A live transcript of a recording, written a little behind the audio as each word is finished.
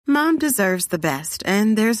Mom deserves the best,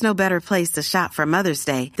 and there's no better place to shop for Mother's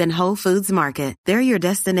Day than Whole Foods Market. They're your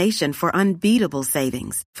destination for unbeatable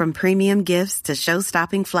savings, from premium gifts to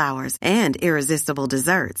show-stopping flowers and irresistible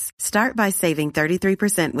desserts. Start by saving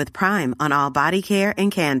 33% with Prime on all body care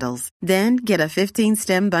and candles. Then get a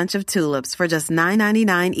 15-stem bunch of tulips for just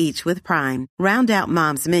 $9.99 each with Prime. Round out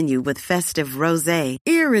Mom's menu with festive rosé,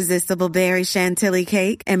 irresistible berry chantilly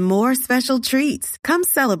cake, and more special treats. Come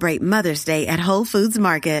celebrate Mother's Day at Whole Foods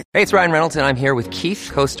Market. Hey, it's Ryan Reynolds, and I'm here with Keith,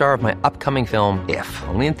 co-star of my upcoming film, If,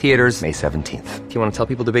 only in theaters May 17th. Do you want to tell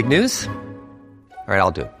people the big news? All right,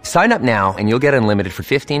 I'll do it. Sign up now and you'll get unlimited for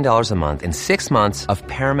 $15 a month and 6 months of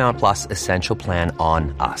Paramount Plus Essential Plan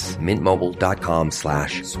on us.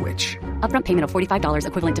 MintMobile.com/switch. Upfront payment of $45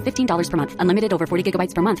 equivalent to $15 per month. Unlimited over 40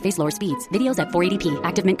 gigabytes per month. Face lower speeds. Videos at 480p.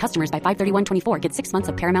 Active Mint customers by 531.24 get 6 months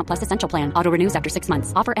of Paramount Plus Essential Plan. Auto renews after 6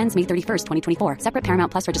 months. Offer ends May 31st, 2024. Separate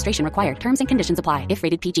Paramount Plus registration required. Terms and conditions apply if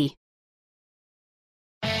rated PG.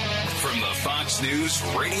 From the Fox News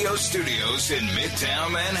radio studios in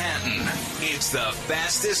Midtown Manhattan, it's the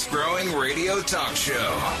fastest growing radio talk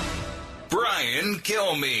show. Brian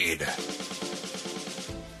Kilmeade.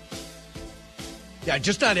 Yeah,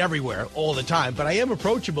 just not everywhere all the time, but I am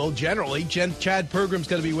approachable generally. Chad Pergram's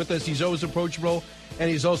going to be with us. He's always approachable, and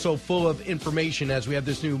he's also full of information as we have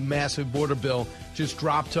this new massive border bill just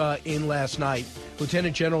dropped in last night.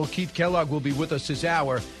 Lieutenant General Keith Kellogg will be with us this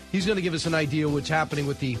hour. He's going to give us an idea of what's happening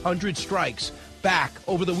with the 100 strikes back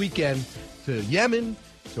over the weekend to Yemen,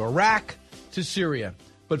 to Iraq, to Syria.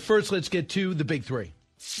 But first, let's get to the big three.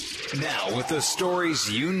 Now, with the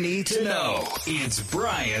stories you need to know, it's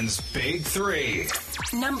Brian's Big Three.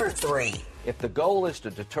 Number 3. If the goal is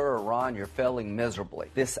to deter Iran, you're failing miserably.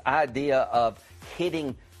 This idea of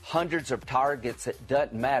hitting hundreds of targets, it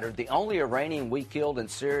doesn't matter. The only Iranian we killed in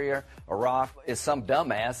Syria, Iraq, is some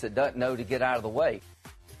dumbass that doesn't know to get out of the way.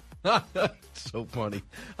 So funny.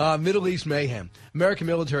 Middle East mayhem. American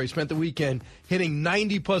military spent the weekend hitting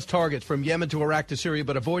 90-plus targets from Yemen to Iraq to Syria,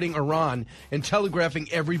 but avoiding Iran and telegraphing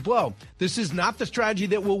every blow. This is not the strategy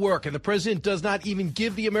that will work, and the president does not even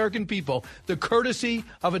give the American people the courtesy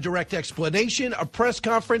of a direct explanation, a press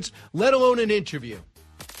conference, let alone an interview.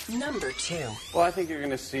 Number 2. Well, I think you're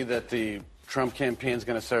going to see that the Trump campaign is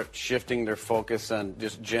going to start shifting their focus on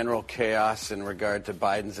just general chaos in regard to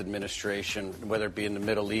Biden's administration, whether it be in the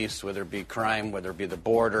Middle East, whether it be crime, whether it be the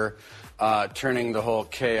border, turning the whole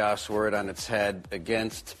chaos word on its head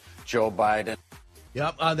against Joe Biden.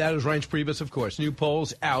 Yep, that is Reince Priebus, of course. New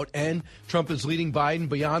polls out, and Trump is leading Biden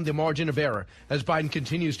beyond the margin of error as Biden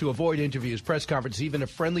continues to avoid interviews, press conferences, even a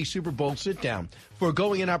friendly Super Bowl sit-down,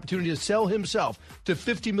 foregoing an opportunity to sell himself to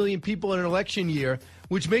 50 million people in an election year,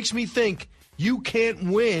 which makes me think you can't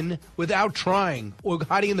win without trying or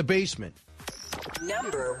hiding in the basement.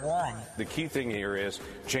 Number 1. The key thing here is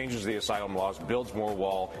changes the asylum laws, builds more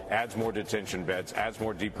wall, adds more detention beds, adds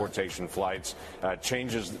more deportation flights,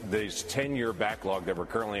 changes this 10-year backlog that we're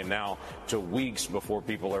currently in now to weeks before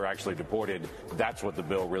people are actually deported. That's what the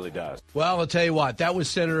bill really does. Well, I'll tell you what, that was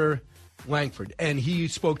Senator Langford, and he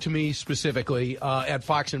spoke to me specifically at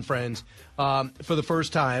Fox and Friends for the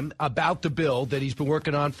first time about the bill that he's been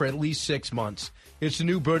working on for at least 6 months. It's the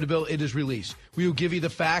new border bill. It is released. We will give you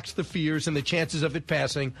the facts, the fears, and the chances of it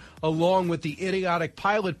passing, along with the idiotic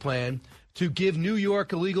pilot plan to give New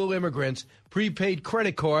York illegal immigrants prepaid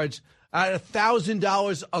credit cards at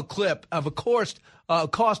 $1,000 a clip of a cost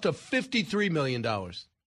of $53 million.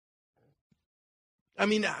 I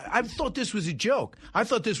mean, I thought this was a joke. I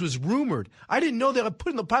thought this was rumored. I didn't know they were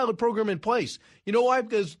putting the pilot program in place. You know why?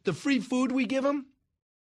 Because the free food we give them,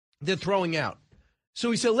 they're throwing out. So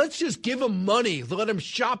he said, let's just give them money, let them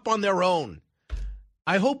shop on their own.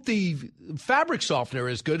 I hope the fabric softener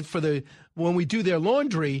is good for when we do their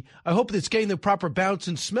laundry. I hope it's getting the proper bounce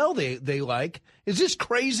and smell they like. Is this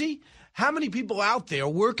crazy? How many people out there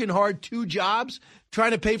working hard 2 jobs,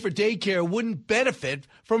 trying to pay for daycare, wouldn't benefit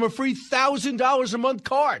from a free $1,000 a month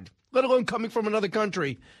card, let alone coming from another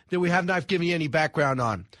country that we have not given you any background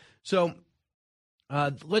on? So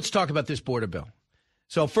let's talk about this border bill.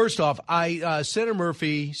 So first off, Senator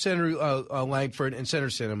Murphy, Senator Langford, and Senator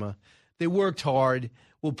Sinema, they worked hard.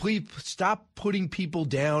 Will please stop putting people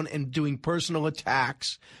down and doing personal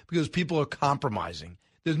attacks because people are compromising.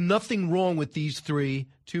 There's nothing wrong with these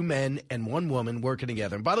 2 men and 1 woman working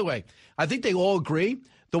together. And by the way, I think they all agree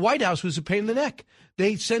the White House was a pain in the neck.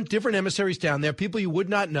 They sent different emissaries down there, people you would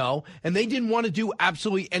not know, and they didn't want to do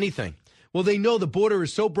absolutely anything. Well, they know the border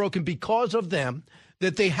is so broken because of them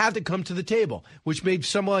that they had to come to the table, which made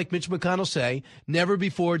someone like Mitch McConnell say, never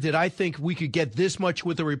before did I think we could get this much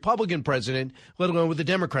with a Republican president, let alone with a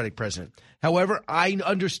Democratic president. However, I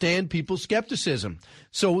understand people's skepticism.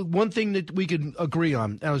 So one thing that we could agree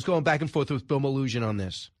on, and I was going back and forth with Bill Malugin on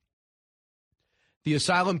this, the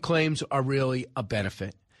asylum claims are really a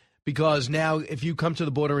benefit. Because now if you come to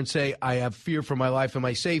the border and say, I have fear for my life and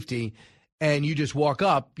my safety, and you just walk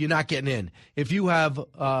up, you're not getting in. If you have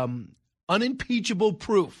unimpeachable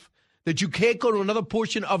proof that you can't go to another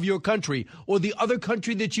portion of your country or the other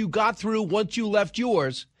country that you got through once you left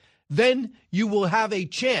yours, then you will have a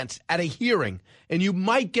chance at a hearing, and you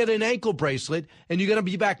might get an ankle bracelet, and you're going to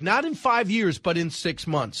be back not in 5 years, but in 6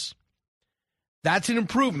 months. That's an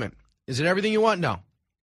improvement. Is it everything you want? No.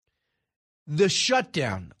 The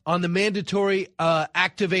shutdown on the mandatory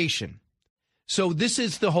activation. So this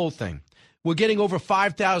is the whole thing. We're getting over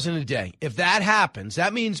 5,000 a day. If that happens,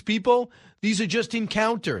 that means people, these are just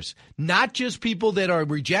encounters, not just people that are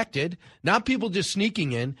rejected, not people just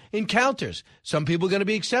sneaking in, encounters. Some people are going to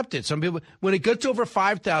be accepted. Some people, when it gets over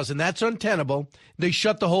 5,000, that's untenable. They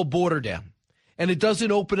shut the whole border down. And it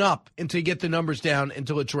doesn't open up until you get the numbers down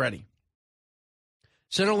until it's ready.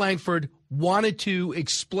 Senator Langford wanted to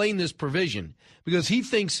explain this provision because he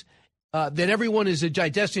thinks that everyone is a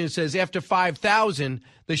destiny that says after 5,000,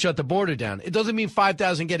 they shut the border down. It doesn't mean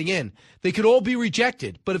 5,000 getting in. They could all be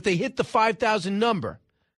rejected, but if they hit the 5,000 number,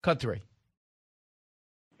 cut 3.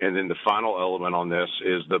 And then the final element on this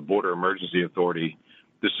is the Border Emergency Authority.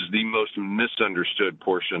 This is the most misunderstood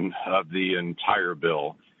portion of the entire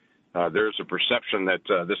bill. There's a perception that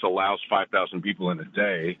this allows 5,000 people in a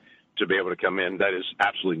day to be able to come in. That is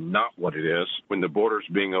absolutely not what it is. When the border's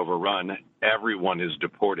being overrun, everyone is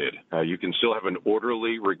deported. You can still have an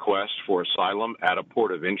orderly request for asylum at a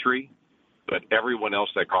port of entry, but everyone else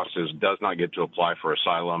that crosses does not get to apply for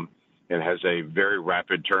asylum and has a very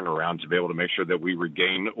rapid turnaround to be able to make sure that we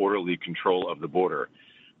regain orderly control of the border.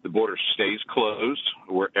 The border stays closed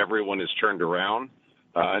where everyone is turned around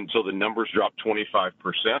until the numbers drop 25%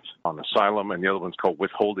 on asylum, and the other one's called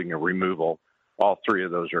withholding and removal. All three of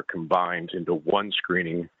those are combined into one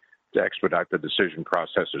screening to expedite the decision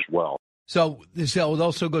process as well. So this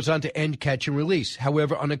also goes on to end catch and release.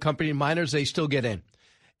 However, unaccompanied minors, they still get in.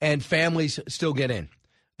 And families still get in.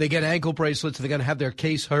 They get ankle bracelets. They're going to have their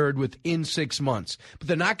case heard within 6 months. But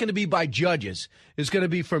they're not going to be by judges. It's going to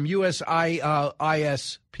be from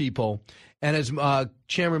USIS people. And as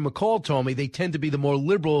Chairman McCall told me, they tend to be the more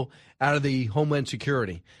liberal out of the Homeland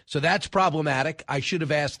Security. So that's problematic. I should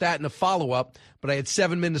have asked that in a follow-up, but I had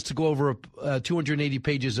 7 minutes to go over 280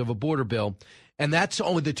 pages of a border bill. And that's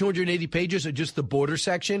only the 280 pages are just the border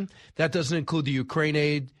section. That doesn't include the Ukraine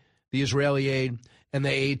aid, the Israeli aid, and the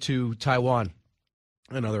aid to Taiwan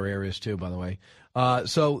and other areas too, by the way.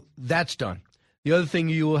 So that's done. The other thing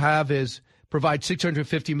you will have is provide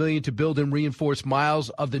 $650 million to build and reinforce miles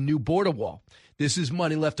of the new border wall. This is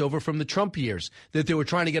money left over from the Trump years that they were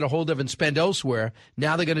trying to get a hold of and spend elsewhere.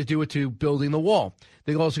 Now they're going to do it to building the wall.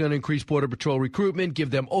 They're also going to increase Border Patrol recruitment, give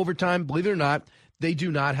them overtime. Believe it or not, they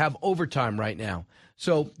do not have overtime right now.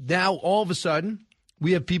 So now all of a sudden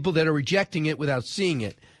we have people that are rejecting it without seeing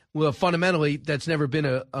it. Well, fundamentally, that's never been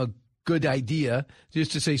a good idea,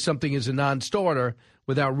 just to say something is a non-starter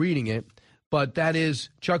without reading it. But that is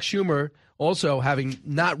Chuck Schumer, also having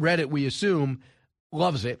not read it, we assume,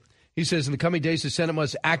 loves it. He says in the coming days, the Senate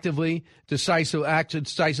must act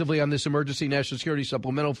decisively on this emergency national security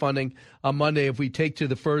supplemental funding on Monday if we take to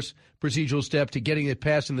the first procedural step to getting it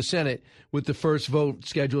passed in the Senate with the first vote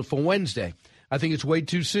scheduled for Wednesday. I think it's way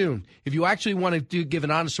too soon. If you actually want to give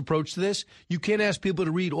an honest approach to this, you can't ask people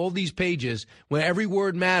to read all these pages where every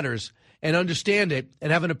word matters and understand it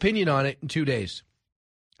and have an opinion on it in 2 days.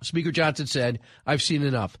 Speaker Johnson said, I've seen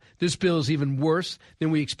enough. This bill is even worse than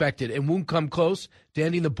we expected and won't come close to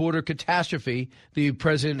ending the border catastrophe the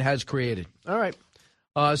president has created. All right.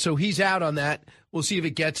 So he's out on that. We'll see if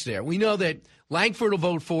it gets there. We know that Langford will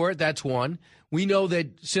vote for it. That's 1. We know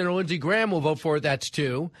that Senator Lindsey Graham will vote for it. That's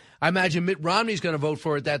 2. I imagine Mitt Romney's going to vote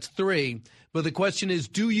for it. That's 3. But the question is,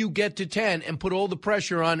 do you get to 10 and put all the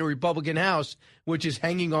pressure on the Republican House, which is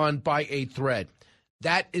hanging on by a thread?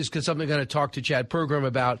 That is something I'm going to talk to Chad Pergram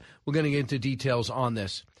about. We're going to get into details on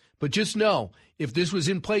this. But just know, if this was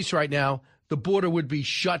in place right now, the border would be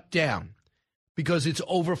shut down because it's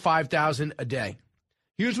over 5,000 a day.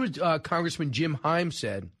 Here's what Congressman Jim Himes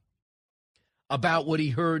said about what he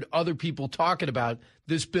heard other people talking about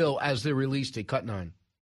this bill as they released it. Cut 9.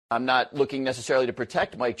 I'm not looking necessarily to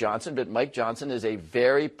protect Mike Johnson, but Mike Johnson is a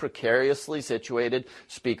very precariously situated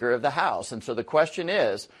Speaker of the House. And so the question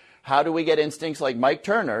is, How do we get instincts like Mike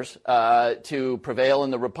Turner's to prevail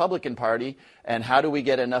in the Republican Party? And how do we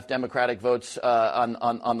get enough Democratic votes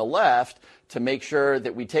on the left to make sure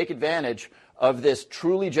that we take advantage of this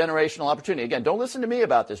truly generational opportunity? Again, don't listen to me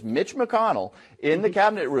about this. Mitch McConnell in the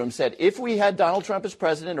cabinet room said if we had Donald Trump as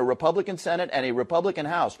president, a Republican Senate, and a Republican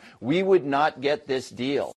House, we would not get this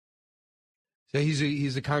deal. So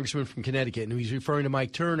he's a congressman from Connecticut, and he's referring to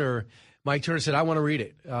Mike Turner. Mike Turner said, I want to read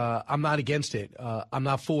it. I'm not against it. I'm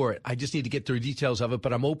not for it. I just need to get through the details of it,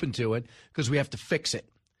 but I'm open to it because we have to fix it.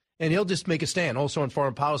 And he'll just make a stand. Also on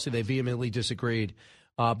foreign policy, they vehemently disagreed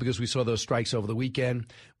because we saw those strikes over the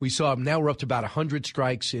weekend. We saw now we're up to about 100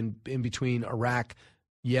 strikes in between Iraq,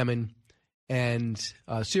 Yemen, and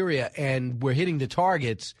Syria, and we're hitting the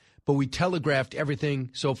targets, but we telegraphed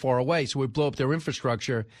everything so far away, so we blow up their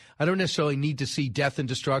infrastructure. I don't necessarily need to see death and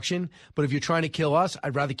destruction, but if you're trying to kill us,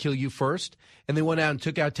 I'd rather kill you first. And they went out and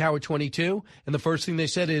took out Tower 22, and the first thing they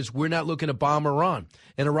said is, we're not looking to bomb Iran.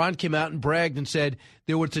 And Iran came out and bragged and said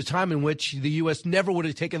there was a time in which the U.S. never would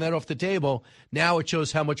have taken that off the table. Now it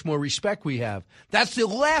shows how much more respect we have. That's the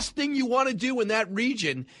last thing you want to do in that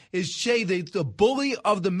region is say the bully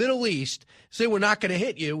of the Middle East, say we're not going to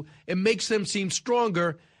hit you. It makes them seem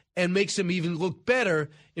stronger and makes them even look better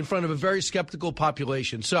in front of a very skeptical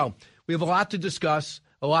population. So we have a lot to discuss,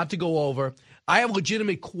 a lot to go over. I have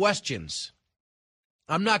legitimate questions.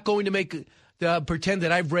 I'm not going to pretend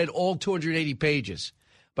that I've read all 280 pages,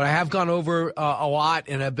 but I have gone over a lot,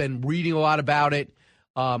 and I've been reading a lot about it,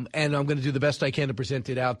 and I'm going to do the best I can to present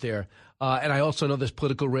it out there. And I also know there's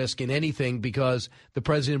political risk in anything because the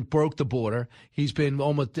president broke the border. He's been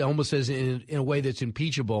almost as in a way that's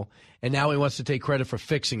impeachable, and now he wants to take credit for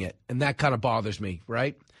fixing it, and that kind of bothers me,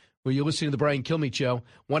 right? Well, you're listening to the Brian Kilmeade Show,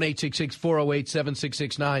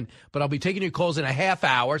 1-866-408-7669. But I'll be taking your calls in a half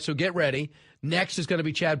hour, so get ready. Next is going to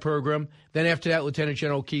be Chad Pergram. Then after that, Lieutenant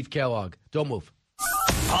General Keith Kellogg. Don't move.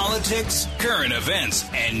 Politics, current events,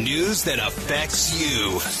 and news that affects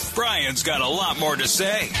you. Brian's got a lot more to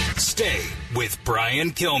say. Stay with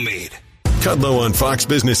Brian Kilmeade. Kudlow on Fox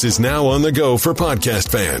Business is now on the go for podcast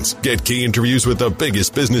fans. Get key interviews with the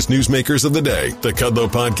biggest business newsmakers of the day. The Kudlow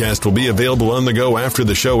podcast will be available on the go after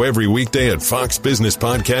the show every weekday at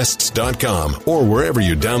foxbusinesspodcasts.com or wherever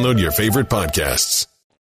you download your favorite podcasts.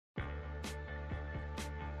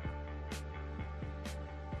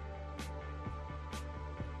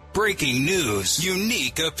 Breaking news,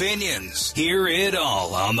 unique opinions. Hear it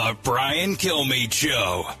all on the Brian Kilmeade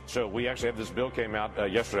Show. So we actually have this bill came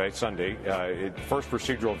out yesterday, Sunday. First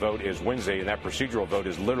procedural vote is Wednesday, and that procedural vote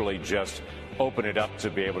is literally just open it up to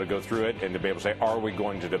be able to go through it and to be able to say, are we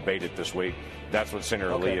going to debate it this week? That's what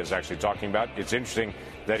Senator Lee is actually talking about. It's interesting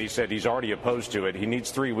that he said he's already opposed to it. He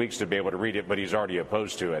needs 3 weeks to be able to read it, but he's already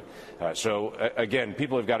opposed to it. Again,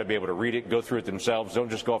 people have got to be able to read it, go through it themselves. Don't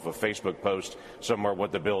just go off a Facebook post somewhere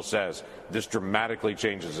what the bill says. This dramatically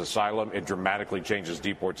changes asylum. It dramatically changes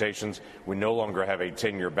deportations. We no longer have a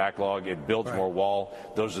 10-year backlog. It builds more wall.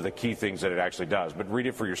 Those are the key things that it actually does. But read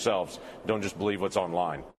it for yourselves. Don't just believe what's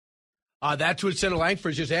online. That's what Senator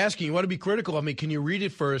Langford is just asking. You want to be critical. I mean, can you read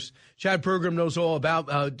it first? Chad Pergram knows all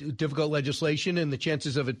about difficult legislation and the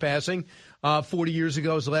chances of it passing. 40 years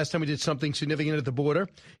ago was the last time we did something significant at the border.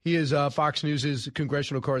 He is Fox News'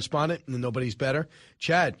 congressional correspondent, and nobody's better.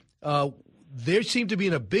 Chad, there seemed to be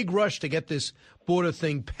in a big rush to get this border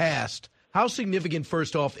thing passed. How significant,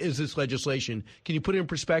 first off, is this legislation? Can you put it in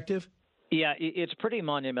perspective? Yeah, it's pretty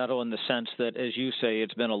monumental in the sense that, as you say,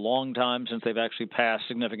 it's been a long time since they've actually passed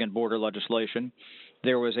significant border legislation.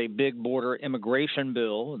 There was a big border immigration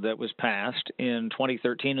bill that was passed in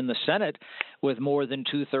 2013 in the Senate with more than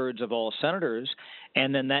two-thirds of all senators,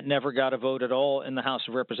 and then that never got a vote at all in the House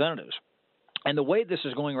of Representatives. And the way this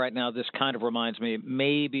is going right now, this kind of reminds me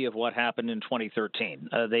maybe of what happened in 2013.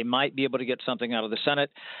 They might be able to get something out of the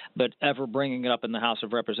Senate, but ever bringing it up in the House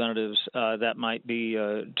of Representatives, that might be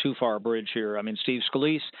too far a bridge here. I mean, Steve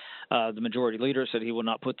Scalise, the majority leader, said he will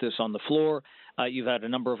not put this on the floor. You've had a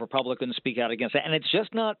number of Republicans speak out against that. And it's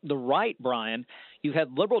just not the right, Brian. You've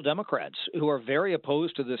had liberal Democrats who are very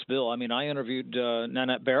opposed to this bill. I mean, I interviewed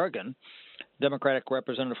Nanette Berrigan, Democratic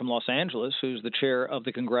representative from Los Angeles, who's the chair of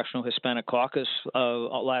the Congressional Hispanic Caucus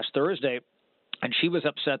last Thursday. And she was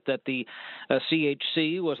upset that the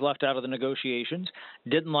CHC was left out of the negotiations,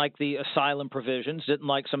 didn't like the asylum provisions, didn't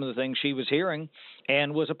like some of the things she was hearing,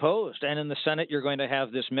 and was opposed. And in the Senate, you're going to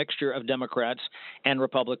have this mixture of Democrats and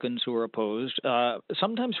Republicans who are opposed,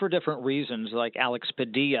 sometimes for different reasons, like Alex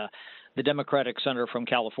Padilla, the Democratic senator from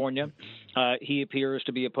California. He appears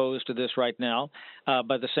to be opposed to this right now.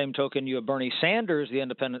 By the same token, you have Bernie Sanders, the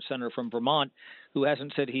independent senator from Vermont, who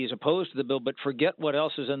hasn't said he's opposed to the bill, but forget what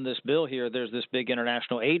else is in this bill here. There's this big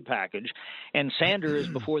international aid package. And Sanders,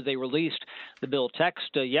 before they released the bill text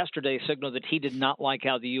yesterday, signaled that he did not like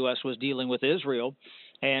how the U.S. was dealing with Israel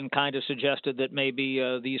and kind of suggested that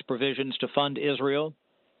maybe these provisions to fund Israel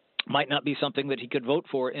might not be something that he could vote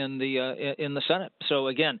for in the Senate. So,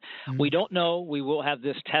 again, we don't know. We will have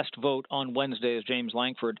this test vote on Wednesday, as James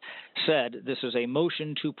Lankford said. This is a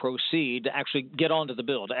motion to proceed, to actually get onto the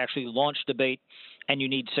bill, to actually launch debate, and you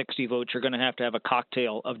need 60 votes. You're going to have a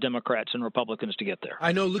cocktail of Democrats and Republicans to get there.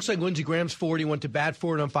 I know it looks like Lindsey Graham's for it. He went to bat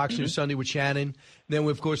for it on Fox News Sunday with Shannon. Then,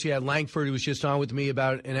 of course, you had Lankford, who was just on with me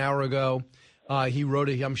about an hour ago. He wrote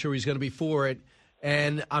it. I'm sure he's going to be for it.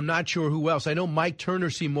 And I'm not sure who else. I know Mike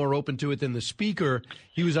Turner seemed more open to it than the Speaker.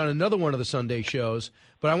 He was on another one of the Sunday shows.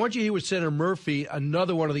 But I want you to hear what Senator Murphy,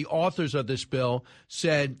 another one of the authors of this bill,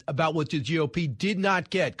 said about what the GOP did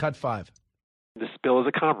not get. Cut 5. This bill is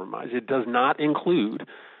a compromise. It does not include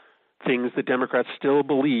things that Democrats still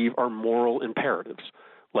believe are moral imperatives,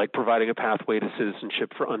 like providing a pathway to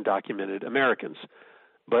citizenship for undocumented Americans.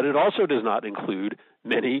 But it also does not include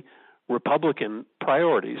many Republican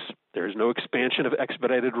priorities. There is no expansion of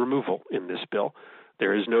expedited removal in this bill.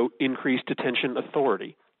 There is no increased detention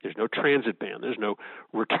authority. There's no transit ban. There's no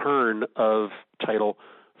return of Title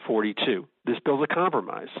 42. This bill's a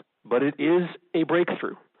compromise, but it is a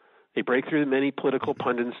breakthrough that many political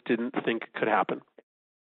pundits didn't think could happen.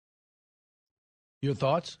 Your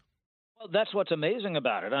thoughts? Well, that's what's amazing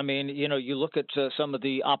about it. I mean, you look at some of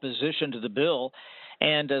the opposition to the bill,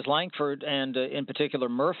 and as Lankford and in particular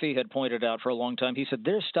Murphy had pointed out for a long time, he said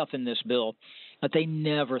there's stuff in this bill that they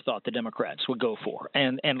never thought the Democrats would go for.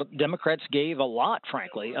 And Democrats gave a lot,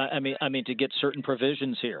 frankly. I mean, to get certain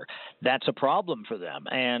provisions here. That's a problem for them.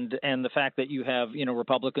 And the fact that you have,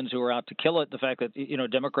 Republicans who are out to kill it, the fact that,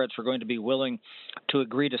 Democrats are going to be willing to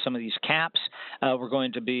agree to some of these caps, we're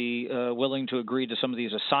going to be willing to agree to some of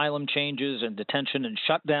these asylum changes and detention and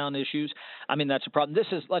shutdown issues. I mean, that's a problem. This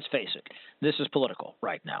is, let's face it, this is political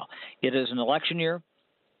right now. It is an election year.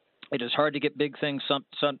 It is hard to get big things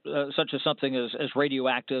such as something as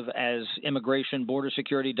radioactive as immigration, border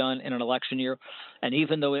security done in an election year. And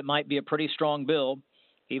even though it might be a pretty strong bill,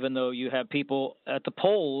 even though you have people at the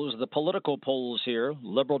polls, the political polls here,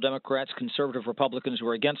 liberal Democrats, conservative Republicans who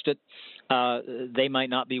are against it, they might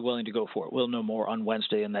not be willing to go for it. We'll know more on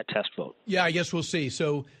Wednesday in that test vote. Yeah, I guess we'll see.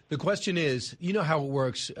 So the question is, you know how it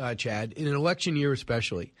works, Chad, in an election year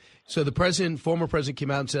especially. So the former president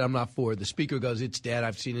came out and said, I'm not for it. The Speaker goes, it's dead.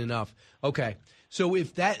 I've seen enough. Okay. So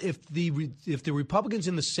if the Republicans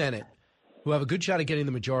in the Senate, who have a good shot at getting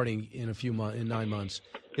the majority in 9 months,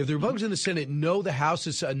 if the Republicans in the Senate know the House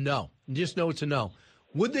is a no, just know it's a no,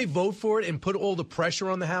 would they vote for it and put all the pressure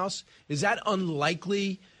on the House? Is that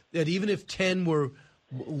unlikely that even if 10 were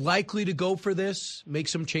likely to go for this, make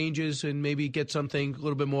some changes and maybe get something a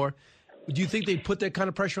little bit more, do you think they'd put that kind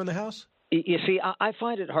of pressure on the House? You see, I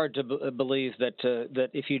find it hard to believe that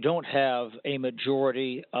if you don't have a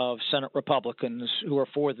majority of Senate Republicans who are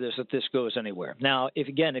for this, that this goes anywhere. Now, if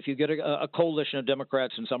you get a coalition of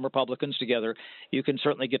Democrats and some Republicans together, you can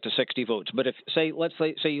certainly get to 60 votes. But let's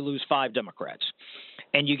say you lose 5 Democrats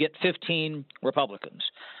and you get 15 Republicans,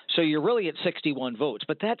 so you're really at 61 votes.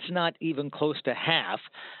 But that's not even close to half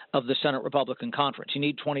of the Senate Republican conference. You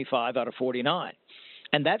need 25 out of 49.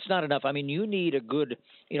 And that's not enough. I mean, you need a good,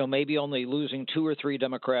 maybe only losing 2 or 3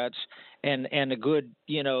 Democrats and a good,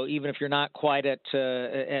 even if you're not quite at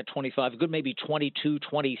 25, a good maybe 22,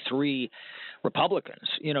 23 Republicans,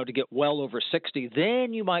 to get well over 60.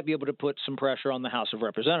 Then you might be able to put some pressure on the House of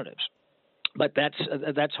Representatives. But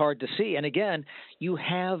that's hard to see. And again, you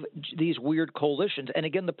have these weird coalitions. And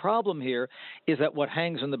again, the problem here is that what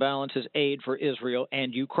hangs in the balance is aid for Israel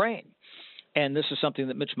and Ukraine. And this is something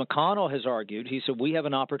that Mitch McConnell has argued. He said, we have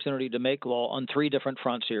an opportunity to make law on 3 different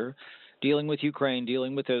fronts here, dealing with Ukraine,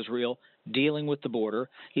 dealing with Israel, dealing with the border.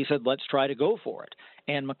 He said, let's try to go for it.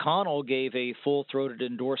 And McConnell gave a full-throated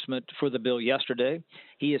endorsement for the bill yesterday.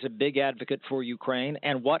 He is a big advocate for Ukraine.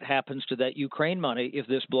 And what happens to that Ukraine money if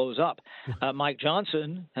this blows up? Mike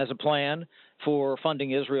Johnson has a plan for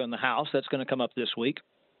funding Israel in the House. That's going to come up this week.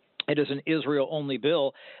 It is an Israel-only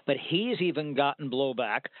bill, but he's even gotten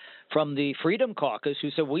blowback from the Freedom Caucus,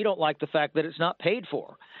 who said, we don't like the fact that it's not paid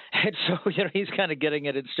for. And so, he's kind of getting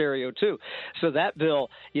it in stereo, too. So that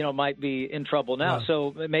bill, might be in trouble now. Yeah.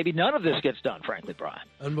 So maybe none of this gets done, frankly, Brian.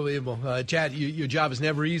 Unbelievable. Chad, your job is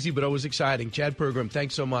never easy, but always exciting. Chad Pergram,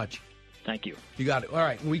 thanks so much. Thank you. You got it. All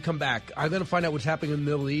right, when we come back, I'm going to find out what's happening in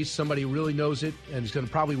the Middle East. Somebody who really knows it and is going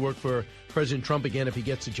to probably work for President Trump again if he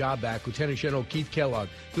gets the job back. Lieutenant General Keith Kellogg.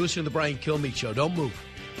 You're listening to the Brian Kilmeade Show. Don't move.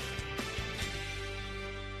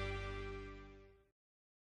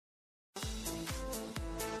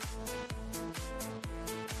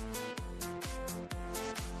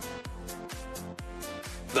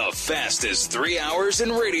 The fastest 3 hours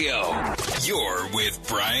in radio. You're with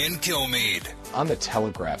Brian Kilmeade. On the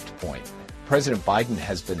telegraphed point, President Biden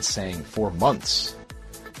has been saying for months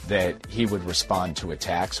that he would respond to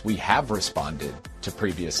attacks. We have responded to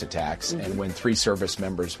previous attacks. And when 3 service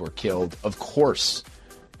members were killed, of course,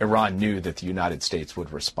 Iran knew that the United States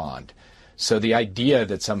would respond. So the idea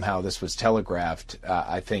that somehow this was telegraphed,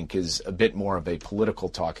 I think, is a bit more of a political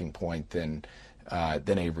talking point than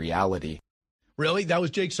a reality. Really? That was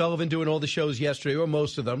Jake Sullivan doing all the shows yesterday, or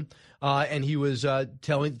most of them. And he was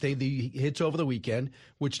telling the hits over the weekend,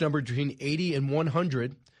 which numbered between 80 and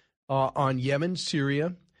 100 on Yemen,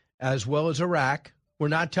 Syria, as well as Iraq, were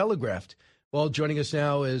not telegraphed. Well, joining us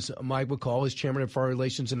now is Mike McCall, is chairman of Foreign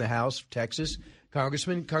Relations in the House, Texas.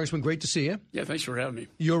 Congressman, great to see you. Yeah, thanks for having me.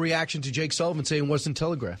 Your reaction to Jake Sullivan saying it wasn't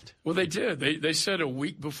telegraphed? Well, they did. They said a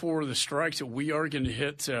week before the strikes that we are going to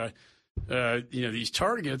hit these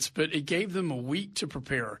targets, but it gave them a week to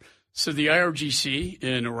prepare. So the IRGC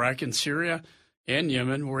in Iraq and Syria and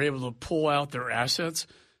Yemen were able to pull out their assets,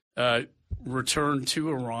 return to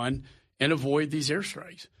Iran, and avoid these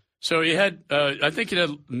airstrikes. So it had, I think it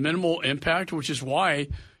had minimal impact, which is why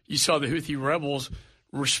you saw the Houthi rebels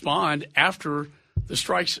respond after the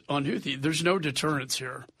strikes on Houthi. There's no deterrence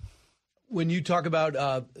here. When you talk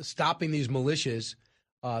about stopping these militias,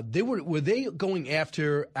 were they going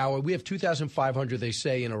after we have 2,500, they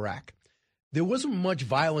say, in Iraq. There wasn't much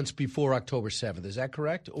violence before October 7th. Is that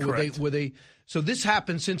correct? Or correct. So this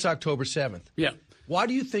happened since October 7th. Yeah. Why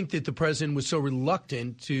do you think that the president was so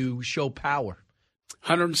reluctant to show power?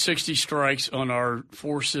 160 strikes on our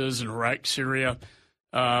forces in Iraq, Syria,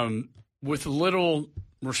 with little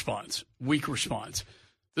response, weak response.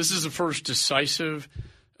 This is the first decisive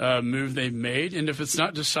move they've made. And if it's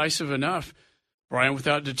not decisive enough, Brian,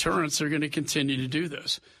 without deterrence, they're going to continue to do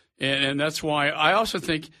this. And that's why I also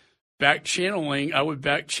think I would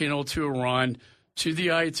back channel to Iran, to the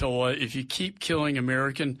Ayatollah. If you keep killing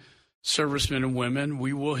American servicemen and women,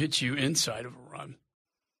 we will hit you inside of Iran.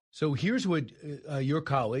 So here's what your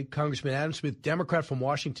colleague, Congressman Adam Smith, Democrat from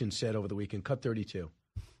Washington, said over the weekend, Cut 32.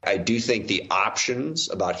 I do think the options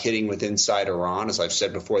about hitting with inside Iran, as I've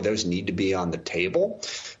said before, those need to be on the table.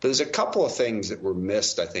 But there's a couple of things that were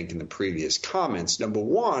missed, I think, in the previous comments. Number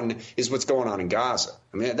one is what's going on in Gaza.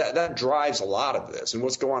 I mean, that drives a lot of this, and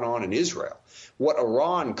what's going on in Israel. What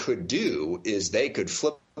Iran could do is they could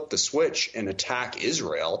flip the switch and attack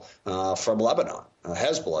Israel from Lebanon.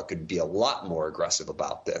 Hezbollah could be a lot more aggressive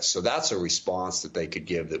about this. So that's a response that they could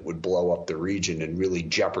give that would blow up the region and really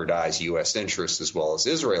jeopardize U.S. interests as well as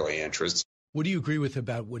Israeli interests. What do you agree with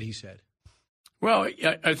about what he said? Well,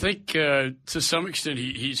 I think to some extent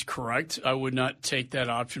he's correct. I would not take that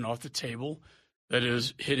option off the table, that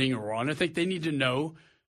is hitting Iran. I think they need to know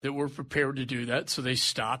that we're prepared to do that so they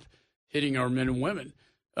stop hitting our men and women.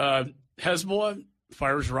 Hezbollah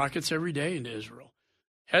fires rockets every day into Israel.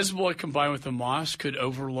 Hezbollah combined with Hamas could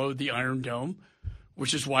overload the Iron Dome,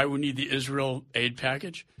 which is why we need the Israel aid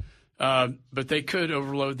package. But they could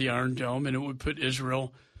overload the Iron Dome, and it would put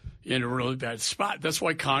Israel in a really bad spot. That's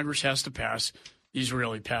why Congress has to pass the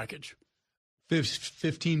Israeli package.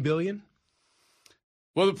 $15 billion?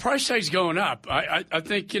 Well, the price tag's going up. I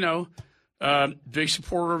think, big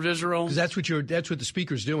supporter of Israel. Because that's what the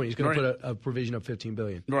speaker's doing. He's going to put a provision of $15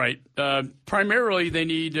 billion. Right. Primarily, they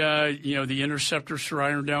need the interceptors for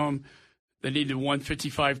Iron Dome. They need the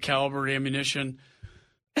 155 caliber ammunition,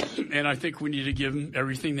 and I think we need to give them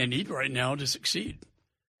everything they need right now to succeed.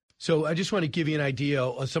 So I just want to give you an idea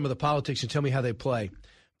of some of the politics and tell me how they play.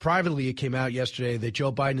 Privately, it came out yesterday that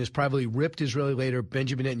Joe Biden has privately ripped Israeli leader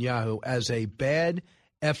Benjamin Netanyahu as a bad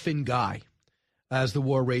effing guy as the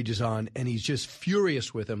war rages on, and he's just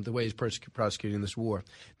furious with him the way he's prosecuting this war.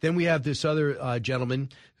 Then we have this other gentleman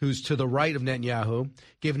who's to the right of Netanyahu,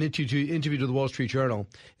 gave an interview to the Wall Street Journal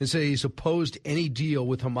and said he's opposed any deal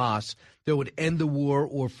with Hamas that would end the war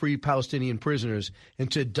or free Palestinian prisoners,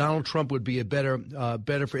 and said Donald Trump would be a better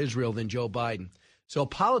for Israel than Joe Biden. So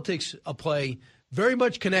politics play very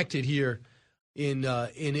much connected here in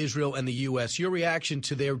Israel and the U.S. Your reaction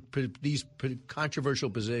to these controversial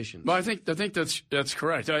positions? Well, I think that's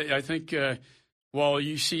correct. I think while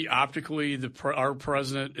you see optically our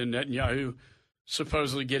president and Netanyahu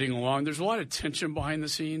supposedly getting along, there's a lot of tension behind the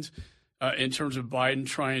scenes in terms of Biden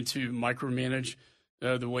trying to micromanage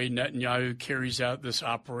the way Netanyahu carries out this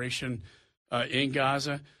operation in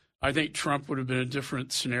Gaza. I think Trump would have been a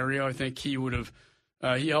different scenario. I think he would have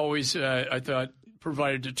he always, I thought,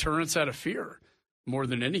 provided deterrence out of fear more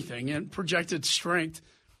than anything and projected strength.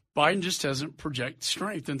 Biden just doesn't project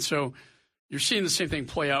strength. And so you're seeing the same thing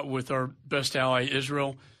play out with our best ally,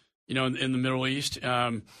 Israel, in the Middle East,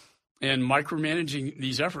 and micromanaging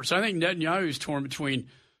these efforts. I think Netanyahu is torn between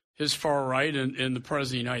his far right and the President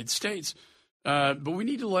of the United States. But we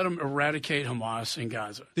need to let him eradicate Hamas in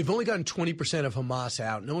Gaza. They've only gotten 20% of Hamas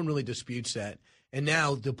out. No one really disputes that. And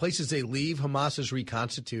now the places they leave, Hamas is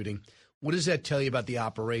reconstituting. What does that tell you about the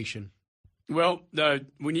operation? Well,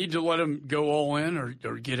 we need to let them go all in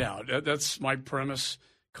or get out. That's my premise,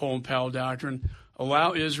 Colin Powell doctrine.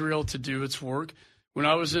 Allow Israel to do its work. When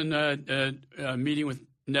I was in a meeting with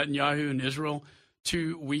Netanyahu in Israel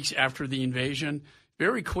 2 weeks after the invasion,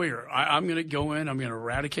 very clear, I'm going to go in, I'm going to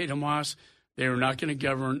eradicate Hamas. They are not going to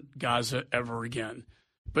govern Gaza ever again.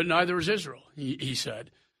 But neither is Israel, he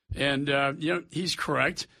said. And, he's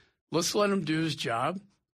correct. Let's let him do his job.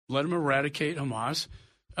 Let him eradicate Hamas.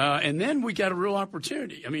 And then we got a real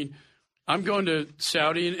opportunity. I mean, I'm going to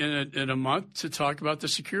Saudi in a month to talk about the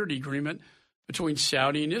security agreement between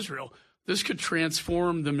Saudi and Israel. This could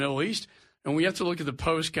transform the Middle East. And we have to look at the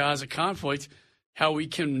post-Gaza conflict, how we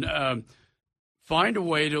can find a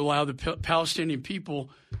way to allow the Palestinian people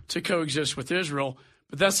to coexist with Israel.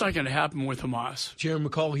 But that's not going to happen with Hamas. Jeremy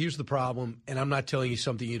McCall, here's the problem, and I'm not telling you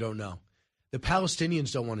something you don't know. The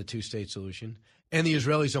Palestinians don't want a two-state solution, and the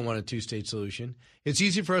Israelis don't want a two-state solution. It's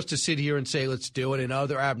easy for us to sit here and say, let's do it, and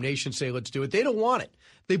other Arab nations say, let's do it. They don't want it.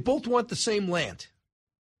 They both want the same land.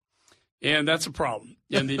 And that's a problem.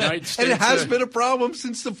 In the United States, and it has been a problem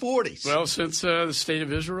since the 40s. Well, since the state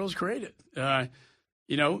of Israel was created. The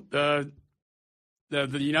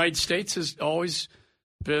United States has always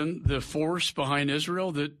been the force behind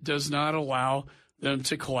Israel that does not allow them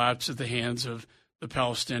to collapse at the hands of the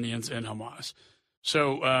Palestinians and Hamas.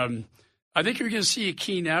 So I think you're going to see a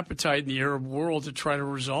keen appetite in the Arab world to try to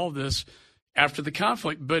resolve this after the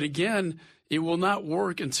conflict. But again, it will not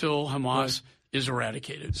work until Hamas is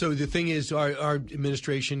eradicated. So the thing is, our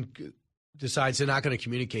administration decides they're not going to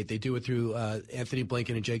communicate. They do it through Anthony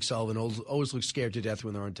Blinken and Jake Sullivan. Always look scared to death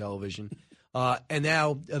when they're on television. And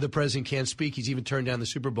now the president can't speak. He's even turned down the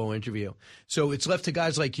Super Bowl interview. So it's left to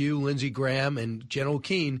guys like you, Lindsey Graham, and General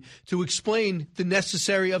Keane to explain the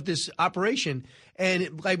necessary of this operation.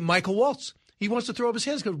 And like Michael Waltz, he wants to throw up his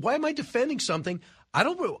hands. Goes, why am I defending something? I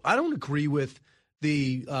don't agree with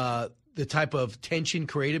the type of tension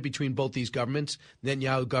created between both these governments,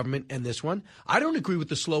 Netanyahu government and this one. I don't agree with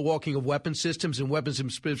the slow walking of weapon systems and weapons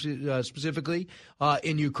specifically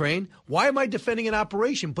in Ukraine. Why am I defending an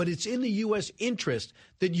operation? But it's in the U.S. interest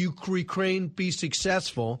that Ukraine be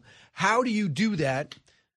successful. How do you do that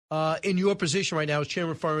in your position right now as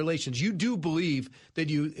Chairman of Foreign Relations? You do believe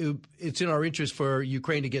that it's in our interest for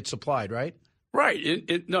Ukraine to get supplied, right?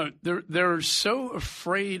 Right. No, they're so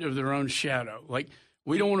afraid of their own shadow. Like,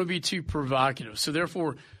 we don't want to be too provocative. So,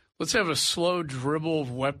 therefore, let's have a slow dribble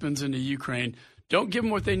of weapons into Ukraine. Don't give them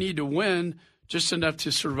what they need to win, just enough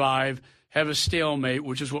to survive, have a stalemate,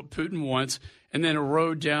 which is what Putin wants, and then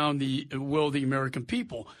erode down the will of the American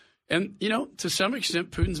people. And, to some extent,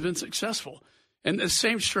 Putin's been successful. And the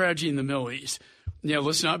same strategy in the Middle East.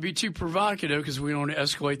 Let's not be too provocative because we don't want to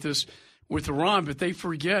escalate this with Iran, but they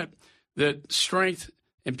forget that strength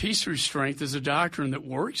and peace through strength is a doctrine that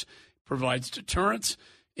works, provides deterrence,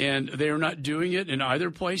 and they are not doing it in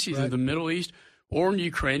either place, either the Middle East or in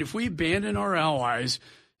Ukraine. If we abandon our allies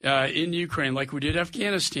in Ukraine like we did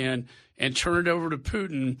Afghanistan and turn it over to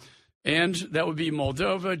Putin, and that would be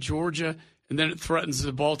Moldova, Georgia, and then it threatens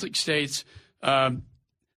the Baltic states. The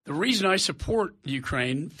reason I support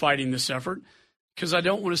Ukraine fighting this effort, because I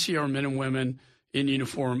don't want to see our men and women in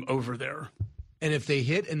uniform over there. And if they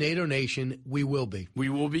hit a NATO nation, we will be. We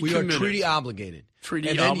will be We committed. are treaty obligated.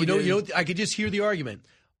 Obligated. I could just hear the argument.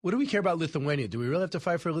 What do we care about Lithuania? Do we really have to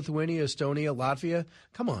fight for Lithuania, Estonia, Latvia?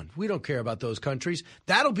 Come on. We don't care about those countries.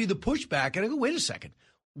 That'll be the pushback. And I go, wait a second.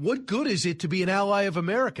 What good is it to be an ally of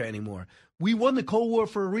America anymore? We won the Cold War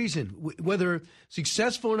for a reason. Whether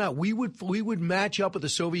successful or not, we would match up with the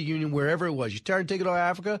Soviet Union wherever it was. You try and take it over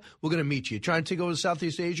Africa, we're going to meet you. Try and take over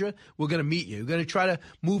Southeast Asia, we're going to meet you. You're going to try to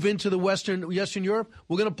move into the Western Europe,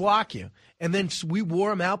 we're going to block you. And then we wore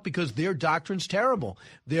them out because their doctrine's terrible.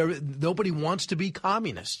 Nobody wants to be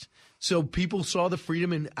communist. So people saw the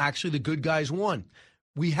freedom and actually the good guys won.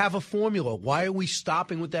 We have a formula. Why are we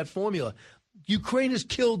stopping with that formula? Ukraine has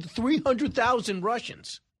killed 300,000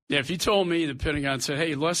 Russians. Yeah, if you told me the Pentagon said,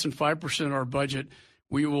 hey, less than 5% of our budget,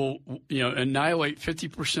 we will annihilate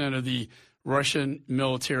 50% of the Russian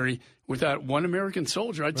military without one American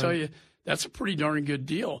soldier. I tell you, that's a pretty darn good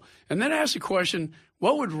deal. And then I asked the question,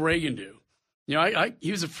 what would Reagan do? You know,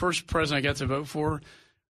 he was the first president I got to vote for.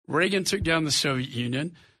 Reagan took down the Soviet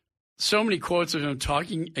Union. So many quotes of him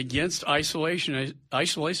talking against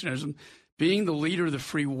isolationism. Being the leader of the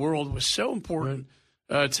free world was so important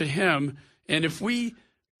to him. And if we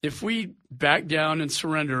back down and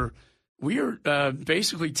surrender, we are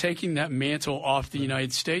basically taking that mantle off the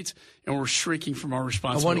United States, and we're shrinking from our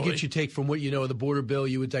responsibility. I want to get your take from what you know of the border bill.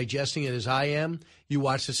 You were digesting it as I am. You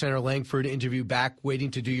watched the Senator Langford interview back,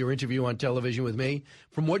 waiting to do your interview on television with me.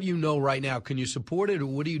 From what you know right now, can you support it, or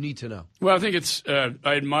what do you need to know? Well, I think it's I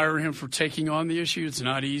admire him for taking on the issue. It's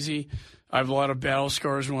not easy. I have a lot of battle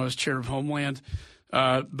scars when I was chair of Homeland.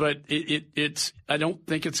 But it's I don't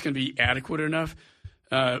think it's going to be adequate enough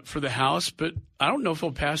for the House, but I don't know if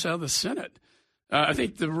it'll pass out of the Senate. I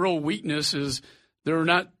think the real weakness is there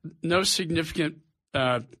are no significant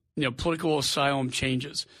political asylum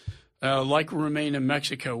changes like remain in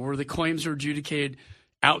Mexico, where the claims are adjudicated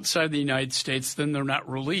outside the United States, then they're not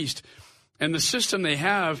released. And the system they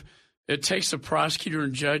have, it takes the prosecutor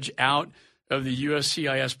and judge out of the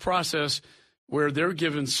USCIS process, where they're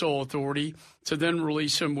given sole authority to then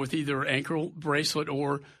release them with either an ankle bracelet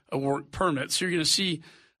or a work permit. So you're going to see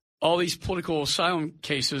all these political asylum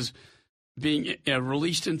cases being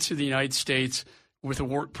released into the United States with a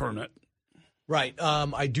work permit. Right.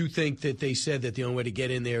 I do think that they said that the only way to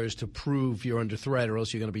get in there is to prove you're under threat, or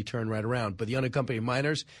else you're going to be turned right around. But the unaccompanied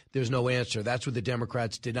minors, there's no answer. That's what the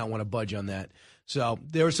Democrats did not want to budge on that. So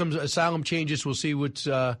there are some asylum changes. We'll see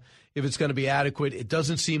if it's going to be adequate. It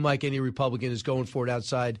doesn't seem like any Republican is going for it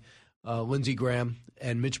outside Lindsey Graham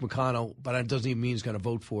and Mitch McConnell, but it doesn't even mean he's going to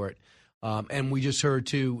vote for it. And we just heard,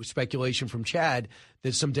 too, speculation from Chad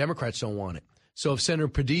that some Democrats don't want it. So if Senator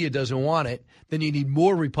Padilla doesn't want it, then you need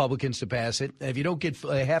more Republicans to pass it. And if you don't get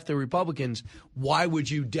half the Republicans, why would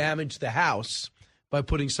you damage the House by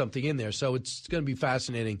putting something in there? So it's going to be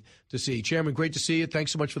fascinating to see. Chairman, great to see you.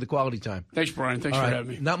 Thanks so much for the quality time. Thanks, Brian. Thanks for having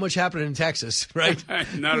me. Not much happening in Texas, right?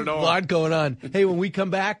 Not at all. A lot going on. Hey, when we come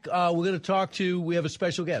back, we're going to talk we have a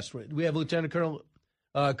special guest. We have Lieutenant Colonel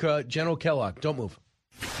General Kellogg. Don't move.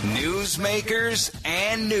 Newsmakers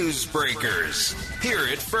and newsbreakers. Hear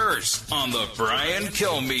it first on the Brian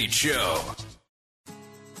Kilmeade Show.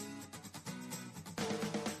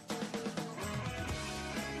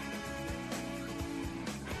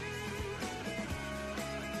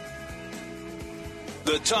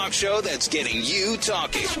 The talk show that's getting you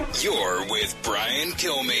talking. You're with Brian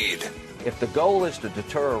Kilmeade. If the goal is to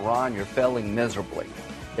deter Iran, you're failing miserably.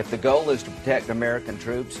 If the goal is to protect American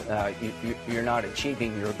troops, you're not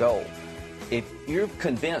achieving your goal. If you're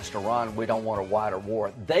convinced Iran, we don't want a wider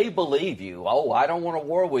war, they believe you. Oh, I don't want a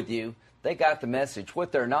war with you. They got the message.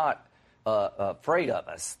 What they're not afraid of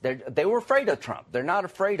us. They were afraid of Trump. They're not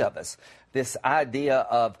afraid of us. This idea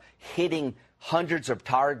of hitting hundreds of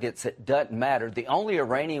targets, it doesn't matter. The only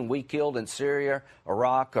Iranian we killed in Syria,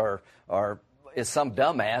 Iraq, is some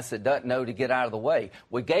dumbass that doesn't know to get out of the way.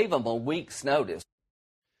 We gave them a week's notice.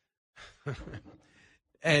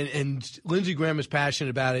 And Lindsey Graham is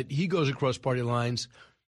passionate about it. He goes across party lines.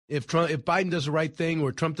 If Biden does the right thing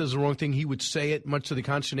or Trump does the wrong thing, he would say it, much to the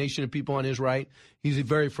consternation of people on his right. He's a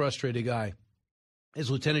very frustrated guy.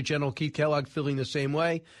 Is Lieutenant General Keith Kellogg feeling the same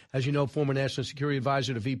way? As you know, former National Security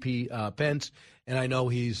Advisor to VP Pence, and I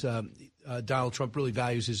know Donald Trump really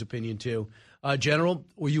values his opinion too. General,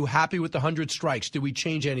 were you happy with the 100 strikes? Did we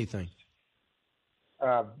change anything?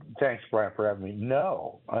 Thanks, Brian, for having me.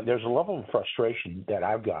 No, there's a level of frustration that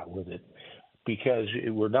I've got with it because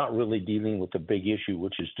we're not really dealing with the big issue,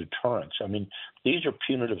 which is deterrence. I mean, these are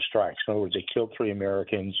punitive strikes. In other words, they killed 3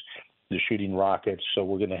 Americans. They're shooting rockets, so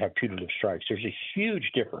we're going to have punitive strikes. There's a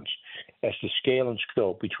huge difference as to scale and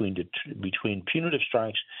scope between punitive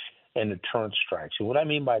strikes and deterrence strikes. And what I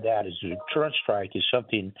mean by that is a deterrence strike is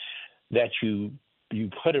something that you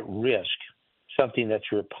put at risk something that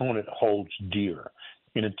your opponent holds dear.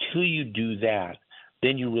 And until you do that,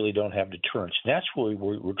 then you really don't have deterrence. And that's where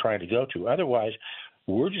we're trying to go to. Otherwise,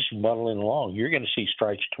 we're just muddling along. You're going to see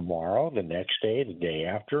strikes tomorrow, the next day, the day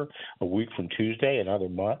after, a week from Tuesday, another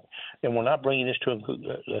month. And we're not bringing this to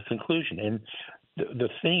a conclusion. And the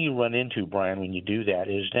thing you run into, Brian, when you do that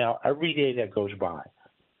is now every day that goes by,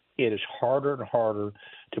 it is harder and harder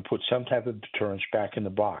to put some type of deterrence back in the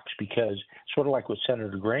box because sort of like what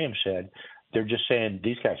Senator Graham said, they're just saying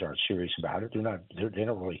these guys aren't serious about it. They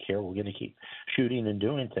don't really care. We're going to keep shooting and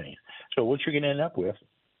doing things. So what you're going to end up with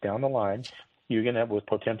down the line, you're going to have with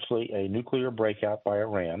potentially a nuclear breakout by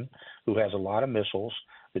Iran, who has a lot of missiles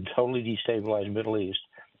that totally destabilize the Middle East.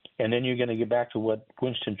 And then you're going to get back to what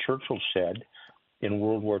Winston Churchill said in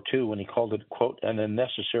World War II when he called it, quote, an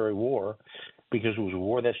unnecessary war, because it was a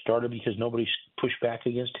war that started because nobody pushed back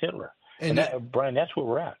against Hitler. And that, Brian, that's where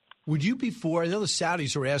we're at. Would you be for, I know the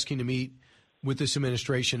Saudis are asking to meet with this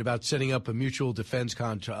administration about setting up a mutual defense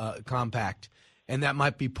compact, and that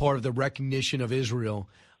might be part of the recognition of Israel.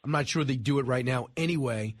 I'm not sure they do it right now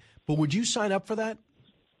anyway, but would you sign up for that?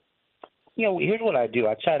 You know, here's what I do.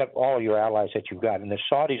 I'd sign up all your allies that you've got, and the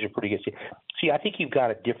Saudis are pretty good. See, I think you've got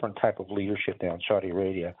a different type of leadership now in Saudi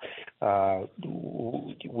Arabia,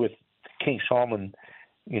 with King Salman,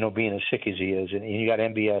 you know, being as sick as he is, and you got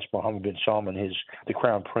MBS, Mohammed bin Salman, the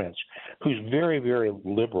crown prince, who's very, very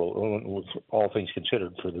liberal, with all things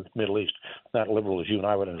considered for the Middle East. Not liberal as you and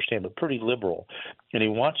I would understand, but pretty liberal. And he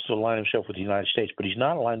wants to align himself with the United States, but he's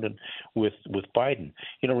not aligned with Biden.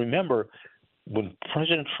 You know, remember, when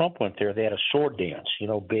President Trump went there, they had a sword dance, you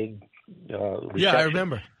know, big reception. Yeah, I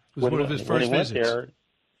remember. It was one of his first visits. There,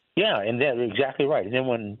 yeah, and then exactly right. And then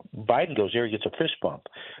when Biden goes there, he gets a fist bump.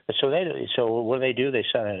 So what do? They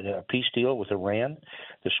sign a peace deal with Iran.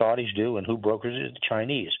 The Saudis do, and who brokers it? The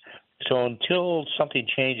Chinese. So until something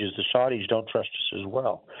changes, the Saudis don't trust us as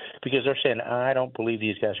well, because they're saying, I don't believe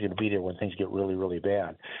these guys are going to be there when things get really, really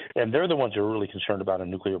bad. And they're the ones who are really concerned about a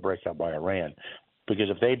nuclear breakout by Iran. Because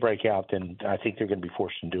if they break out, then I think they're going to be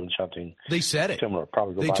forced into doing something. They said it. Similar,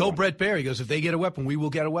 probably. They told Brett Baer, he goes, if they get a weapon, we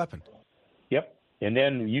will get a weapon. Yep. And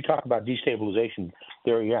then you talk about destabilization.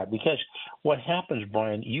 There you are. Because what happens,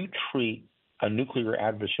 Brian, you treat a nuclear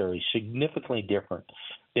adversary significantly different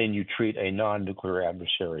than you treat a non-nuclear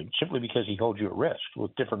adversary, simply because he holds you at risk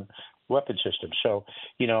with different weapon systems. So,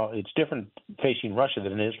 you know, it's different facing Russia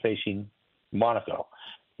than it is facing Monaco.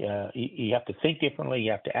 You have to think differently.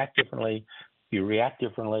 You have to act differently. You react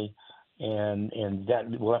differently, and that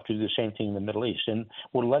we'll have to do the same thing in the Middle East. And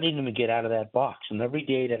we're letting them get out of that box. And every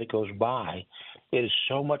day that it goes by, it is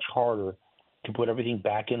so much harder to put everything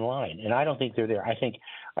back in line. And I don't think they're there. I think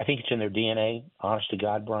it's in their DNA, honest to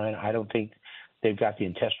God, Brian. I don't think they've got the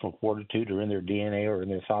intestinal fortitude or in their DNA or in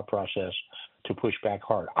their thought process to push back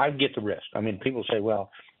hard. I get the risk. I mean, people say, well,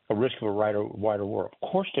 a risk of a wider war. Of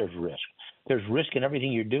course there's risk. There's risk in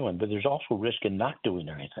everything you're doing, but there's also risk in not doing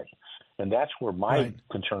anything. And that's where my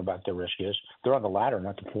concern about the risk is. They're on the latter,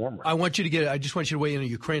 not the former. I just want you to weigh in on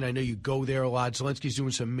Ukraine. I know you go there a lot. Zelensky's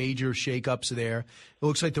doing some major shakeups there. It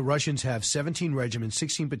looks like the Russians have 17 regiments,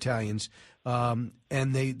 16 battalions, and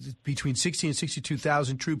they between 60 and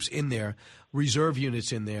 62,000 troops in there, reserve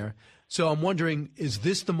units in there. So I'm wondering, is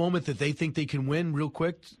this the moment that they think they can win real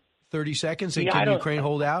quick, 30 seconds? And can Ukraine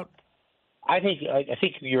hold out? I think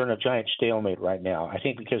you're in a giant stalemate right now. I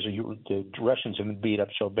think because the Russians have been beat up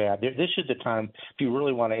so bad. This is the time, if you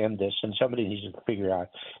really want to end this, and somebody needs to figure out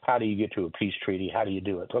how do you get to a peace treaty, how do you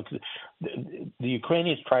do it. Look, the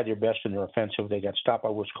Ukrainians tried their best in their offensive. They got stopped by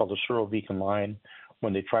what's called the Surovikin line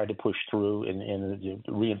when they tried to push through and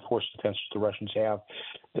the reinforced defenses the Russians have.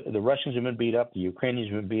 The Russians have been beat up. The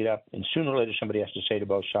Ukrainians have been beat up. And sooner or later somebody has to say to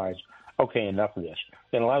both sides, okay, enough of this.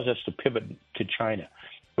 It allows us to pivot to China.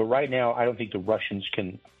 But right now, I don't think the Russians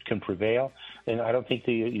can prevail, and I don't think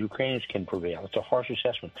the Ukrainians can prevail. It's a harsh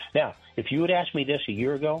assessment. Now, if you had asked me this a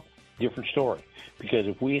year ago, different story. Because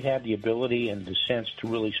if we had had the ability and the sense to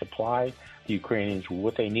really supply the Ukrainians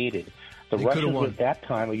what they needed, the Russians at that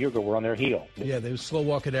time, a year ago, were on their heel. Yeah, they were slow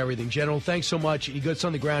walking everything. General, thanks so much. He gets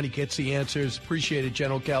on the ground. He gets the answers. Appreciate it,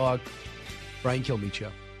 General Kellogg. Brian Kilmeade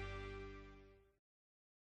Show.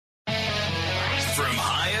 From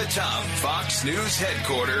high atop Fox News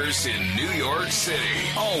headquarters in New York City,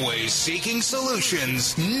 always seeking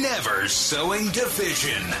solutions, never sowing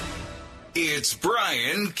division. It's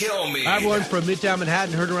Brian Kilmeade. Hi, everyone from Midtown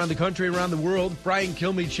Manhattan, heard around the country, around the world. Brian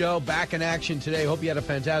Kilmeade Show, back in action today. Hope you had a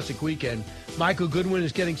fantastic weekend. Michael Goodwin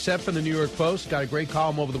is getting set for the New York Post. Got a great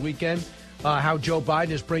column over the weekend. How Joe Biden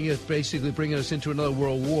is basically bringing us into another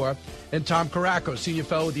world war. And Tom Caracco, senior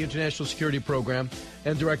fellow with the International Security Program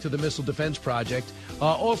and director of the Missile Defense Project.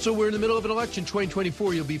 Also, we're in the middle of an election,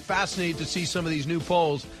 2024. You'll be fascinated to see some of these new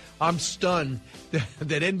polls. I'm stunned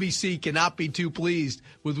that NBC cannot be too pleased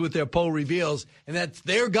with what their poll reveals, and that's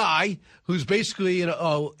their guy, who's basically in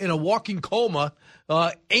a walking coma,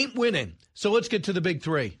 ain't winning. So let's get to the big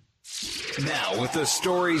three. Now, with the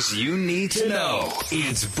stories you need to know,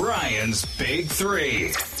 it's Brian's Big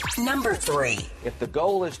Three. Number 3. If the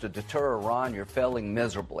goal is to deter Iran, you're failing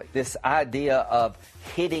miserably. This idea of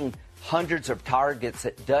hitting hundreds of targets,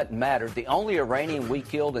 it doesn't matter. The only Iranian we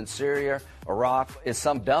killed in Syria, Iraq is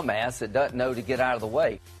some dumbass that doesn't know to get out of the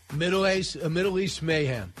way. Middle East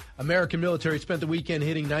mayhem. American military spent the weekend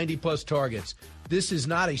hitting 90-plus targets. This is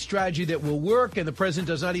not a strategy that will work, and the president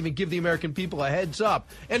does not even give the American people a heads up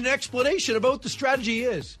and an explanation about what the strategy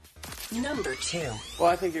is. Number 2. Well,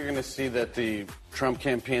 I think you're going to see that the Trump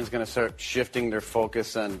campaign is going to start shifting their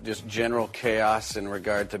focus on just general chaos in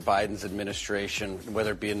regard to Biden's administration,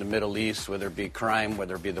 whether it be in the Middle East, whether it be crime,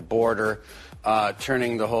 whether it be the border,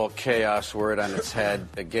 turning the whole chaos word on its head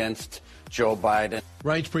against Joe Biden.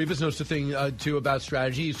 Reince Priebus knows the thing, too, about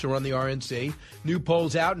strategy. He used to run the RNC. New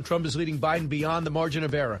polls out, and Trump is leading Biden beyond the margin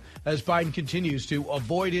of error as Biden continues to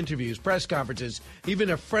avoid interviews, press conferences,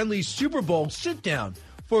 even a friendly Super Bowl sit-down,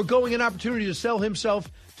 foregoing an opportunity to sell himself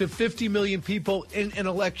to 50 million people in an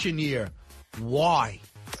election year. Why?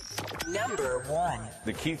 Number 1.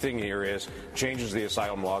 The key thing here is changes the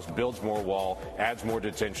asylum laws, builds more wall, adds more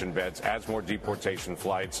detention beds, adds more deportation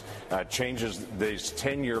flights, changes this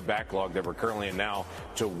 10-year backlog that we're currently in now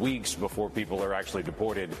to weeks before people are actually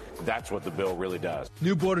deported. That's what the bill really does.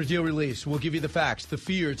 New border deal release. We'll give you the facts, the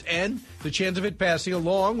fears, and the chance of it passing,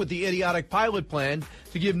 along with the idiotic pilot plan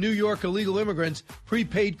to give New York illegal immigrants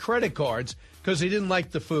prepaid credit cards because they didn't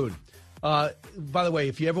like the food. By the way,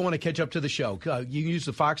 if you ever want to catch up to the show, you can use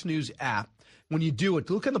the Fox News app. When you do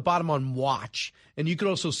it, look on the bottom on Watch, and you can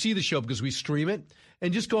also see the show because we stream it.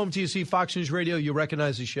 And just go up until you see Fox News Radio, you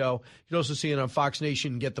recognize the show. You can also see it on Fox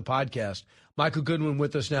Nation and get the podcast. Michael Goodwin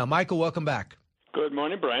with us now. Michael, welcome back. Good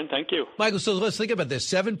morning, Brian. Thank you. Michael, so let's think about this.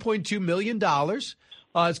 $7.2 million.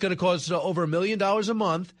 It's going to cost over $1 million a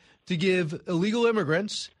month to give illegal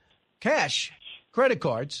immigrants cash, credit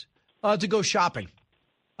cards, to go shopping.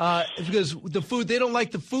 Because the food, they don't like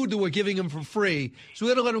the food that we're giving them for free, so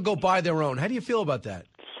we're going to let them go buy their own. How do you feel about that?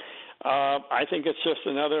 I think it's just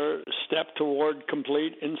another step toward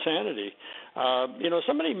complete insanity.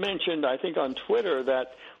 Somebody mentioned, I think on Twitter,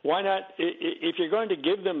 that why not, if you're going to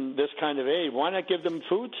give them this kind of aid, why not give them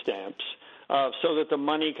food stamps so that the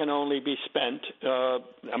money can only be spent?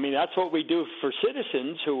 That's what we do for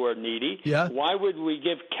citizens who are needy. Yeah. Why would we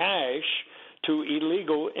give cash to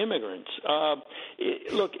illegal immigrants?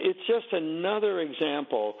 Look, it's just another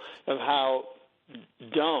example of how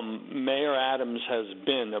dumb Mayor Adams has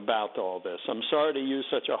been about all this. I'm sorry to use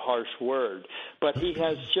such a harsh word, but he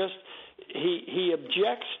has just he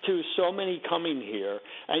objects to so many coming here,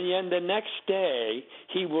 and then the next day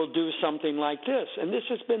he will do something like this. And this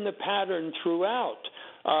has been the pattern throughout.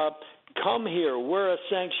 Come here. We're a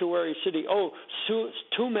sanctuary city. Oh,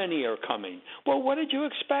 too many are coming. Well, what did you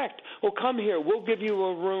expect? Well, come here. We'll give you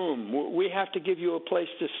a room. We have to give you a place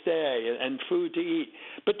to stay and food to eat.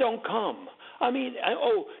 But don't come.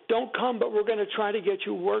 Don't come, but we're going to try to get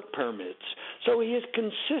you work permits. So he has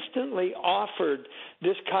consistently offered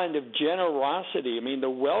this kind of generosity. The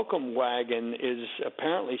welcome wagon is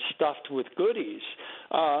apparently stuffed with goodies.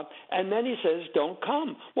 And then he says, don't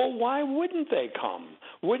come. Well, why wouldn't they come?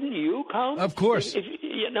 Wouldn't you come? Of course.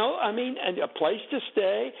 And a place to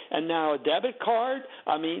stay, and now a debit card.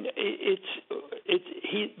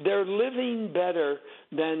 They're living better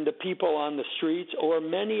than the people on the streets or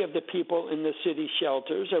many of the people in the city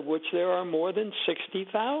shelters, of which there are more than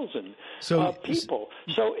 60,000 people.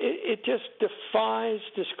 So it just defies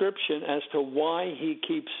description as to why he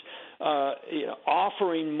keeps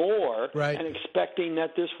offering more and expecting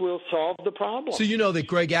that this will solve the problem. So you know that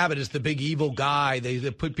Greg Abbott is the big evil guy. They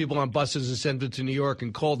put people on buses and sent them to New York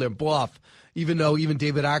and called their bluff, even though even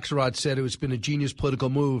David Axelrod said it's been a genius political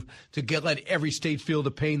move to let every state feel the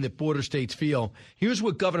pain that border states feel. Here's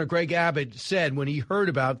what Governor Greg Abbott said when he heard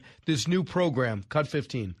about this new program, Cut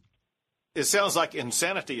 15. It sounds like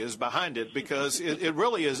insanity is behind it because it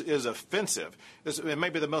really is offensive. It may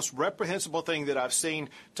be the most reprehensible thing that I've seen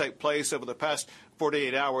take place over the past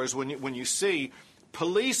 48 hours when you see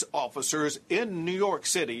police officers in New York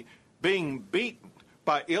City being beaten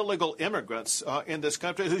by illegal immigrants in this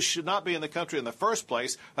country who should not be in the country in the first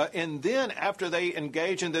place. And then after they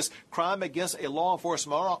engage in this crime against a law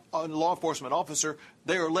enforcement officer,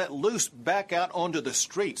 they are let loose back out onto the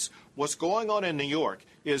streets. What's going on in New York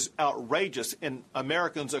is outrageous, and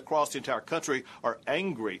Americans across the entire country are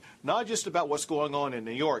angry, not just about what's going on in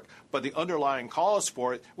New York, but the underlying cause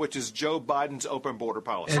for it, which is Joe Biden's open border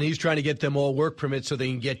policy. And he's trying to get them all work permits so they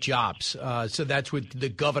can get jobs. So that's what the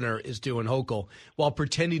governor is doing, Hochul, while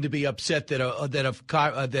pretending to be upset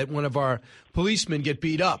that one of our policemen get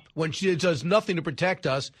beat up when she does nothing to protect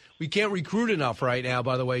us. We can't recruit enough right now,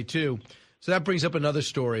 by the way, too. So that brings up another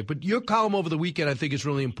story. But your column over the weekend, I think, is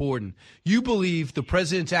really important. You believe the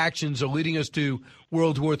president's actions are leading us to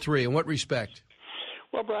World War III. In what respect?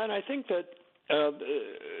 Well, Brian, I think that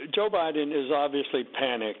Joe Biden is obviously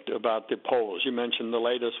panicked about the polls. You mentioned the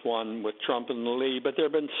latest one with Trump in the lead, but there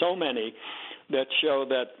have been so many that show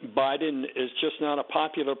that Biden is just not a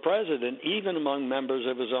popular president, even among members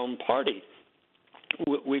of his own party.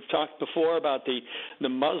 We've talked before about the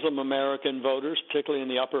Muslim American voters, particularly in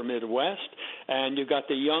the upper Midwest, and you've got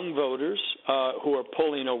the young voters who are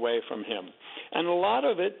pulling away from him. And a lot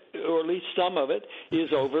of it, or at least some of it, is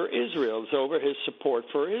over Israel. It's over his support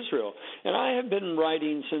for Israel. And I have been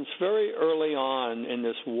writing since very early on in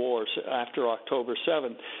this war, after October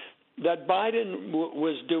 7th, that Biden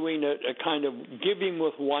was doing a kind of giving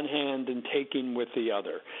with one hand and taking with the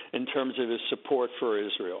other in terms of his support for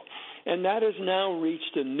Israel. And that has now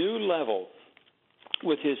reached a new level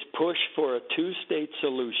with his push for a two-state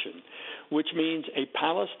solution, which means a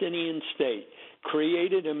Palestinian state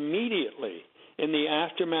created immediately in the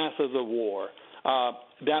aftermath of the war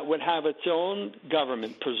that would have its own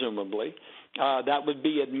government, presumably, that would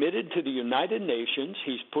be admitted to the United Nations.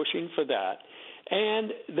 He's pushing for that.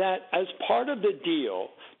 And that as part of the deal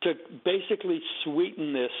to basically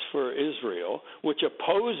sweeten this for Israel, which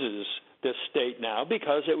opposes this state now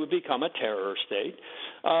because it would become a terror state,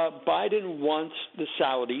 Biden wants the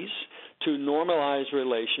Saudis to normalize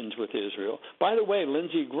relations with Israel. By the way,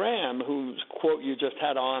 Lindsey Graham, whose quote you just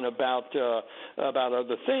had on about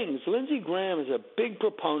other things, Lindsey Graham is a big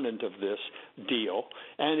proponent of this deal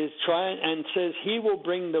and is trying and says he will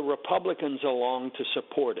bring the Republicans along to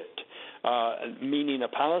support it, meaning a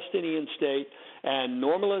Palestinian state and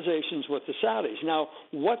normalizations with the Saudis. Now,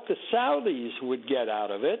 what the Saudis would get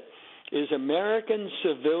out of it is American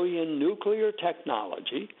civilian nuclear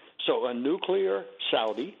technology, so a nuclear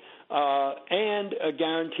Saudi, and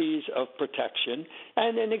guarantees of protection.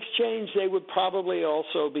 And in exchange, they would probably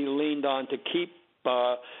also be leaned on to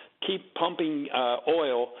keep pumping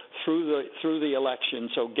oil through the election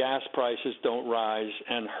so gas prices don't rise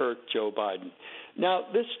and hurt Joe Biden. Now,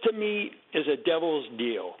 this to me is a devil's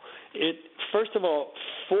deal. First of all,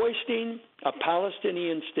 foisting a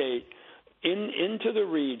Palestinian state into the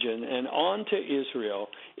region and onto Israel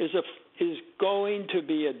is going to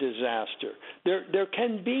be a disaster. There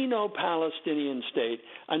can be no Palestinian state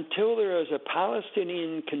until there is a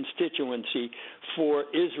Palestinian constituency for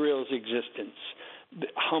Israel's existence.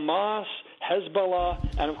 Hamas,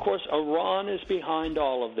 Hezbollah, and of course Iran is behind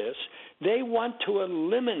all of this. They want to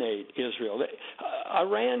eliminate Israel.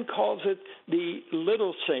 Iran calls it the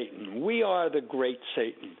little Satan. We are the great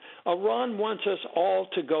Satan. Iran wants us all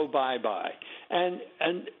to go bye-bye. And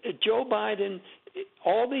Joe Biden,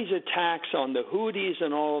 all these attacks on the Houthis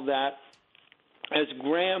and all of that, as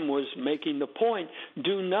Graham was making the point,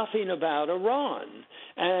 do nothing about Iran.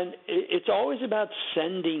 And it's always about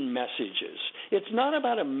sending messages. It's not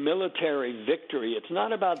about a military victory. It's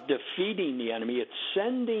not about defeating the enemy. It's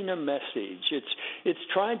sending a message. It's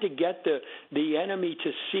trying to get the enemy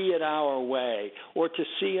to see it our way or to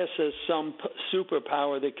see us as some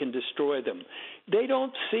superpower that can destroy them. They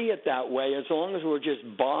don't see it that way as long as we're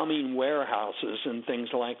just bombing warehouses and things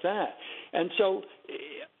like that. And so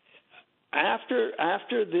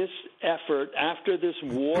after this effort, after this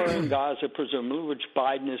war in Gaza, presumably, which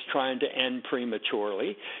Biden is trying to end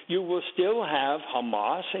prematurely, you will still have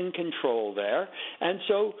Hamas in control there. And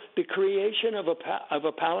so the creation of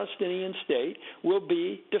a Palestinian state will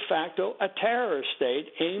be de facto a terror state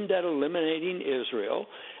aimed at eliminating Israel.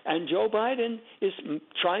 And Joe Biden is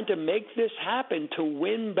trying to make this happen to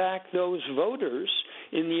win back those voters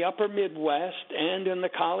in the upper Midwest and in the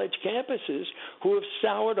college campuses who have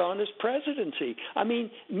soured on his presidency. I mean,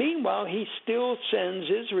 meanwhile, he still sends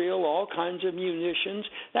Israel all kinds of munitions.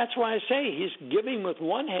 That's why I say he's giving with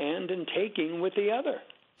one hand and taking with the other.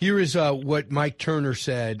 Here is what Mike Turner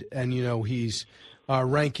said, and, you know, he's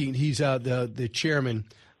ranking, he's the chairman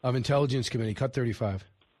of Intelligence Committee, Cut 35.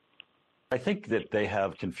 I think that they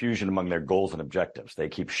have confusion among their goals and objectives. They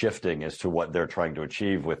keep shifting as to what they're trying to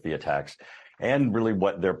achieve with the attacks and really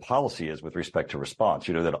what their policy is with respect to response.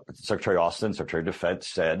 You know, that Secretary Austin, Secretary of Defense,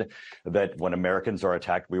 said that when Americans are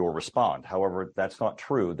attacked, we will respond. However, that's not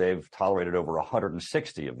true. They've tolerated over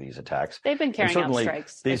 160 of these attacks. They've been carrying out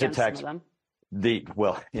strikes these against attacks, some of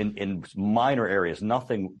them. In minor areas,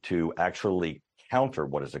 nothing to actually counter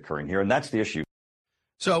what is occurring here. And that's the issue.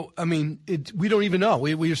 So, I mean, we don't even know.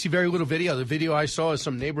 We see very little video. The video I saw is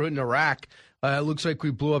some neighborhood in Iraq. It looks like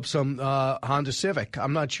we blew up some Honda Civic.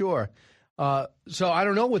 I'm not sure. So I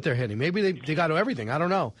don't know what they're hitting. Maybe they got everything. I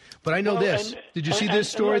don't know. But I know this. Did you see this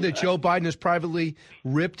story that Joe Biden has privately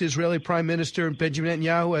ripped Israeli Prime Minister Benjamin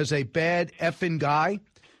Netanyahu as a bad effing guy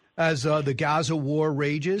as the Gaza war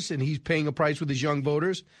rages, and he's paying a price with his young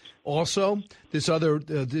voters? Also, this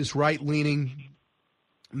right-leaning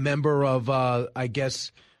member of,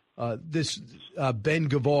 this Ben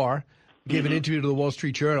Gavar, gave an interview to the Wall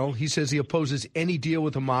Street Journal. He says he opposes any deal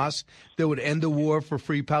with Hamas that would end the war for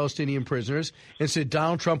free Palestinian prisoners, and said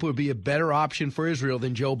Donald Trump would be a better option for Israel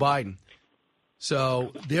than Joe Biden.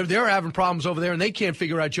 So they're having problems over there, and they can't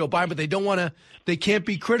figure out Joe Biden, but they can't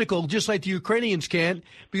be critical, just like the Ukrainians can't,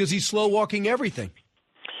 because he's slow walking everything.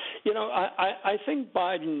 You know, I think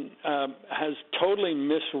Biden has totally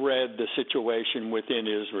misread the situation within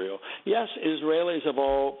Israel. Yes, Israelis of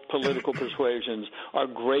all political persuasions are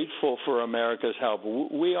grateful for America's help.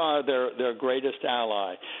 We are their greatest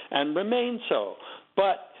ally and remain so.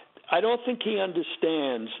 But I don't think he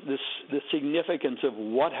understands the significance of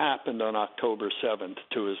what happened on October 7th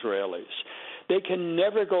to Israelis. They can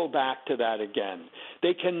never go back to that again.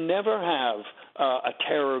 They can never have a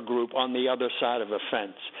terror group on the other side of a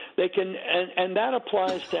fence. They can, and that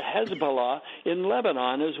applies to Hezbollah in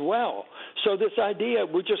Lebanon as well. So this idea,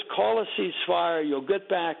 we'll just call a ceasefire, you'll get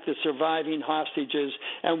back the surviving hostages,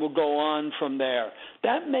 and we'll go on from there.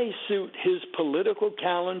 That may suit his political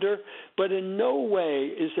calendar, but in no way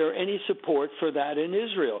is there any support for that in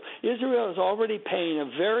Israel. Israel is already paying a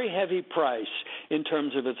very heavy price in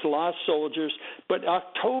terms of its lost soldiers, but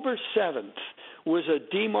October 7th was a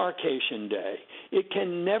demarcation day. It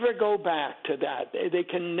can never go back to that. They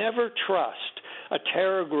can never trust a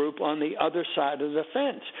terror group on the other side of the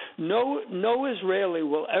fence. No Israeli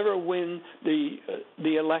will ever win the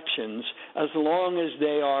elections as long as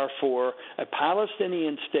they are for a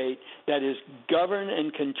Palestinian state that is governed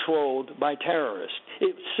and controlled by terrorists.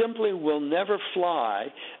 It simply will never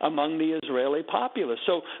fly among the Israeli populace.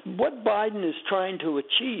 So what Biden is trying to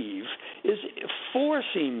achieve is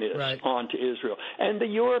forcing this onto Israel. And the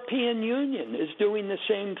European Union is doing the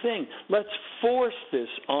same thing. Let's force this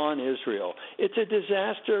on Israel. It's a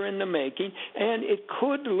disaster in the making, and it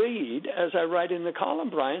could lead, as I write in the column,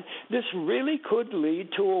 Brian, this really could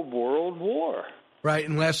lead to a world war. Right,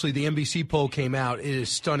 and lastly, the NBC poll came out. It is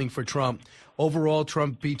stunning for Trump. Overall,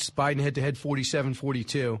 Trump beats Biden head-to-head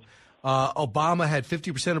 47-42. Obama had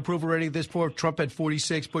 50% approval rating at this point. Trump had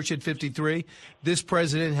 46. Bush had 53. This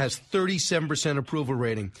president has 37% approval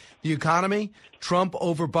rating. The economy, Trump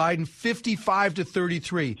over Biden,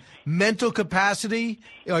 55-33. Mental capacity,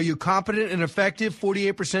 are you competent and effective?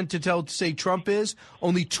 48% to say Trump is.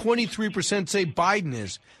 Only 23% say Biden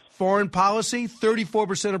is. Foreign policy,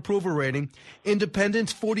 34% approval rating.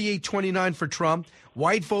 Independents, 48-29 for Trump.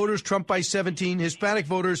 White voters, Trump by 17. Hispanic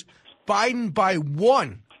voters, Biden by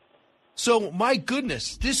 1. So, my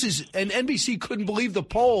goodness, this is, and NBC couldn't believe the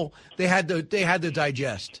poll they had to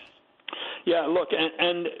digest. Yeah, look,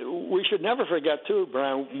 and we should never forget, too,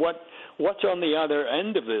 Brian, what's on the other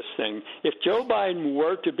end of this thing. If Joe Biden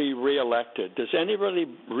were to be reelected, does anybody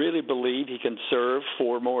really believe he can serve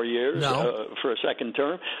 4 more years for a second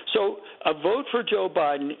term? So a vote for Joe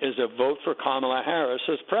Biden is a vote for Kamala Harris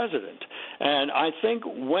as president. And I think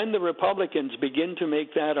when the Republicans begin to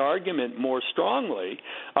make that argument more strongly,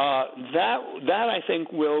 that I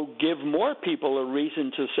think will give more people a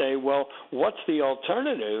reason to say, well, what's the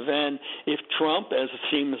alternative? And if Trump, as it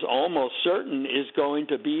seems almost certain, is going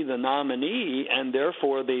to be the nominee and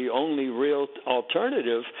therefore the only real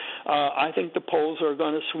alternative, I think the polls are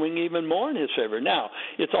going to swing even more in his favor. Now,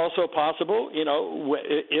 it's also possible,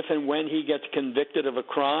 if and when he gets convicted of a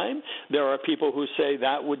crime, there are people who say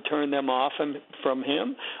that would turn them off from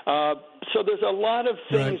him. So there's a lot of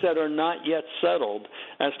things that are not yet settled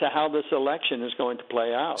as to how this election is going to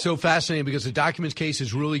play out. So fascinating, because the documents case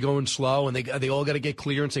is really going slow, and they all got to get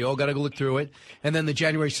clearance. They all got to go look through it. And then the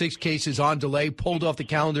January 6th case is on delay, pulled off the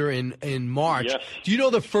calendar in March. Yes. Do you know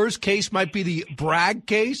the first case might be the Bragg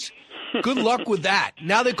case? Good luck with that.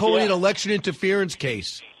 Now they're calling it an election interference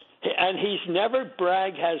case. And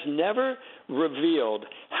Bragg has never revealed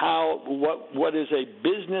what is a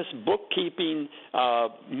business bookkeeping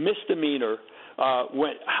misdemeanor,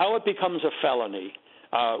 how it becomes a felony,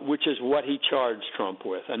 which is what he charged Trump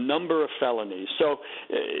with, a number of felonies. So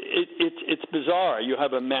it's bizarre. You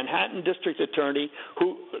have a Manhattan district attorney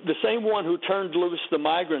the same one who turned loose the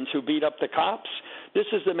migrants who beat up the cops. This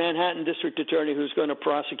is the Manhattan district attorney who's going to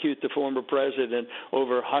prosecute the former president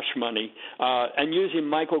over hush money and using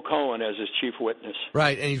Michael Cohen as his chief witness.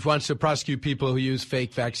 Right, and he wants to prosecute people who use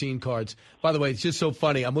fake vaccine cards. By the way, it's just so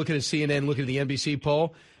funny. I'm looking at CNN, looking at the NBC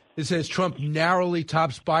poll. It says Trump narrowly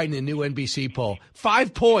tops Biden in new NBC poll.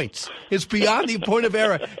 5 points. It's beyond the point of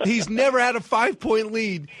error. He's never had a 5-point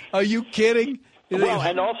lead. Are you kidding? Well,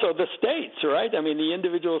 and also the states, right? I mean, the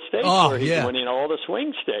individual states where he's winning, all the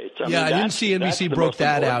swing states. I didn't see NBC broke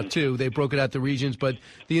that out, too. They broke it out the regions, but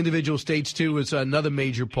the individual states, too, was another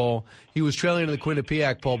major poll. He was trailing in the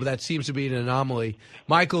Quinnipiac poll, but that seems to be an anomaly.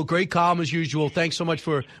 Michael, great column as usual. Thanks so much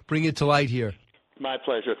for bringing it to light here. My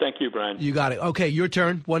pleasure. Thank you, Brian. You got it. Okay, your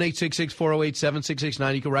turn.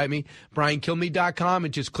 1-866-408-7669. You can write me, BrianKilmeade.com,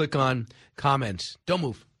 and just click on comments. Don't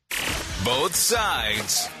move. Both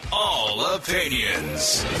sides, all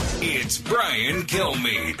opinions. It's Brian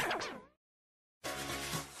Kilmeade.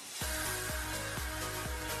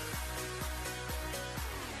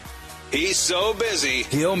 He's so busy,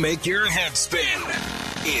 he'll make your head spin.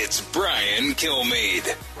 It's Brian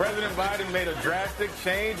Kilmeade. President Biden made a drastic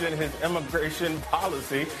change in his immigration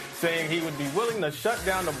policy, saying he would be willing to shut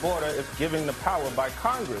down the border if given the power by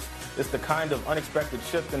Congress. It's the kind of unexpected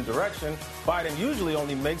shift in direction Biden usually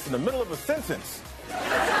only makes in the middle of a sentence.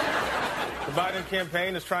 The Biden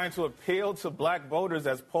campaign is trying to appeal to black voters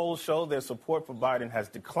as polls show their support for Biden has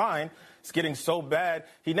declined. It's getting so bad,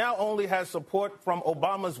 he now only has support from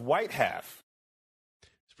Obama's white half.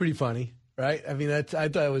 It's pretty funny, right? I mean, I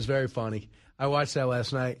thought it was very funny. I watched that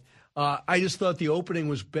last night. I just thought the opening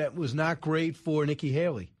was not great for Nikki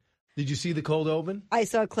Haley. Did you see the cold open? I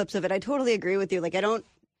saw clips of it. I totally agree with you. Like, I don't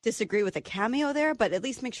disagree with the cameo there, but at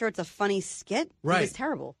least make sure it's a funny skit. Right. It was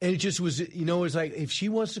terrible. And it just was, it was like, if she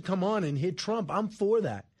wants to come on and hit Trump, I'm for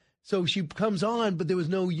that. So she comes on, but there was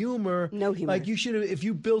no humor. No humor. Like, you should have, if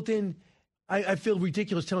you built in, I feel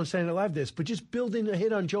ridiculous telling Saturday Night Live this, but just build in a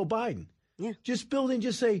hit on Joe Biden. Yeah. Just build in,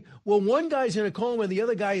 just say, well, one guy's in a coma and the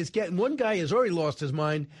other guy one guy has already lost his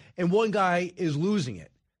mind and one guy is losing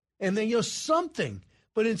it. And then, something.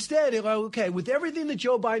 But instead, okay, with everything that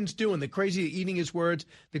Joe Biden's doing, the crazy eating his words,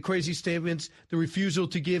 the crazy statements, the refusal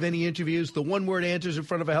to give any interviews, the one-word answers in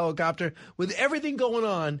front of a helicopter, with everything going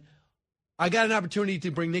on, I got an opportunity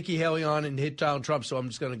to bring Nikki Haley on and hit Donald Trump, so I'm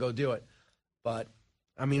just going to go do it. But,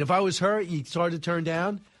 I mean, if I was her, it's hard to turn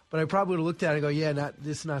down, but I probably would have looked at it and go, yeah,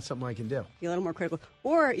 this is not something I can do. Be a little more critical.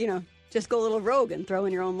 Or, just go a little rogue and throw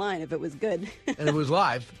in your own line if it was good. And it was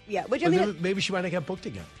live. Yeah, which maybe she might not get booked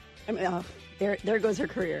again. I mean, there goes her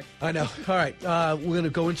career. I know. All right, we're going to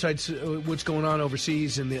go inside what's going on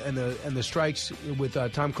overseas and the strikes with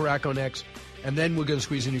Tom Caraco next, and then we're going to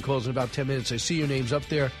squeeze in your calls in about 10 minutes. I see your names up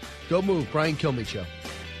there. Don't move. Brian Kilmeade Show.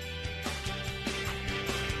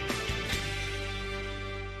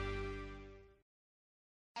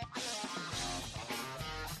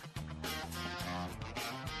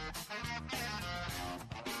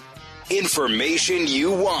 Information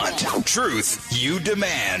you want. Truth you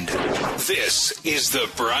demand. This is the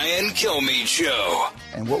Brian Kilmeade Show.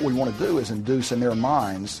 And what we want to do is induce in their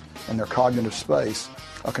minds, in their cognitive space,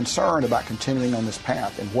 a concern about continuing on this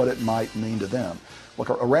path and what it might mean to them. Look,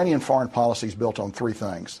 Iranian foreign policy is built on three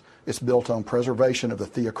things. It's built on preservation of the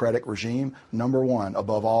theocratic regime, number one,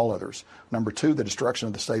 above all others. Number two, the destruction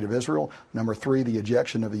of the state of Israel. Number three, the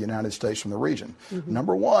ejection of the United States from the region. Mm-hmm.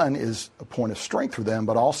 Number one is a point of strength for them,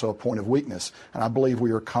 but also a point of weakness. And I believe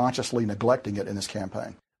we are consciously neglecting it in this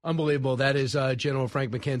campaign. Unbelievable. That is General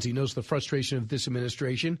Frank McKenzie. Knows the frustration of this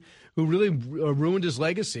administration, who really ruined his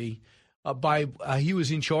legacy he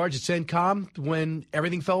was in charge at CENTCOM when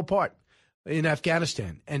everything fell apart in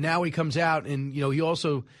Afghanistan. And now he comes out and, he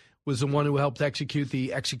also was the one who helped execute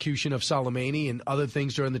the execution of Soleimani and other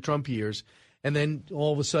things during the Trump years. And then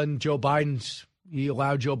all of a sudden, he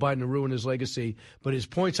allowed Joe Biden to ruin his legacy. But his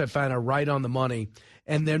points, I found, are right on the money.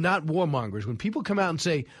 And they're not warmongers. When people come out and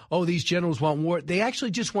say, oh, these generals want war, they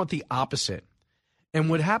actually just want the opposite. And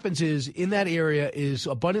what happens is, in that area is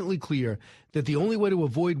abundantly clear that the only way to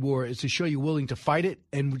avoid war is to show you're willing to fight it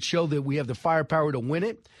and show that we have the firepower to win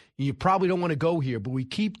it. You probably don't want to go here, but we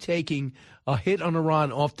keep taking a hit on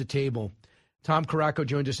Iran off the table. Tom Caraco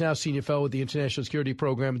joins us now, senior fellow with the International Security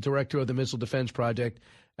Program and director of the Missile Defense Project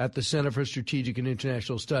at the Center for Strategic and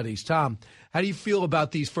International Studies. Tom, how do you feel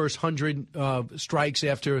about these first 100 strikes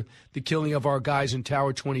after the killing of our guys in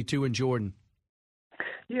Tower 22 in Jordan?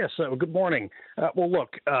 Yes. Good morning. Well,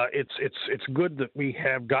 look, it's good that we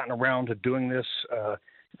have gotten around to doing this.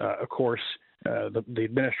 Of course, the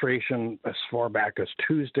administration, as far back as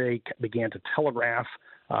Tuesday, began to telegraph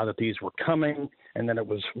that these were coming, and then it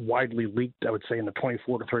was widely leaked, I would say, in the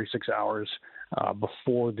 24 to 36 hours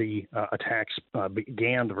before the attacks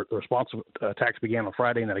began. The responsive attacks began on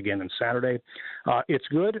Friday and then again on Saturday. It's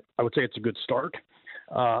good. I would say it's a good start.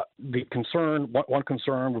 The concern, one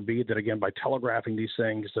concern would be that, again, by telegraphing these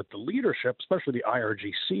things, that the leadership, especially the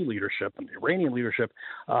IRGC leadership and the Iranian leadership,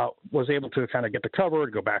 was able to kind of get the cover,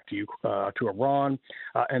 to go back to Iran,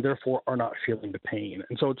 and therefore are not feeling the pain.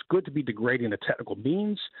 And so it's good to be degrading the technical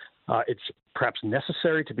means, It's perhaps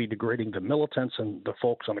necessary to be degrading the militants and the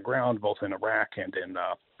folks on the ground, both in Iraq and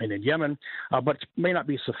in Yemen, but it may not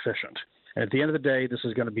be sufficient. And at the end of the day, this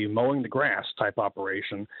is going to be mowing the grass type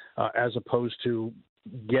operation as opposed to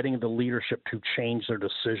getting the leadership to change their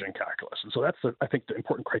decision calculus. And so that's, I think, the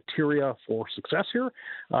important criteria for success here.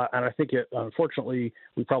 And I think, unfortunately,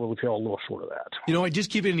 we probably feel a little short of that. You know, I just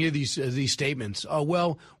keep hearing these statements.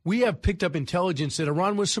 Well, we have picked up intelligence that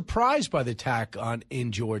Iran was surprised by the attack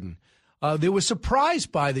in Jordan. They were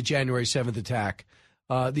surprised by the January 7th attack,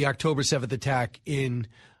 the October 7th attack in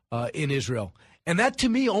Israel. And that, to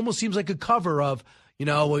me, almost seems like a cover of, you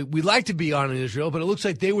know, we like to be on in Israel, but it looks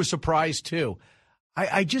like they were surprised, too.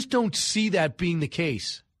 I just don't see that being the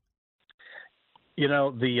case. You know,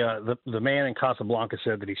 the man in Casablanca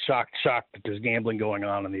said that he's shocked that there's gambling going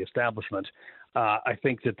on in the establishment. I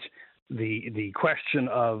think that the question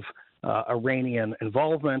of Iranian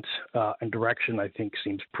involvement and direction, I think,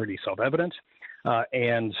 seems pretty self-evident.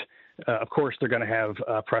 Of course, they're going to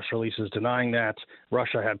have press releases denying that.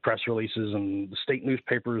 Russia had press releases in the state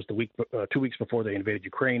newspapers 2 weeks before they invaded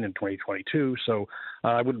Ukraine in 2022. So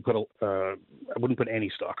I wouldn't put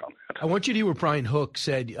any stock on that. I want you to hear what Brian Hook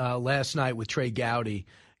said last night with Trey Gowdy.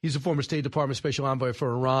 He's a former State Department Special Envoy for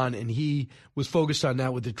Iran, and he was focused on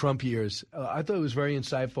that with the Trump years. I thought it was very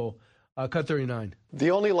insightful. Cut 39. The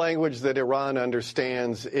only language that Iran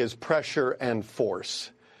understands is pressure and force.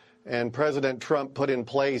 And President Trump put in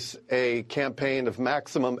place a campaign of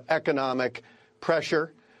maximum economic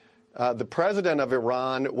pressure. The president of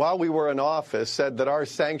Iran, while we were in office, said that our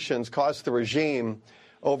sanctions cost the regime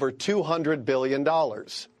over $200 billion.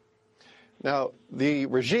 Now, the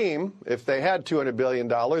regime, if they had $200 billion,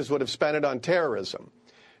 would have spent it on terrorism.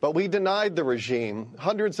 But we denied the regime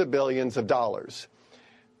hundreds of billions of dollars.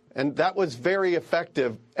 And that was very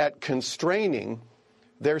effective at constraining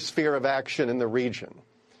their sphere of action in the region.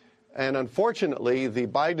 And unfortunately, the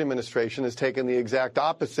Biden administration has taken the exact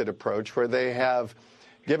opposite approach, where they have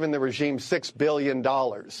given the regime $6 billion.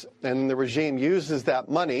 And the regime uses that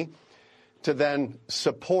money to then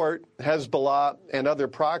support Hezbollah and other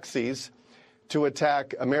proxies to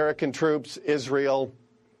attack American troops, Israel,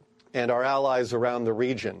 and our allies around the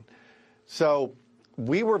region. So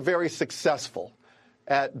we were very successful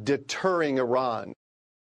at deterring Iran.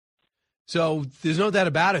 So there's no doubt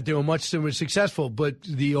about it. They were much more successful. But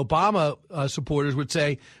the Obama supporters would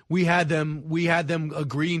say we had them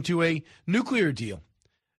agreeing to a nuclear deal,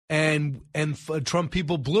 and Trump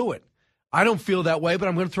people blew it. I don't feel that way, but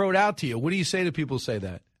I'm going to throw it out to you. What do you say to people who say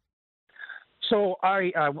that? So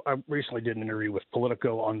I recently did an interview with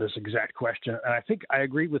Politico on this exact question, and I think I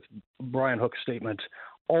agree with Brian Hook's statement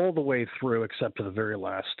all the way through, except to the very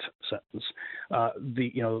last sentence.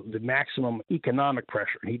 The maximum economic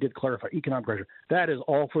pressure, and he did clarify economic pressure, that is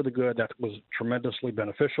all for the good. That was tremendously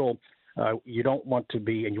beneficial. You don't want to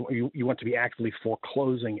be, and you want to be actively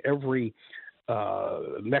foreclosing every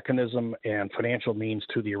mechanism and financial means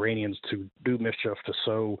to the Iranians to do mischief,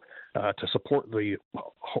 to support the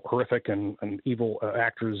horrific and evil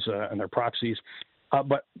actors and their proxies.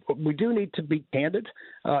 But we do need to be candid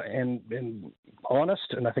and honest,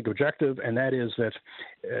 and I think objective, and that is that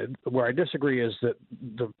where I disagree is that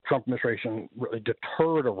the Trump administration really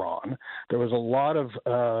deterred Iran. There was a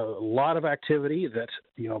lot of activity that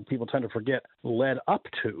people tend to forget led up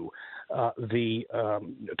to the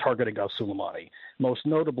targeting of Soleimani. Most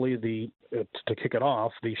notably, to kick it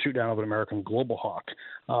off, the shoot down of an American Global Hawk,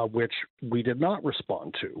 which we did not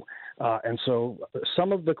respond to. And so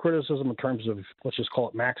some of the criticism in terms of, let's just call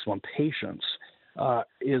it maximum patience,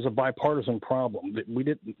 is a bipartisan problem.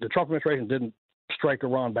 The Trump administration didn't strike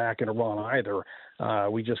Iran back in Iran either.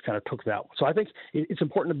 We just kind of took that one. So I think it's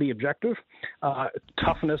important to be objective.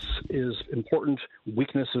 Toughness is important.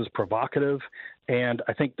 Weakness is provocative. And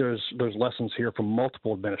I think there's lessons here from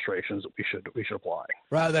multiple administrations that we should apply.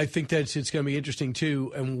 Right. I think it's going to be interesting,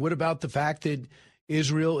 too. And what about the fact that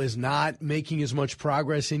Israel is not making as much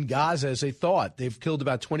progress in Gaza as they thought? They've killed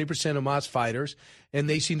about 20% of Hamas fighters, and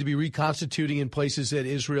they seem to be reconstituting in places that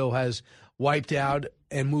Israel has wiped out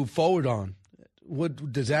and moved forward on.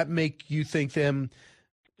 What does that make you think should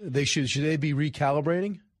they be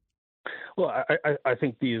recalibrating? Well, I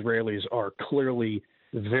think the Israelis are clearly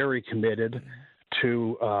very committed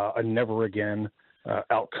to a never again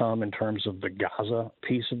outcome in terms of the Gaza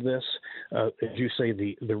piece of this. As you say,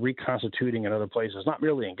 the reconstituting in other places, not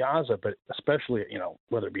merely in Gaza, but especially,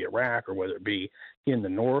 whether it be Iraq or whether it be in the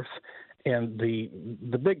north. And the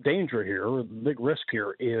big danger here, or the big risk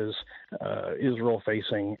here, is Israel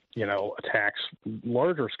facing, attacks,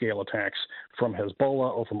 larger scale attacks from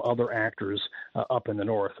Hezbollah or from other actors up in the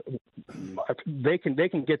north. They can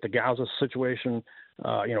get the Gaza situation,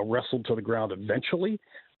 wrestled to the ground eventually,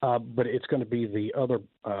 but it's going to be the other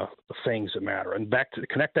things that matter. And to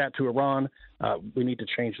connect that to Iran, we need to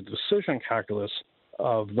change the decision calculus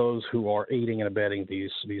of those who are aiding and abetting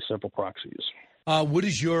these simple proxies. What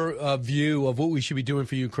is your view of what we should be doing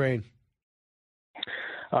for Ukraine?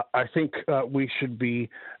 I think we should be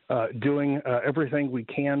doing everything we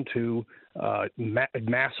can to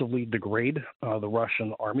massively degrade the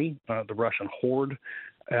Russian army, the Russian horde.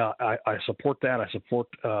 I support that. I support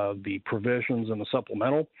the provisions in the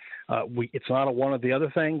supplemental. It's not a one or the other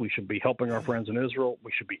thing. We should be helping our friends in Israel.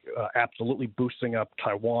 We should be absolutely boosting up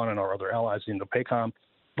Taiwan and our other allies in Indo-PACOM.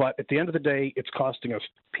 But at the end of the day, it's costing us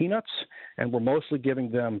peanuts, and we're mostly giving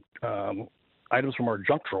them items from our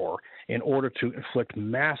junk drawer in order to inflict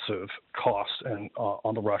massive costs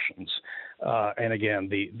on the Russians. And again,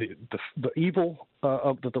 the evil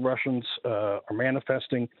that the Russians are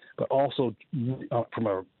manifesting, but also from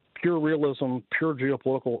a pure realism, pure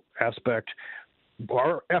geopolitical aspect,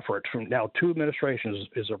 our effort from now 2 administrations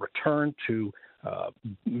is a return to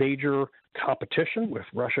major competition with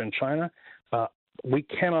Russia and China. We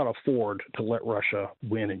cannot afford to let Russia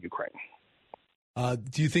win in Ukraine.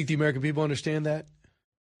 Do you think the American people understand that?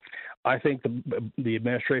 I think the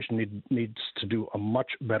administration needs to do a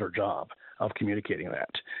much better job of communicating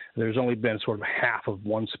that. There's only been sort of half of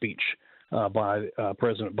one speech by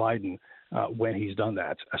President Biden when he's done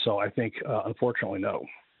that. So I think, unfortunately, no.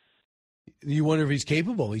 You wonder if he's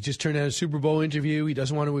capable. He just turned out a Super Bowl interview. He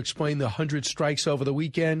doesn't want to explain the 100 strikes over the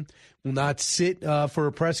weekend. Will not sit for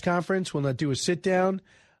a press conference. Will not do a sit down.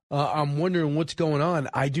 I'm wondering what's going on.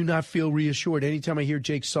 I do not feel reassured anytime I hear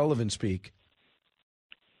Jake Sullivan speak.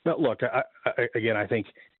 But look, I think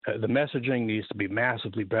the messaging needs to be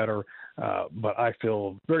massively better. But I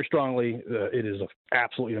feel very strongly it is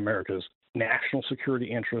absolutely in America's national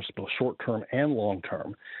security interest, both short term and long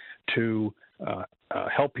term, to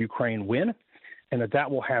help Ukraine win, and that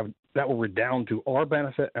will redound to our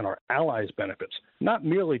benefit and our allies' benefits, not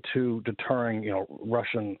merely to deterring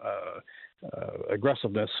Russian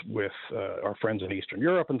aggressiveness with our friends in Eastern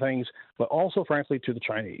Europe and things, but also, frankly, to the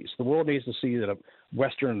Chinese. The world needs to see that a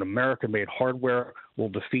Western and American-made hardware will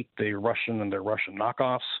defeat the Russian and their Russian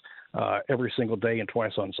knockoffs every single day and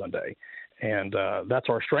twice on Sunday. And that's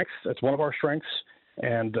our strength. That's one of our strengths.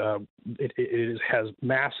 And it has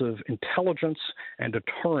massive intelligence and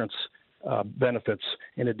deterrence benefits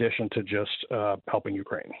in addition to just helping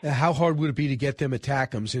Ukraine. How hard would it be to get them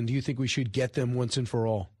ATACMS, and do you think we should get them once and for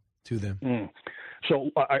all to them? So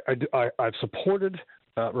I've supported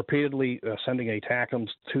repeatedly sending ATACMS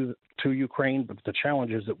to Ukraine, but the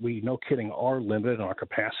challenge is that we, no kidding, are limited in our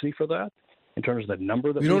capacity for that in terms of the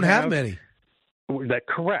number that we don't have many. That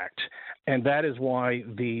correct. And that is why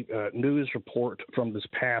the news report from this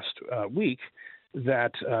past week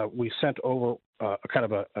that we sent over kind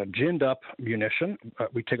of a ginned up munition.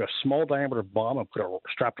 We take a small diameter bomb and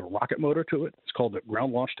strapped a rocket motor to it. It's called the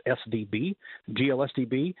ground launched SDB,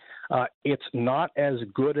 GLSDB. It's not as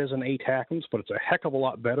good as an ATACMS, but it's a heck of a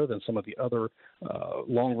lot better than some of the other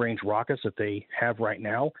long range rockets that they have right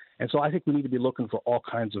now. And so I think we need to be looking for all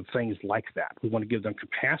kinds of things like that. We want to give them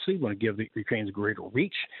capacity. We want to give the Ukrainians greater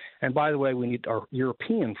reach. And by the way, we need our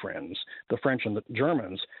European friends, the French and the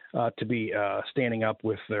Germans, to be standing up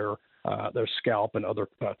with their Scalp and other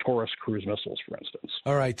Taurus cruise missiles, for instance.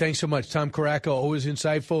 All right. Thanks so much. Tom Caracco, always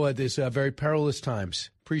insightful at this very perilous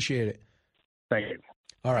times. Appreciate it. Thank you.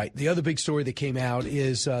 All right. The other big story that came out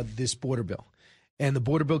is this border bill. And the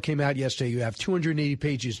border bill came out yesterday. You have 280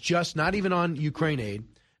 pages, just not even on Ukraine aid,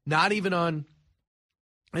 not even on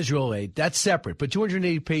Israel aid. That's separate. But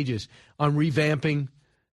 280 pages on revamping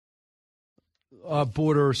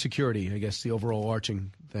border security, I guess the overall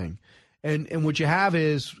arching thing. And what you have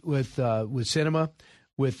is with Sinema,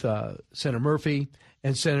 with Senator Murphy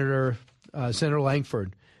and Senator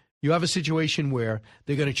Langford, you have a situation where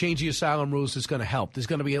they're going to change the asylum rules. That's going to help. There's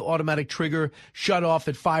going to be an automatic trigger shut off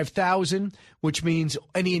at 5,000, which means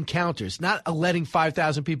any encounters, not letting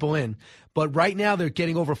 5,000 people in. But right now they're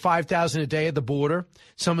getting over 5,000 a day at the border,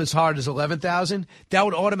 some as hard as 11,000. That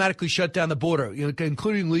would automatically shut down the border,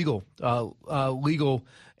 including legal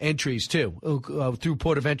entries too, through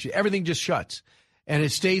port of entry. Everything just shuts. And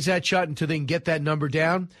it stays that shut until they can get that number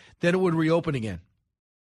down. Then it would reopen again.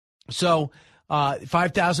 So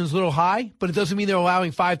 5,000 is a little high, but it doesn't mean they're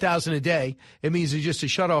allowing 5,000 a day. It means it's just a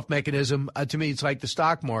shutoff mechanism. To me, it's like the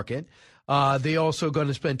stock market. They also going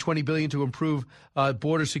to spend $20 billion to improve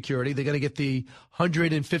border security. They're going to get the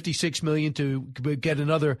 $156 million to get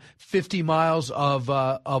another 50 miles of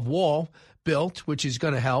wall built, which is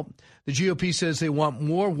going to help. The GOP says they want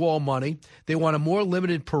more wall money. They want a more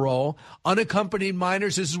limited parole. Unaccompanied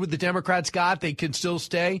minors, this is what the Democrats got. They can still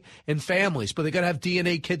stay in families, but they're going to have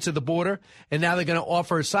DNA kits at the border, and now they're going to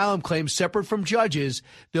offer asylum claims separate from judges.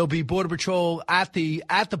 There'll be Border Patrol at the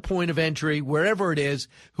point of entry, wherever it is,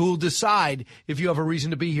 who will decide if you have a reason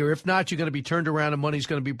to be here. If not, you're going to be turned around and money's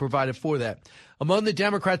going to be provided for that. Among the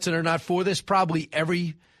Democrats that are not for this, probably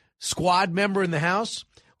every squad member in the House.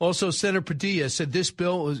 Also, Senator Padilla said this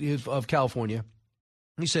bill is of California.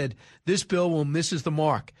 He said this bill misses the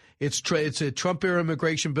mark. It's a Trump-era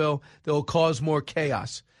immigration bill that will cause more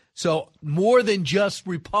chaos. So more than just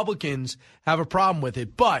Republicans have a problem with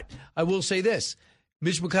it. But I will say this.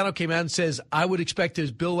 Mitch McConnell came out and says, I would expect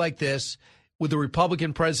a bill like this with a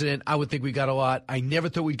Republican president. I would think we got a lot. I never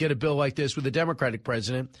thought we'd get a bill like this with a Democratic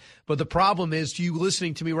president. But the problem is, you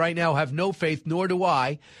listening to me right now have no faith, nor do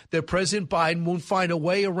I, that President Biden won't find a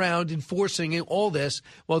way around enforcing all this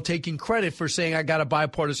while taking credit for saying I got a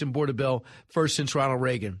bipartisan border bill first since Ronald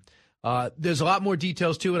Reagan. There's a lot more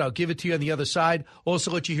details to it. I'll give it to you on the other side.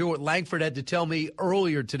 Also let you hear what Langford had to tell me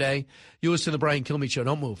earlier today. You listen to the Brian Kilmeade Show.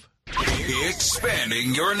 Don't move.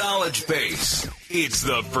 Expanding your knowledge base. It's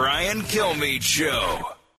the Brian Kilmeade Show.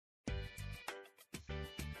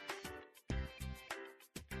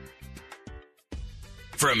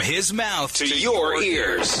 From his mouth to your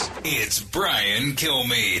ears, it's Brian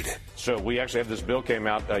Kilmeade. So we actually have this bill came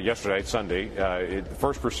out yesterday, Sunday. The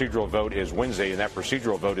first procedural vote is Wednesday, and that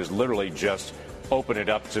procedural vote is literally just open it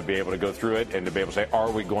up to be able to go through it and to be able to say,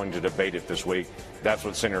 are we going to debate it this week? That's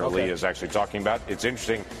what Senator Lee is actually talking about. It's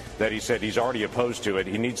interesting that he said he's already opposed to it.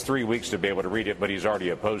 He needs 3 weeks to be able to read it, but he's already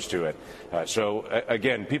opposed to it.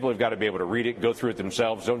 Again, people have got to be able to read it, go through it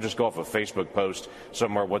themselves. Don't just go off a Facebook post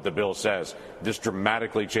somewhere what the bill says. This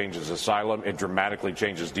dramatically changes asylum. It dramatically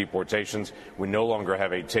changes deportations. We no longer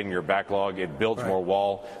have a 10-year backlog. It builds more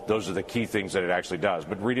wall. Those are the key things that it actually does.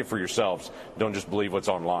 But read it for yourselves. Don't just believe what's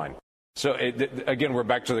online. So, again, we're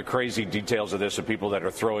back to the crazy details of this, of people that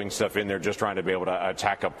are throwing stuff in there just trying to be able to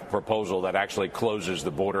attack a proposal that actually closes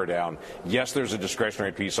the border down. Yes, there's a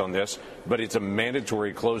discretionary piece on this, but it's a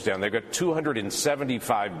mandatory close down. They've got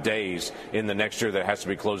 275 days in the next year that has to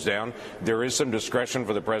be closed down. There is some discretion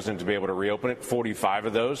for the president to be able to reopen it, 45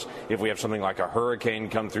 of those. If we have something like a hurricane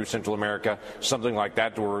come through Central America, something like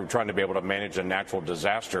that, where we're trying to be able to manage a natural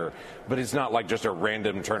disaster. But it's not like just a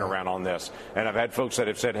random turnaround on this. And I've had folks that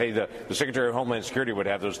have said, hey, the Secretary of Homeland Security would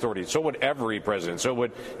have those authorities. So would every president. So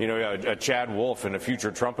would, a Chad Wolf in a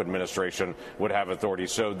future Trump administration would have authority.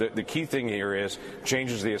 So the key thing here is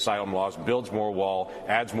changes the asylum laws, builds more wall,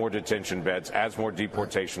 adds more detention beds, adds more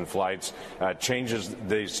deportation flights, changes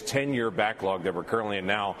this 10-year backlog that we're currently in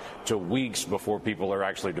now to weeks before people are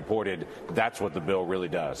actually deported. That's what the bill really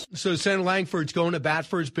does. So Senator Langford's going to bat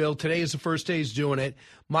for his bill. Today is the first day he's doing it.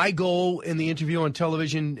 My goal in the interview on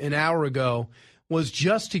television an hour ago was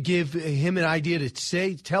just to give him an idea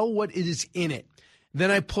to tell what it is in it.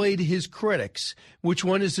 Then I played his critics. Which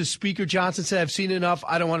one is the Speaker Johnson said, I've seen enough,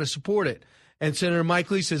 I don't want to support it. And Senator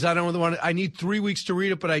Mike Lee says, I need 3 weeks to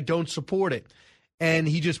read it, but I don't support it. And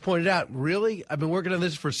he just pointed out, really? I've been working on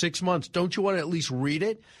this for 6 months. Don't you want to at least read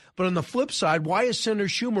it? But on the flip side, why is Senator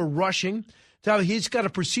Schumer rushing? He's got a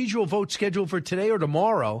procedural vote scheduled for today or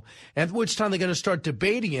tomorrow, at which time they're going to start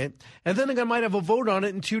debating it, and then they might have a vote on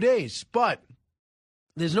it in 2 days. But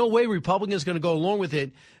there's no way Republicans are going to go along with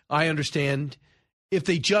it, I understand, if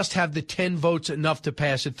they just have the 10 votes enough to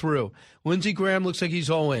pass it through. Lindsey Graham looks like he's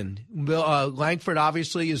all in. Langford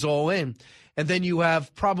obviously is all in. And then you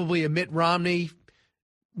have probably a Mitt Romney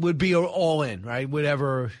would be all in, right?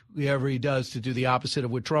 Whatever he does to do the opposite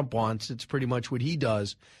of what Trump wants, it's pretty much what he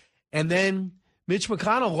does. And then Mitch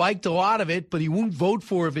McConnell liked a lot of it, but he won't vote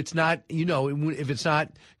for if it's not, if it's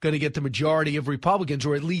not going to get the majority of Republicans,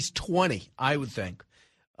 or at least 20, I would think.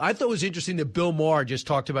 I thought it was interesting that Bill Maher just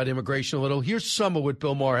talked about immigration a little. Here's some of what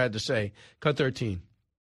Bill Maher had to say. Cut 13.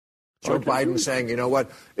 Joe Biden saying, you know what,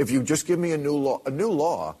 if you just give me a new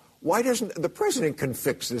law, why doesn't the president can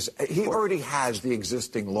fix this? He already has the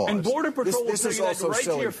existing laws. And Border Patrol this will is tell you also that right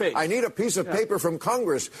silly. to your face. I need a piece of paper from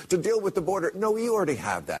Congress to deal with the border. No, you already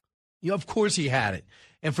have that. Of course he had it.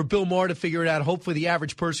 And for Bill Maher to figure it out, hopefully the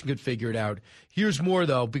average person could figure it out. Here's more,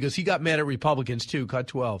 though, because he got mad at Republicans, too. Cut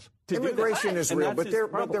 12. Immigration is real, but their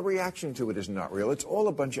reaction to it is not real. It's all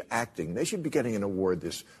a bunch of acting. They should be getting an award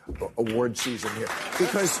this award season here.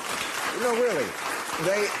 Because, really,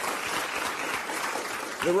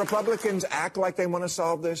 the Republicans act like they want to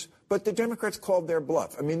solve this, But the Democrats called their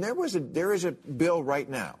bluff. I mean, there is a bill right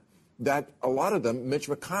now that a lot of them, Mitch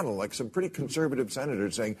McConnell, like some pretty conservative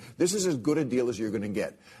senators, saying this is as good a deal as you're going to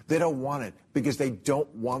get. They don't want it because they don't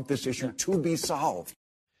want this issue to be solved.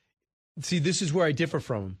 See, this is where I differ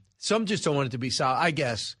from them. Some just don't want it to be solved, I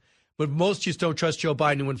guess. But most just don't trust Joe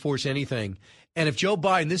Biden to enforce anything. And if Joe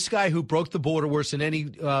Biden, this guy who broke the border worse than any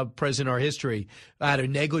president in our history, out of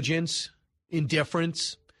negligence,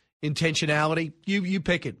 indifference, intentionality, you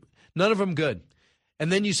pick it. None of them good. And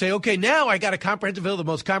then you say, okay, now I got a comprehensive bill, the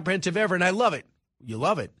most comprehensive ever, and I love it. You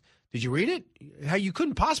love it. Did you read it? How you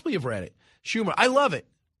couldn't possibly have read it. Schumer, I love it.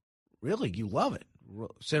 Really? You love it?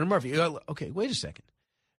 Senator Murphy, okay, wait a second.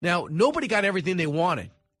 Now, nobody got everything they wanted.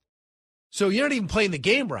 So you're not even playing the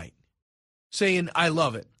game right, saying I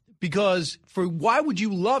love it. Because why would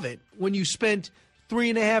you love it when you spent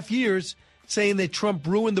 3.5 years saying that Trump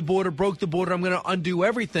ruined the border, broke the border, I'm going to undo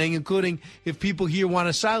everything, including if people here want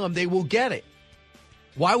asylum, they will get it.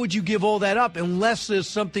 Why would you give all that up unless there's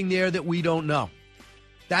something there that we don't know?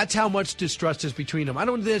 That's how much distrust is between them. I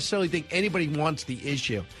don't necessarily think anybody wants the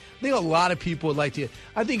issue. I think a lot of people would like to.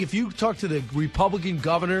 I think if you talk to the Republican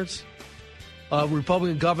governors,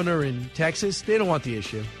 Republican governor in Texas, they don't want the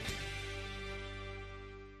issue.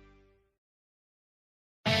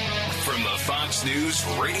 From the Fox News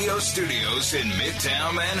radio studios in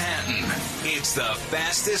Midtown Manhattan, it's the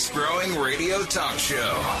fastest growing radio talk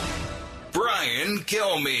show. Brian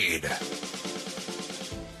Kilmeade.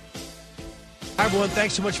 Hi, everyone.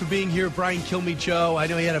 Thanks so much for being here. Brian Kilmeade Show. I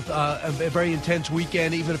know you had a very intense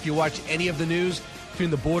weekend, even if you watched any of the news between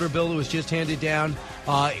the border bill that was just handed down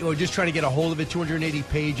or just trying to get a hold of it, 280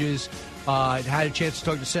 pages. I had a chance to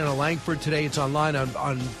talk to Senator Langford today. It's online on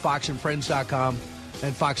foxandfriends.com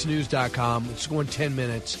and foxnews.com. It's going 10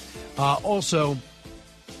 minutes. Also,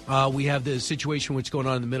 we have the situation what's going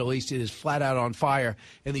on in the Middle East. It is flat out on fire.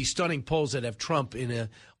 And these stunning polls that have Trump in a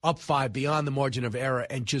up 5 beyond the margin of error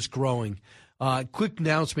and just growing. Quick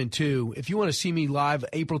announcement, too. If you want to see me live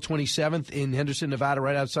April 27th in Henderson, Nevada,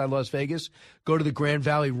 right outside Las Vegas, go to the Grand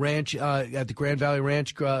Valley Ranch at the Grand Valley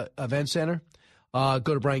Ranch Event Center. Go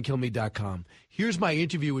to BrianKilmeade.com. Here's my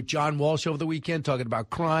interview with John Walsh over the weekend talking about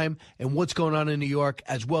crime and what's going on in New York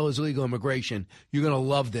as well as illegal immigration. You're going to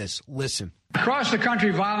love this. Listen. Across the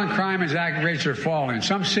country, violent crime and accident rates are falling. In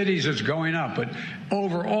some cities, it's going up, but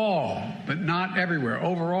overall, but not everywhere.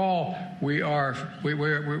 Overall, they're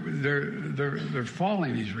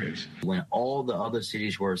falling, these rates. When all the other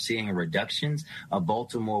cities were seeing reductions,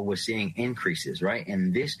 Baltimore was seeing increases, right?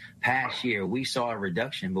 And this past year, we saw a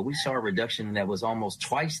reduction, but we saw a reduction that was almost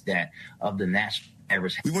twice that of the national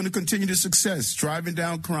average. We want to continue the success, driving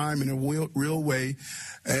down crime in a real way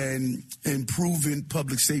and improving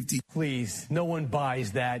public safety. Please, no one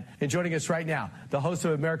buys that. And joining us right now, the host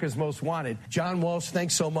of America's Most Wanted, John Walsh,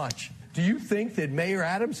 thanks so much. Do you think that Mayor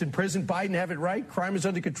Adams and President Biden have it right? Crime is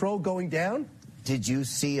under control, going down? Did you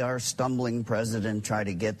see our stumbling president try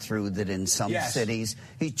to get through that in some cities?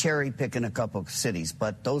 He's cherry-picking a couple of cities,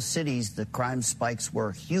 but those cities, the crime spikes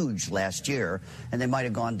were huge last year, and they might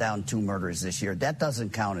have gone down 2 murders this year. That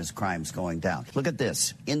doesn't count as crimes going down. Look at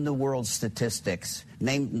this. In the world statistics,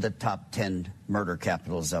 name the top 10 murder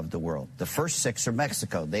capitals of the world. The first 6 are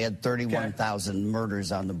Mexico. They had 31,000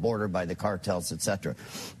 murders on the border by the cartels, etc.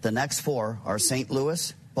 The next 4 are St.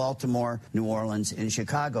 Louis, Baltimore, New Orleans, and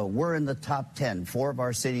Chicago. We're in the top 10. 4 of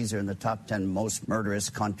our cities are in the top 10 most murderous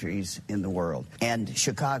countries in the world. And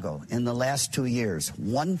Chicago, in the last 2 years,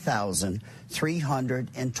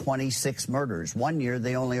 1,326 murders. 1 year,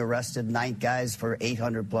 they only arrested 9 guys for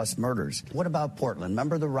 800-plus murders. What about Portland?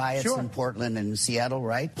 Remember the riots in Portland and Seattle,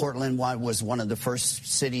 right? Portland was one of the first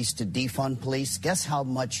cities to defund police. Guess how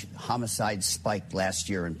much homicides spiked last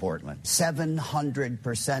year in Portland?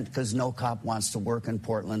 700%, because no cop wants to work in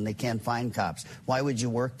Portland. They can't find cops. Why would you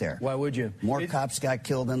work there? Why would you? More cops got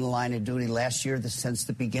killed in the line of duty last year since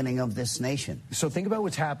the beginning of this nation. So think about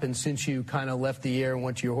what's happened since you kind of left the air and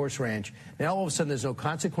went to your horse ranch. Now all of a sudden there's no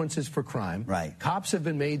consequences for crime. Right. Cops have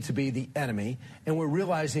been made to be the enemy, and we're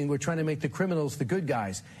realizing we're trying to make the criminals the good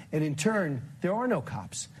guys. And in turn, there are no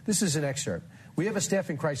cops. This is an excerpt. We have a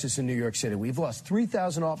staffing crisis in New York City. We've lost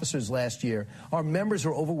 3,000 officers last year. Our members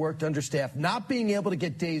are overworked, understaffed, not being able to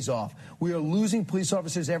get days off. We are losing police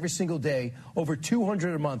officers every single day, over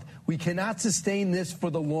 200 a month. We cannot sustain this for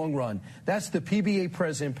the long run. That's the PBA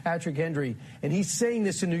president, Patrick Henry, and he's saying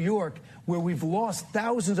this in New York, where we've lost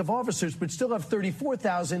thousands of officers but still have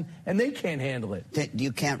 34,000, and they can't handle it.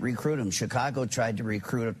 You can't recruit them. Chicago tried to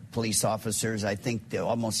recruit police officers. I think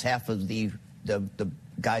almost half of the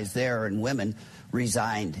guys there and women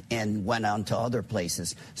resigned and went on to other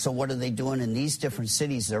places. So what are they doing in these different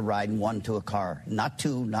cities? They're riding one to a car, not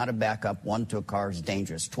two, not a backup. One to a car is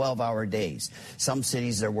dangerous. 12-hour days. Some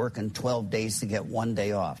cities they're working 12 days to get 1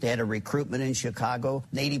 day off. They had a recruitment in Chicago.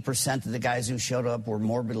 80% of the guys who showed up were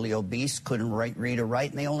morbidly obese, couldn't read or write,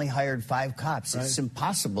 and they only hired 5 cops. It's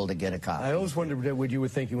impossible to get a cop. I always wondered what you were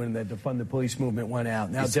thinking when that defund the police movement went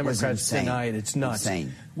out. Now Democrats deny it. It's nuts.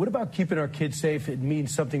 Insane. What about keeping our kids safe? It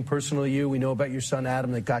means something personal to you. We know about your son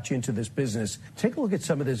Adam that got you into this business. Take a look at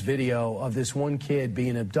some of this video of this one kid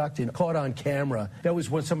being abducted, caught on camera. That was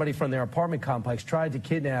when somebody from their apartment complex tried to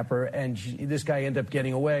kidnap her, and this guy ended up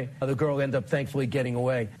getting away. The girl ended up thankfully getting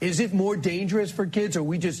away. Is it more dangerous for kids, or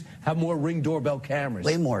we just have more Ring doorbell cameras?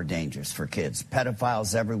 Way more dangerous for kids.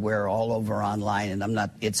 Pedophiles everywhere, all over online, and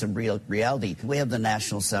it's a real reality. We have the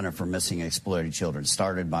National Center for Missing and Exploited Children,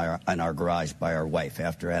 started in our garage by our wife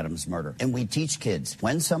after Adam's murder. And we teach kids,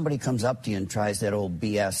 when somebody comes up to you and tries that old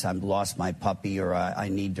BS, I've lost my puppy, or I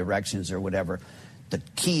need directions or whatever, the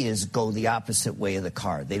key is go the opposite way of the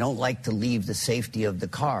car. They don't like to leave the safety of the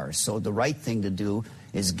car. So the right thing to do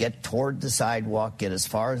is get toward the sidewalk, get as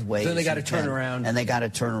far away. Then they got to turn around. And they got to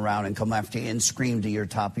turn around and come after you and scream to your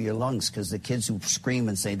top of your lungs, because the kids who scream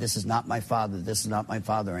and say, this is not my father, this is not my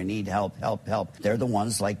father, I need help, help, help, they're the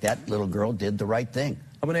ones, like that little girl, did the right thing.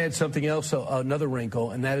 I'm going to add something else, another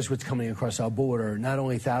wrinkle, and that is what's coming across our border. Not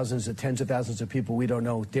only thousands, tens of thousands of people we don't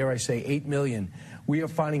know, dare I say 8 million. We are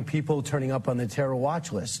finding people turning up on the terror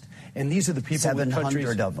watch list. And these are the people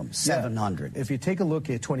 700 of them, 700. If you take a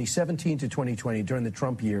look at 2017 to 2020, during the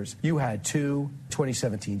Trump years, you had 2,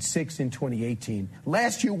 2017, 6 in 2018.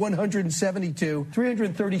 Last year, 172,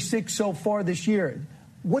 336 so far this year.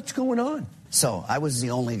 What's going on? So I was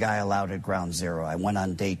the only guy allowed at Ground Zero. I went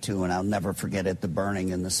on day 2, and I'll never forget it, the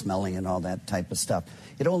burning and the smelling and all that type of stuff.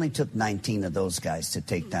 It only took 19 of those guys to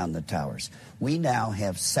take down the towers. We now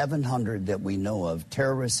have 700 that we know of,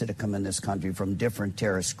 terrorists that have come in this country from different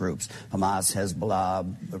terrorist groups, Hamas, Hezbollah,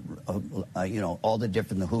 all the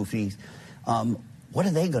different, the Houthis. What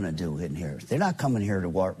are they going to do in here? They're not coming here to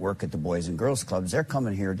work at the Boys and Girls Clubs. They're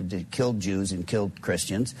coming here to kill Jews and kill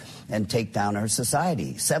Christians and take down our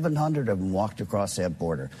society. 700 of them walked across that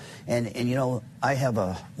border. And I have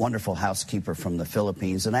a wonderful housekeeper from the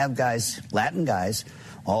Philippines, and I have guys, Latin guys,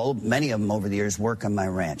 many of them over the years work on my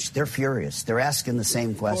ranch. They're furious. They're asking the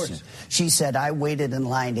same question. She said, I waited in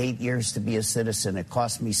line 8 years to be a citizen. It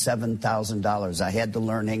cost me $7,000. I had to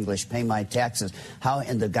learn English, pay my taxes.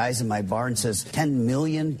 And the guys in my barn says, 10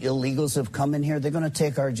 million illegals have come in here. They're going to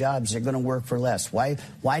take our jobs. They're going to work for less. Why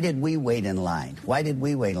did we wait in line? Why did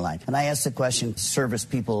we wait in line? And I asked the question, service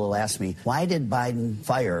people will ask me, why did Biden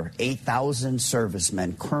fire 8,000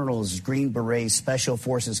 servicemen, colonels, Green Berets, special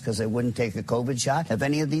forces, because they wouldn't take a COVID shot? Have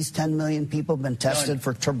any of these 10 million people been tested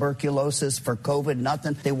for tuberculosis, for COVID?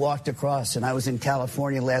 Nothing. They walked across. And I was in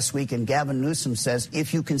California last week, and Gavin Newsom says,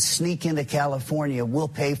 if you can sneak into California, we'll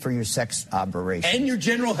pay for your sex operation. And your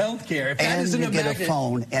general health care. If that isn't you get a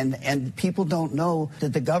phone. And people don't know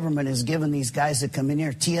that the government is giving these guys that come in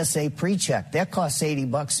here TSA pre-check. That costs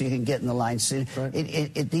 $80 so you can get in the line. So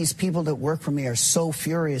these people that work for me are so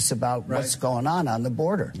furious about what's going on the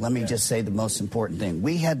border. Let me just say the most important thing.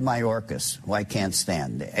 We had Mayorkas, who I can't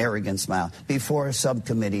stand, the arrogant smile, before a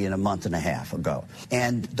subcommittee a month and a half ago.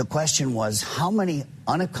 And the question was, how many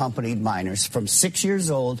unaccompanied minors from 6 years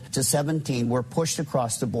old to 17 were pushed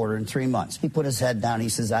across the border in 3 months? He put his head down. He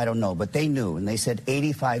says, I don't know. But they knew, and they said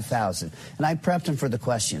 85,000. And I prepped him for the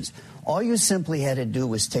questions. All you simply had to do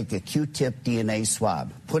was take a Q-tip DNA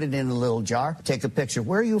swab, put it in a little jar, take a picture.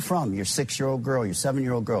 Where are you from? Your 6-year-old girl, your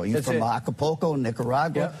 7-year-old girl. You from Acapulco,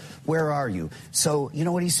 Nicaragua? Yeah. Where are you? So, you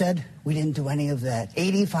know what he said? We didn't do any of that.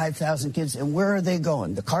 85,000 kids. And where are they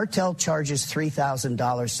going? The cartel charges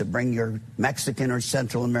 $3,000 to bring your Mexican or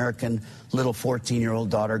Central American little 14-year-old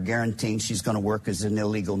daughter, guaranteeing she's going to work as an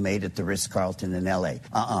illegal maid at the Ritz-Carlton in L.A.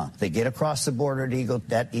 They get across the border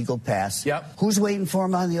at Eagle Pass. Yep. Who's waiting for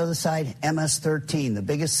them on the other side? MS-13, the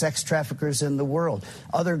biggest sex traffickers in the world.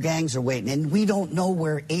 Other gangs are waiting. And we don't know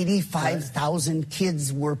where 85,000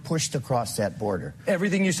 kids were pushed across that border.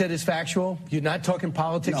 Everything you said is factual. You're not talking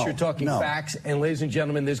politics. You're talking facts. And ladies and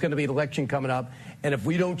gentlemen, there's going to be an election coming up. And if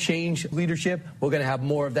we don't change leadership, we're going to have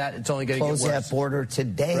more of that. It's only going to get worse. Close that border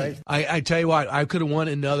today. Right? I tell you what, I could have won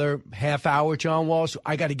another half hour, John Walsh.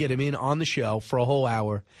 I got to get him in on the show for a whole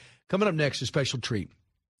hour. Coming up next, a special treat.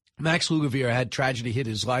 Max Lugavere had tragedy hit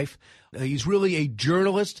his life. He's really a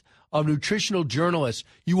journalist, a nutritional journalist.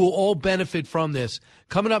 You will all benefit from this.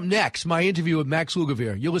 Coming up next, my interview with Max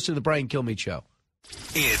Lugavere. You'll listen to the Brian Kilmeade Show.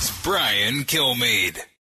 It's Brian Kilmeade.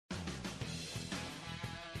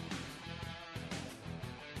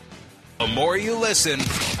 The more you listen,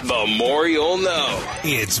 the more you'll know.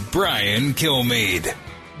 It's Brian Kilmeade.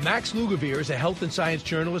 Max Lugavere is a health and science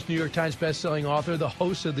journalist, New York Times bestselling author, the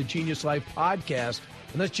host of the Genius Life podcast.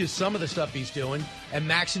 And that's just some of the stuff he's doing. And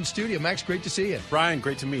Max in studio. Max, great to see you. Brian,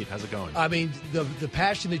 great to meet. How's it going? I mean, the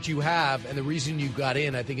passion that you have and the reason you got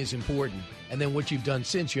in, I think, is important. And then what you've done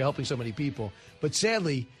since, you're helping so many people. But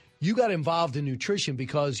sadly, you got involved in nutrition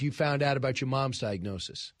because you found out about your mom's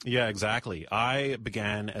diagnosis. Yeah, exactly. I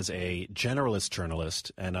began as a generalist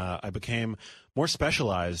journalist, and I became more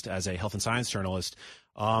specialized as a health and science journalist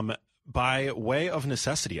by way of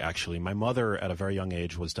necessity, actually. My mother, at a very young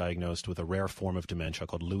age, was diagnosed with a rare form of dementia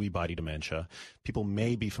called Lewy body dementia. People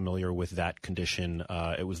may be familiar with that condition.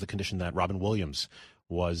 It was the condition that Robin Williams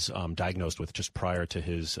was diagnosed with just prior to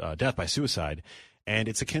his death by suicide. And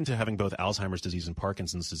it's akin to having both Alzheimer's disease and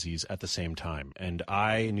Parkinson's disease at the same time. And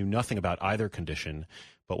I knew nothing about either condition.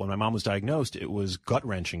 But when my mom was diagnosed, it was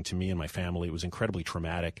gut-wrenching to me and my family. It was incredibly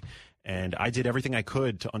traumatic. And I did everything I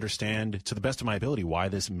could to understand, to the best of my ability, why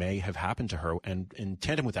this may have happened to her. And in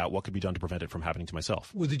tandem with that, what could be done to prevent it from happening to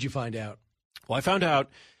myself. What did you find out? Well, I found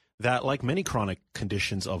out that, like many chronic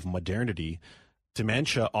conditions of modernity,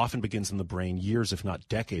 dementia often begins in the brain years, if not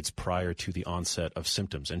decades, prior to the onset of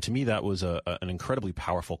symptoms. And to me, that was an incredibly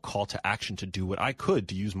powerful call to action to do what I could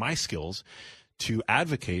to use my skills to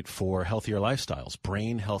advocate for healthier lifestyles,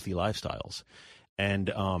 brain-healthy lifestyles.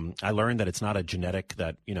 And I learned that it's not a genetic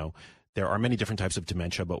that, there are many different types of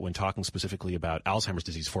dementia, but when talking specifically about Alzheimer's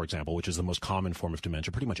disease, for example, which is the most common form of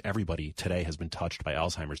dementia, pretty much everybody today has been touched by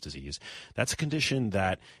Alzheimer's disease. That's a condition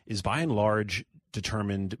that is by and large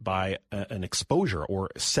determined by an exposure or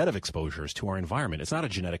a set of exposures to our environment. It's not a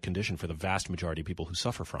genetic condition for the vast majority of people who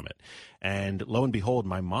suffer from it. And lo and behold,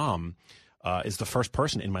 my mom is the first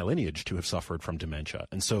person in my lineage to have suffered from dementia.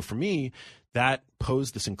 And so for me, that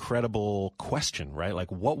posed this incredible question, right?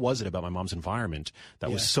 Like, what was it about my mom's environment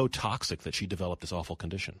that was so toxic that she developed this awful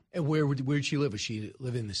condition? And where'd she live? Was she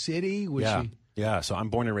live in the city? Yeah. So I'm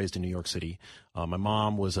born and raised in New York City. My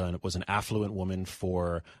mom was an affluent woman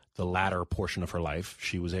for the latter portion of her life.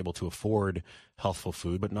 She was able to afford healthful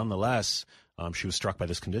food, but nonetheless, she was struck by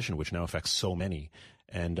this condition, which now affects so many.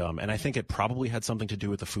 And I think it probably had something to do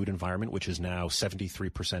with the food environment, which is now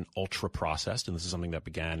 73% ultra processed. And this is something that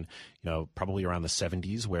began, probably around the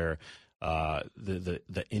 70s, where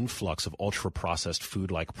the influx of ultra processed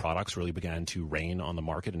food like products really began to reign on the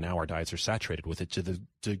market. And now our diets are saturated with it to the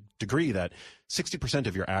degree that 60%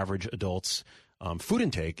 of your average adult's food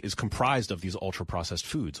intake is comprised of these ultra processed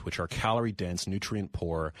foods, which are calorie dense, nutrient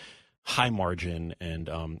poor, high margin, and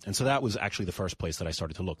so that was actually the first place that I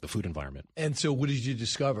started to look, the food environment. And so what did you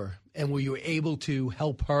discover? And were you able to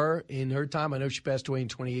help her in her time? I know she passed away in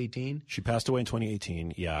 2018. She passed away in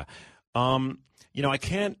 2018, yeah. I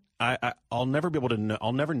can't, I'll never be able to know,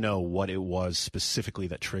 I'll never know what it was specifically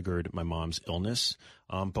that triggered my mom's illness.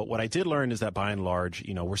 But what I did learn is that by and large,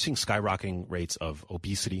 we're seeing skyrocketing rates of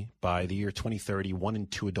obesity. By the year 2030, 1 in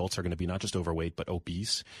 2 adults are going to be not just overweight, but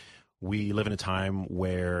obese. We live in a time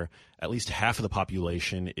where at least half of the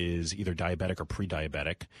population is either diabetic or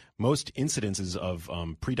pre-diabetic. Most incidences of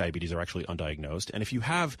pre-diabetes are actually undiagnosed. And if you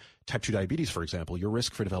have type 2 diabetes, for example, your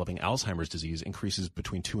risk for developing Alzheimer's disease increases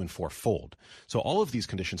between 2 and 4-fold. So all of these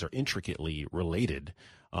conditions are intricately related.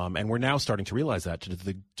 And we're now starting to realize that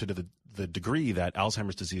to the degree that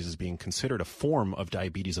Alzheimer's disease is being considered a form of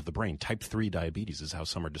diabetes of the brain. Type 3 diabetes is how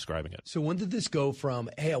some are describing it. So when did this go from,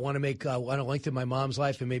 hey, I want to lengthen my mom's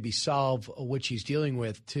life and maybe solve what she's dealing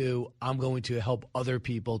with, to I'm going to help other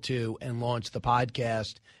people too and launch the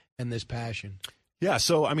podcast and this passion? Yeah.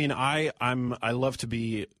 So, I mean, I love to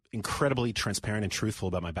be incredibly transparent and truthful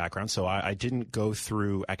about my background. So I didn't go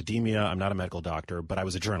through academia. I'm not a medical doctor, but I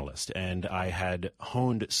was a journalist, and I had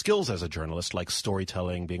honed skills as a journalist, like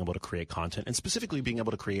storytelling, being able to create content, and specifically being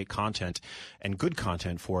able to create content and good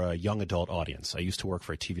content for a young adult audience. I used to work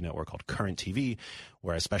for a TV network called Current TV,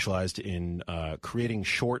 where I specialized in creating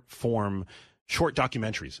short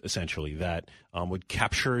documentaries, essentially, that would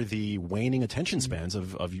capture the waning attention spans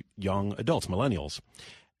of young adults, millennials.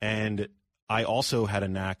 And I also had a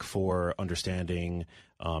knack for understanding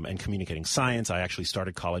and communicating science. I actually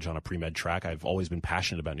started college on a pre-med track. I've always been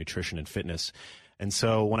passionate about nutrition and fitness. And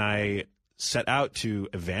so when I set out to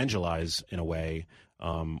evangelize, in a way,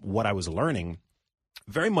 what I was learning,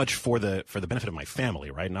 very much for the benefit of my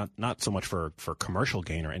family, right? Not so much for commercial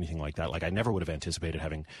gain or anything like that. Like, I never would have anticipated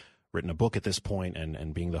having written a book at this point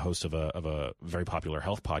and being the host of a very popular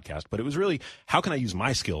health podcast. But it was really, how can I use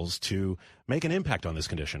my skills to make an impact on this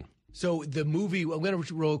condition? So the movie, I'm going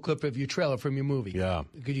to roll a clip of your trailer from your movie. Yeah.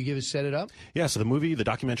 Could you set it up? Yeah, so the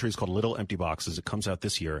documentary is called Little Empty Boxes. It comes out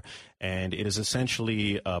this year, and it is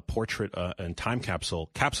essentially a portrait and time capsule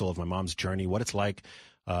of my mom's journey, what it's like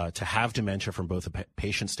to have dementia from both a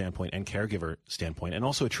patient standpoint and caregiver standpoint, and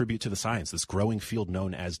also a tribute to the science, this growing field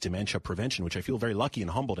known as dementia prevention, which I feel very lucky and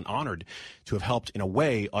humbled and honored to have helped, in a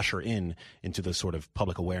way, usher into the sort of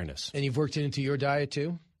public awareness. And you've worked it into your diet,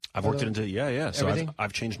 too? I've worked it into, yeah. So Everything?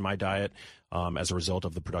 I've changed my diet as a result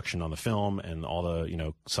of the production on the film and all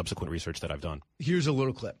the, subsequent research that I've done. Here's a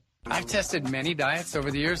little clip. I've tested many diets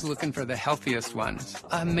over the years looking for the healthiest ones.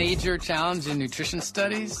 A major challenge in nutrition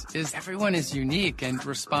studies is everyone is unique and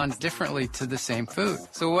responds differently to the same food.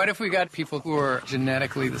 So what if we got people who are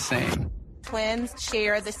genetically the same? Twins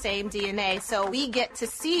share the same DNA, so we get to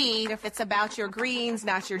see if it's about your greens,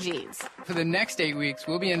 not your genes. For the next 8 weeks,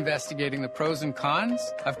 we'll be investigating the pros and cons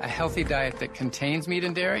of a healthy diet that contains meat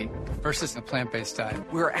and dairy versus a plant-based diet.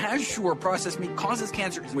 We're as sure processed meat causes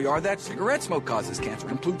cancer as we are that cigarette smoke causes cancer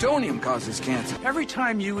and plutonium causes cancer. Every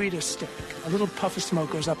time you eat a stick, a little puff of smoke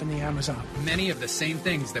goes up in the Amazon. Many of the same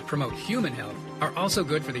things that promote human health are also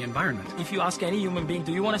good for the environment. If you ask any human being,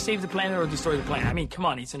 do you want to save the planet or destroy the planet? I mean, come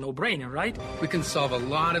on, it's a no-brainer, right? We can solve a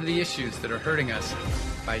lot of the issues that are hurting us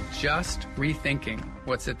by just rethinking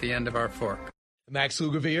what's at the end of our fork. Max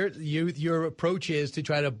Lugavere, your approach is to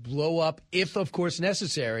try to blow up, if of course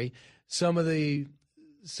necessary, some of the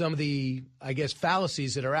I guess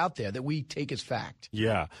fallacies that are out there that we take as fact.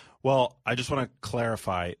 Yeah. Well, I just want to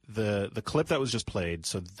clarify the clip that was just played.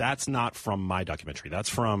 So that's not from my documentary. That's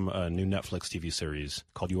from a new Netflix TV series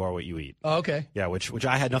called You Are What You Eat. Oh, okay. Yeah, which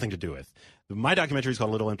I had nothing to do with. My documentary is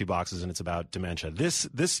called Little Empty Boxes, and it's about dementia.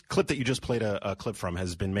 This clip that you just played a clip from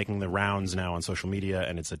has been making the rounds now on social media,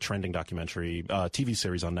 and it's a trending documentary TV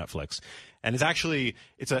series on Netflix. And it's actually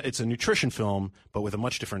it's a nutrition film, but with a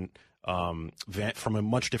much different from a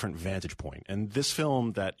much different vantage point. And this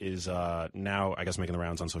film that is now, I guess, making the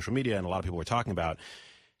rounds on social media, and a lot of people were talking about,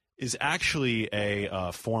 is actually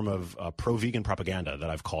a form of pro-vegan propaganda that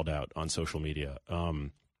I've called out on social media.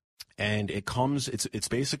 And it's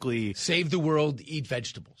basically save the world, eat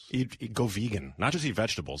vegetables. Go vegan, not just eat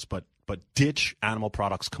vegetables, but ditch animal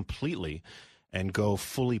products completely and go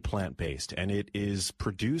fully plant-based. And it is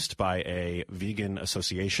produced by a vegan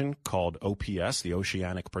association called OPS, the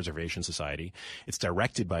Oceanic Preservation Society. It's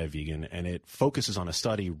directed by a vegan, and it focuses on a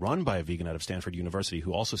study run by a vegan out of Stanford University,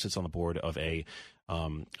 who also sits on the board of a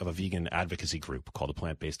vegan advocacy group called the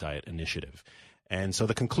Plant-Based Diet Initiative. And so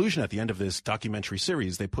the conclusion at the end of this documentary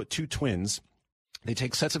series, they put two twins. They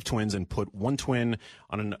take sets of twins and put one twin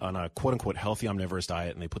on a quote-unquote healthy omnivorous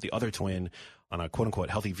diet, and they put the other twin on a quote-unquote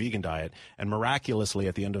healthy vegan diet. And miraculously,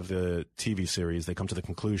 at the end of the TV series, they come to the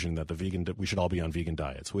conclusion that we should all be on vegan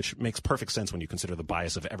diets, which makes perfect sense when you consider the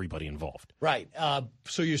bias of everybody involved. Right.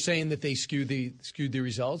 So you're saying that they skewed the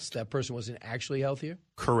results? That person wasn't actually healthier?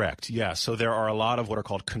 Correct. Yeah. So there are a lot of what are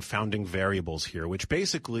called confounding variables here, which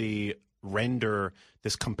basically render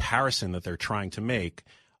this comparison that they're trying to make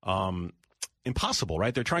impossible,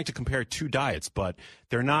 right? They're trying to compare two diets, but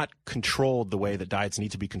they're not controlled the way that diets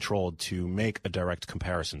need to be controlled to make a direct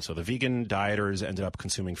comparison. So the vegan dieters ended up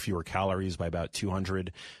consuming fewer calories by about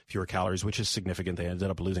 200 fewer calories, which is significant. They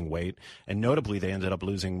ended up losing weight, and notably, they ended up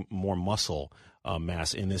losing more muscle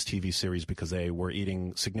mass in this TV series because they were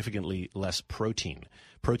eating significantly less protein.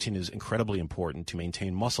 Protein is incredibly important to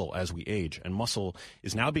maintain muscle as we age, and muscle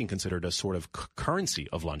is now being considered a sort of currency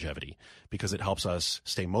of longevity because it helps us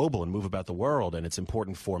stay mobile and move about the world, and it's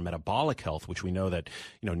important for metabolic health, which we know that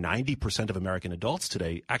 90% of American adults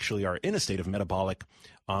today actually are in a state of metabolic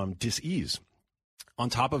dis-ease. On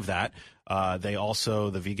top of that,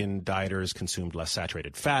 the vegan dieters consumed less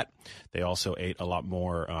saturated fat. They also ate a lot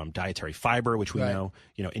more dietary fiber, which we know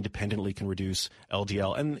independently can reduce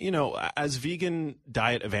LDL. And, as vegan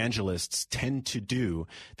diet evangelists tend to do,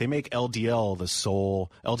 they make LDL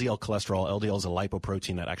LDL cholesterol. LDL is a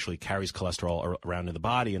lipoprotein that actually carries cholesterol around in the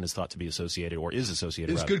body and is thought to be associated, or is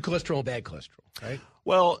associated. There's good cholesterol, bad cholesterol, right?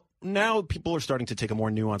 Well, now people are starting to take a more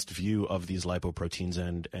nuanced view of these lipoproteins,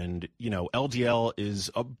 and LDL is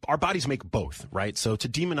our bodies make both, right? So to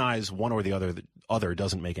demonize one or the other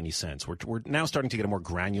doesn't make any sense. We're now starting to get a more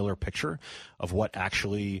granular picture of what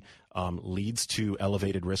actually leads to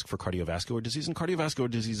elevated risk for cardiovascular disease, and cardiovascular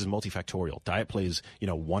disease is multifactorial. Diet plays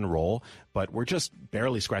one role, but we're just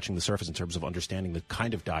barely scratching the surface in terms of understanding the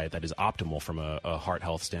kind of diet that is optimal from a heart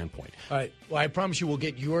health standpoint. All right. Well, I promise you we'll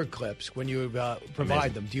get your clips when you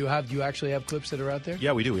provide them. Do you actually have clips that are out there?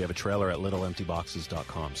 Yeah, we do. We have a trailer at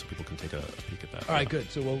littleemptyboxes.com, so people can take a peek at that. All right, good.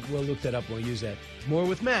 So we'll look that up and we'll use that. More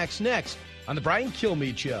with Max next on the Brian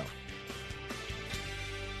Kilmeade Show.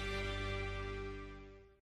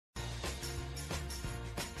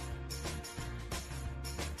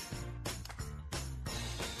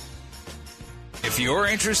 you're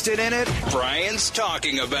interested in it, Brian's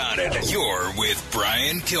talking about it. You're with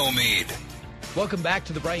Brian Kilmeade. Welcome back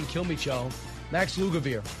to the Brian Kilmeade Show. Max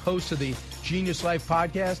Lugavere, host of the Genius Life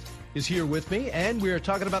podcast, is here with me, and we're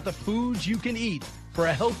talking about the foods you can eat for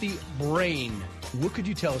a healthy brain. What could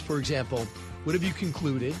you tell us, for example, what have you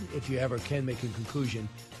concluded, if you ever can make a conclusion,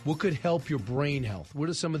 what could help your brain health? What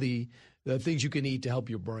are some of the things you can eat to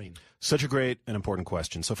help your brain? Such a great and important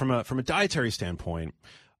question. So from a dietary standpoint,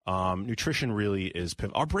 nutrition really is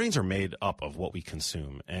our brains are made up of what we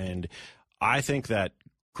consume. And I think that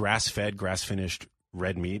grass-fed, grass-finished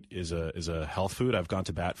red meat is a health food. I've gone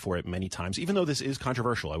to bat for it many times, even though this is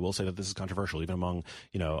controversial. I will say that this is controversial, even among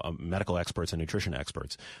medical experts and nutrition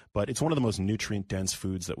experts. But it's one of the most nutrient-dense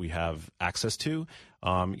foods that we have access to.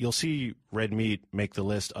 You'll see red meat make the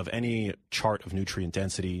list of any chart of nutrient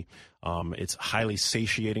density. It's highly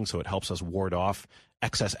satiating, so it helps us ward off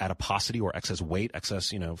excess adiposity or excess weight,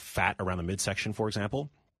 excess fat around the midsection, for example.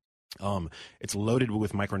 It's loaded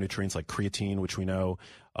with micronutrients like creatine, which we know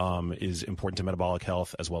is important to metabolic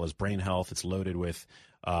health as well as brain health. It's loaded with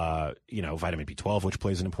vitamin B12, which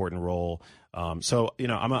plays an important role. So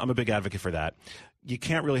I'm a big advocate for that. You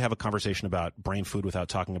can't really have a conversation about brain food without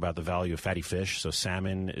talking about the value of fatty fish. So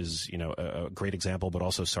salmon is, a great example, but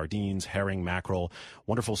also sardines, herring, mackerel,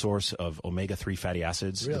 wonderful source of omega-3 fatty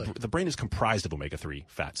acids. Really? The brain is comprised of omega-3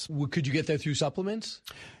 fats. Could you get that through supplements?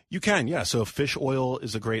 You can, yeah. So fish oil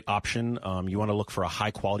is a great option. You want to look for a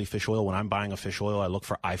high-quality fish oil. When I'm buying a fish oil, I look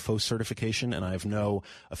for IFOS certification, and I have no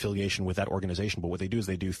affiliation with that organization. But what they do is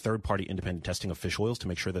they do third-party independent testing of fish oils to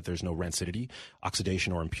make sure that there's no rancidity,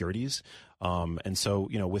 oxidation, or impurities. And so,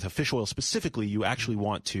 with a fish oil specifically, you actually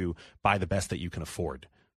want to buy the best that you can afford.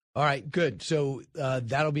 All right, good. So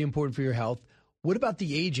that'll be important for your health. What about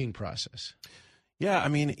the aging process? Yeah, I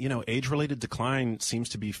mean, age-related decline seems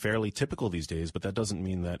to be fairly typical these days, but that doesn't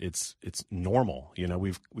mean that it's normal.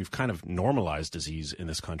 We've kind of normalized disease in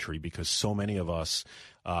this country because so many of us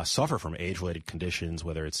suffer from age-related conditions,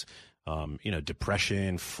 whether it's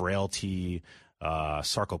depression, frailty,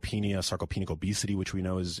 sarcopenic obesity, which we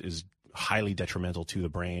know is highly detrimental to the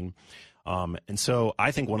brain. And so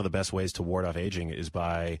I think one of the best ways to ward off aging is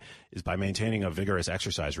by maintaining a vigorous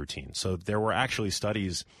exercise routine. So there were actually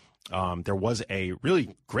studies. There was a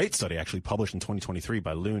really great study actually published in 2023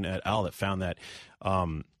 by Loon et al. That found that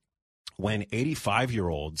when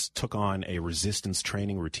 85-year-olds took on a resistance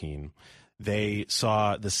training routine, they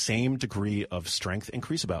saw the same degree of strength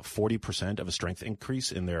increase, about 40% of a strength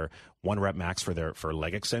increase in their 1-rep max for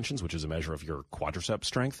leg extensions, which is a measure of your quadricep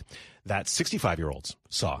strength, that 65-year-olds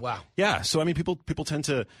saw. Wow. Yeah. So, I mean, people tend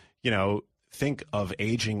to, think of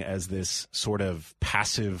aging as this sort of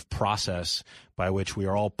passive process by which we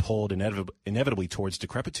are all pulled inevitably towards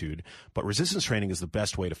decrepitude. But resistance training is the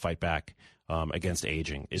best way to fight back against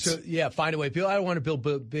aging. Find a way. People, I don't want to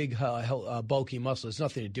build big, bulky muscle. It's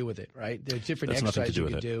nothing to do with it, right? There's different exercises you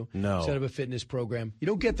can do. No. Set up a fitness program. You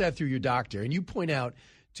don't get that through your doctor. And you point out,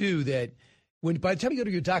 too, that by the time you go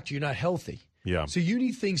to your doctor, you're not healthy. Yeah. So you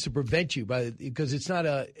need things to prevent you because it's not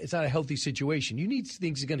a healthy situation. You need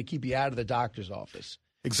things that are going to keep you out of the doctor's office.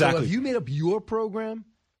 Exactly. So have you made up your program?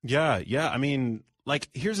 Yeah. I mean,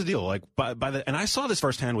 here's the deal. And I saw this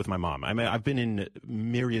firsthand with my mom. I mean, I've been in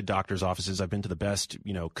myriad doctors' offices. I've been to the best,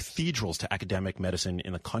 cathedrals to academic medicine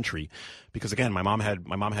in the country, because again, my mom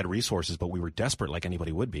had resources, but we were desperate, like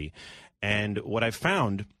anybody would be. And what I've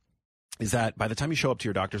found is that by the time you show up to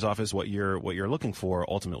your doctor's office, what you're looking for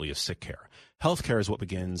ultimately is sick care. Health care is what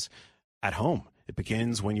begins at home. It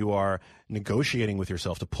begins when you are negotiating with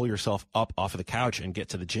yourself to pull yourself up off of the couch and get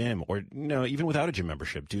to the gym, or even without a gym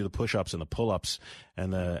membership, do the push-ups and the pull-ups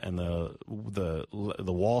and the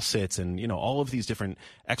wall sits and all of these different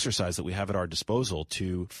exercises that we have at our disposal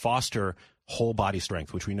to foster whole body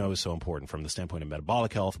strength, which we know is so important from the standpoint of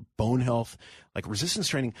metabolic health, bone health, like resistance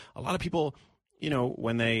training. A lot of people,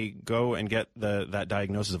 when they go and get that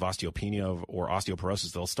diagnosis of osteopenia or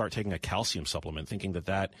osteoporosis, they'll start taking a calcium supplement thinking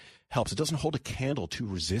that helps. It doesn't hold a candle to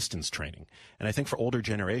resistance training. And I think for older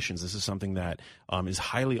generations, this is something that is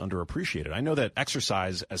highly underappreciated. I know that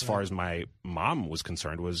exercise, as far as my mom was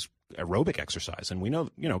concerned, was aerobic exercise. And we know,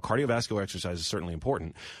 cardiovascular exercise is certainly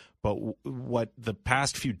important. But what the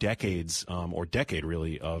past few decades, or decade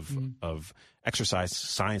really, of exercise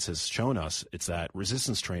science has shown us, it's that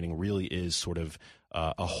resistance training really is sort of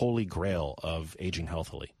a holy grail of aging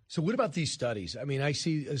healthily. So what about these studies? I mean, I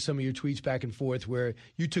see some of your tweets back and forth where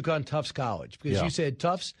you took on Tufts College because you said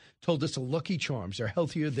Tufts told us the Lucky Charms are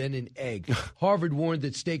healthier than an egg. Harvard warned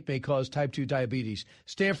that steak may cause type 2 diabetes.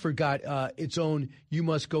 Stanford got its own You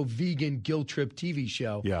Must Go Vegan guilt trip TV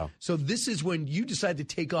show. Yeah. So this is when you decide to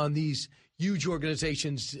take on these huge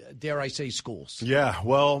organizations, dare I say, schools. Yeah,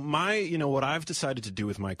 well, what I've decided to do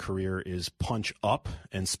with my career is punch up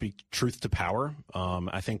and speak truth to power.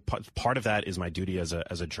 I think part of that is my duty as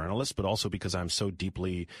a journalist, but also because I'm so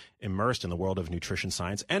deeply immersed in the world of nutrition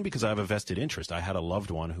science and because I have a vested interest. I had a loved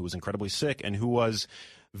one who was incredibly sick and who was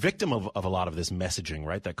victim of a lot of this messaging,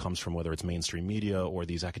 right, that comes from whether it's mainstream media or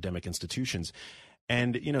these academic institutions.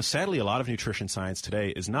 And, sadly, a lot of nutrition science today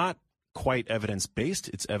is not quite evidence-based,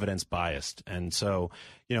 it's evidence-biased. And so,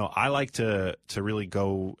 I like to really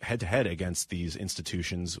go head-to-head against these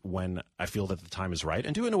institutions when I feel that the time is right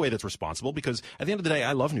and do it in a way that's responsible because at the end of the day,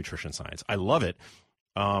 I love nutrition science. I love it.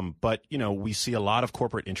 But, we see a lot of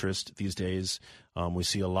corporate interest these days. We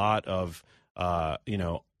see a lot of,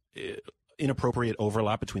 inappropriate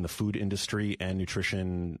overlap between the food industry and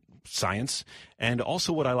nutrition science, and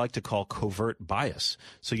also what I like to call covert bias.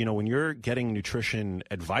 So, when you're getting nutrition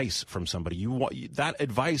advice from somebody, that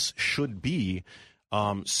advice should be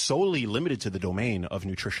solely limited to the domain of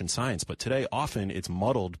nutrition science. But today, often it's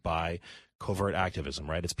muddled by covert activism,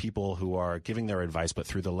 right? It's people who are giving their advice, but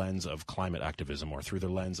through the lens of climate activism or through the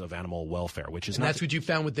lens of animal welfare, which is and that's what you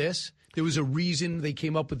found with this? There was a reason they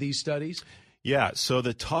came up with these studies? Yeah, so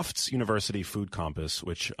the Tufts University Food Compass,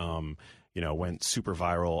 which went super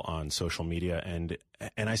viral on social media, and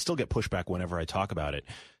I still get pushback whenever I talk about it.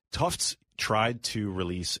 Tufts tried to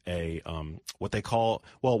release what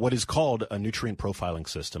is called a nutrient profiling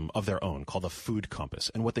system of their own, called the Food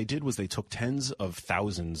Compass. And what they did was they took tens of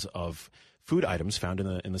thousands of food items found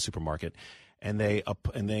in the supermarket, and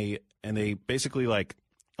they basically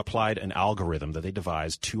applied an algorithm that they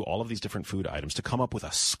devised to all of these different food items to come up with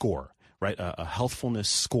a score. Right, a healthfulness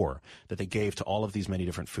score that they gave to all of these many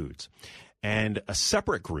different foods. And a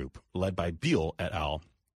separate group led by Beal et al.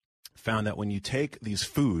 Found that when you take these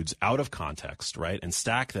foods out of context, right, and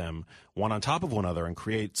stack them one on top of one another and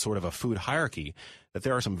create sort of a food hierarchy, that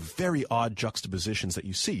there are some very odd juxtapositions that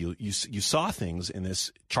you see. You saw things in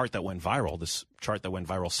this chart that went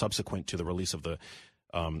viral, subsequent to the release of the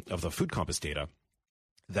Food Compass data,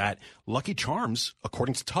 that Lucky Charms,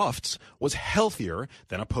 according to Tufts, was healthier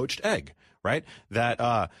than a poached egg, right?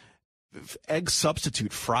 That egg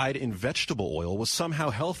substitute fried in vegetable oil was somehow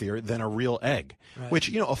healthier than a real egg, right. Which,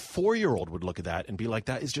 a 4-year-old would look at that and be like,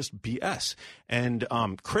 that is just BS. And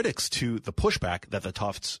critics to the pushback that the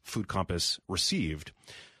Tufts Food Compass received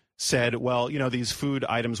said, well, these food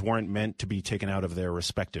items weren't meant to be taken out of their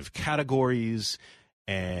respective categories,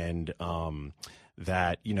 and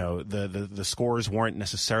that the scores weren't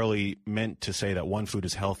necessarily meant to say that one food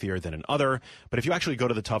is healthier than another. But if you actually go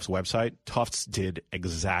to the Tufts website, Tufts did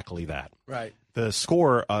exactly that. Right. The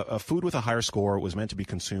score, a food with a higher score was meant to be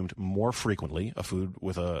consumed more frequently. A food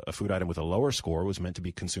item with a lower score was meant to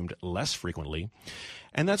be consumed less frequently.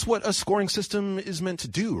 And that's what a scoring system is meant to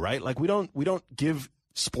do, right? Like we don't give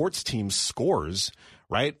sports teams scores,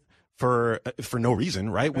 right? For no reason,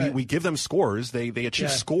 right? We give them scores. They achieve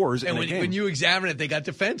scores. And in a game. When you examine it, they got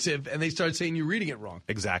defensive and they started saying you're reading it wrong.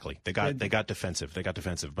 Exactly. They got defensive.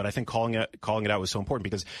 But I think calling it out was so important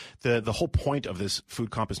because the whole point of this Food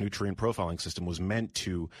Compass nutrient profiling system was meant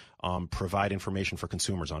to provide information for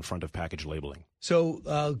consumers on front of package labeling.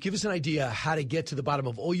 So give us an idea how to get to the bottom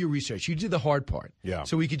of all your research. You did the hard part. Yeah.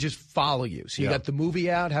 So we could just follow you. So you got the movie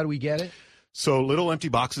out. How do we get it? So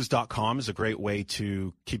littleemptyboxes.com is a great way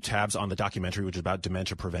to keep tabs on the documentary, which is about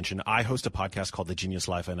dementia prevention. I host a podcast called The Genius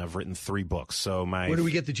Life, and I've written 3 books. So where do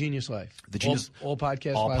we get The Genius Life? All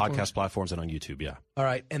podcast all platforms? Podcast platforms and on YouTube, yeah. All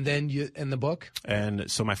right, and then the book?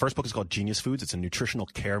 And so my first book is called Genius Foods. It's a nutritional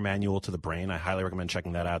care manual to the brain. I highly recommend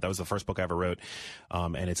checking that out. That was the first book I ever wrote,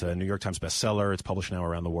 and it's a New York Times bestseller. It's published now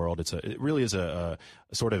around the world. It really is a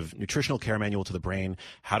sort of nutritional care manual to the brain,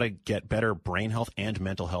 how to get better brain health and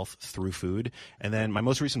mental health through food. And then my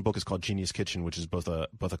most recent book is called Genius Kitchen, which is both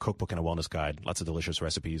a cookbook and a wellness guide. Lots of delicious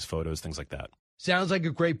recipes, photos, things like that. Sounds like a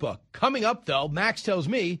great book. Coming up, though, Max tells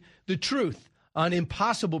me the truth on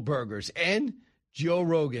Impossible Burgers and Joe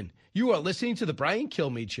Rogan. You are listening to The Brian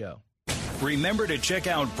Kilmeade Show. Remember to check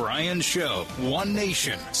out Brian's show, One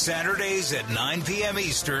Nation, Saturdays at 9 p.m.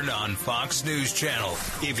 Eastern on Fox News Channel.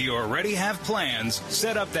 If you already have plans,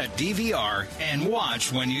 set up that DVR and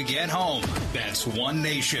watch when you get home. That's One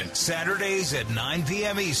Nation, Saturdays at 9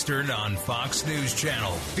 p.m. Eastern on Fox News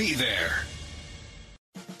Channel. Be there.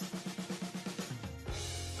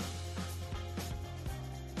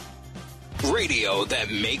 Radio that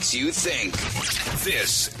makes you think.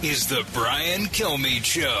 This is the Brian Kilmeade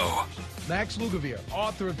Show. Max Lugavere,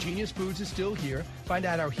 author of Genius Foods, is still here. Find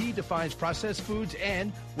out how he defines processed foods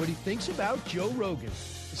and what he thinks about Joe Rogan.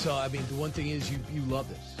 So, I mean, the one thing is you love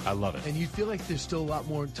this. I love it. And you feel like there's still a lot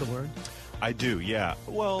more to learn? I do, yeah.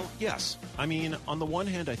 Well, yes. I mean, on the one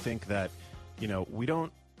hand, I think that,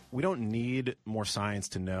 we don't need more science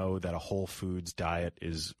to know that a whole foods diet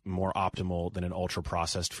is more optimal than an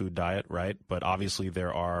ultra-processed food diet, right? But obviously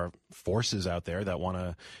there are forces out there that want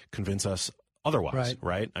to convince us otherwise,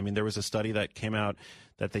 right? I mean, there was a study that came out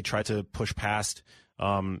that they tried to push past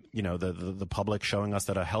the public, showing us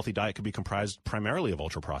that a healthy diet could be comprised primarily of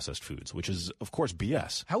ultra-processed foods, which is, of course,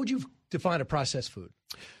 BS. How would you define a processed food?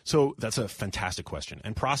 So that's a fantastic question.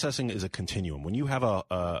 And processing is a continuum. When you have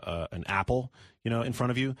an apple, in front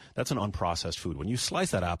of you, that's an unprocessed food. When you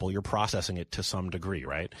slice that apple, you're processing it to some degree,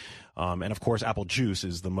 right? And of course, apple juice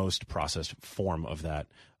is the most processed form of that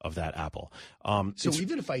apple. So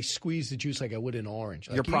even if I squeeze the juice like I would an orange,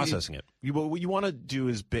 you're processing it. What you want to do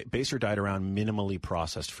is base your diet around minimally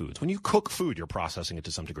processed foods. When you cook food, you're processing it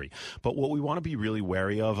to some degree. But what we want to be really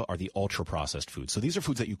wary of are the ultra-processed foods. So these are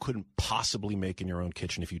foods that you couldn't possibly make in your own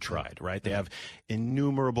kitchen if you tried, right? They have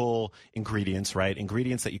innumerable ingredients, right?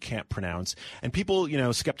 Ingredients that you can't pronounce. And people,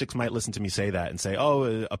 skeptics might listen to me say that and say,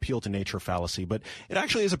 oh, appeal to nature fallacy. But it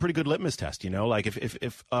actually is a pretty good litmus test, Like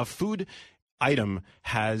if a food item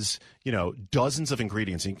has, dozens of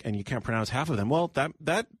ingredients and you can't pronounce half of them, well,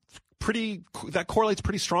 that correlates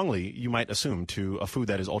pretty strongly, you might assume, to a food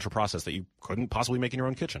that is ultra processed that you couldn't possibly make in your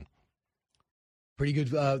own kitchen. Pretty good.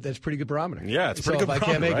 That's pretty good barometer. Yeah, it's pretty good barometer,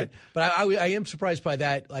 I can't make right? it. But I am surprised by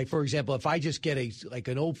that. Like, for example, if I just get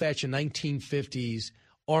an old-fashioned 1950s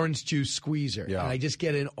orange juice squeezer, and I just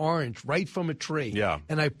get an orange right from a tree,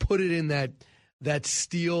 and I put it in that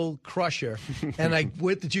steel crusher, and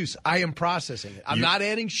with the juice, I am processing it. I'm not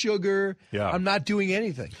adding sugar. Yeah. I'm not doing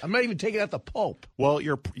anything. I'm not even taking out the pulp. Well,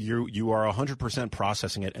 you are 100%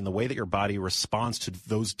 processing it, and the way that your body responds to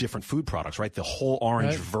those different food products, right? The whole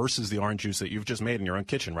orange versus the orange juice that you've just made in your own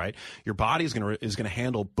kitchen, right? Your body is going to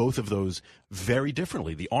handle both of those very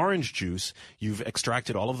differently. The orange juice, you've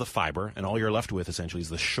extracted all of the fiber, and all you're left with essentially is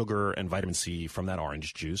the sugar and vitamin C from that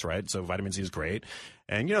orange juice, right? So vitamin C is great.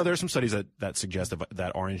 And, there are some studies that suggest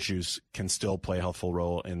that orange juice can still play a helpful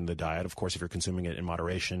role in the diet. Of course, if you're consuming it in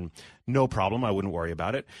moderation, no problem. I wouldn't worry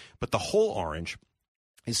about it. But the whole orange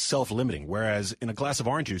is self-limiting, whereas in a glass of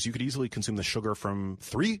orange juice, you could easily consume the sugar from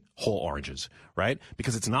 3 whole oranges, right?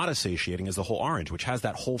 Because it's not as satiating as the whole orange, which has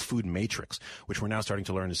that whole food matrix, which we're now starting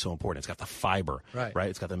to learn is so important. It's got the fiber, right?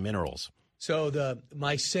 It's got the minerals. So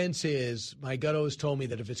my sense is, my gut always told me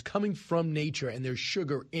that if it's coming from nature and there's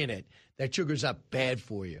sugar in it, that sugar's not bad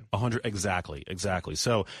for you. Exactly.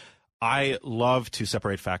 So I love to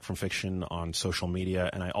separate fact from fiction on social media,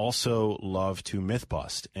 and I also love to myth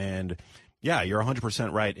bust. And yeah, you're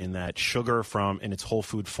 100% right in that sugar in its whole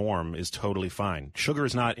food form is totally fine. Sugar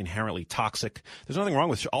is not inherently toxic. There's nothing wrong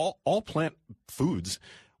with all plant foods,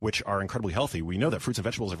 which are incredibly healthy. We know that fruits and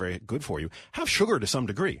vegetables are very good for you, have sugar to some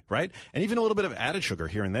degree, right? And even a little bit of added sugar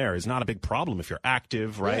here and there is not a big problem if you're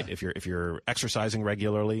active, right? Yeah. If you're exercising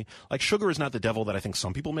regularly. Like, sugar is not the devil that I think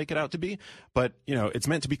some people make it out to be, but, it's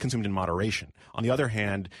meant to be consumed in moderation. On the other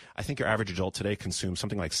hand, I think your average adult today consumes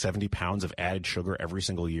something like 70 pounds of added sugar every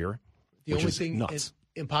single year, the which only is thing nuts.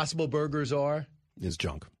 Impossible Burgers is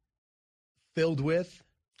junk. Filled with?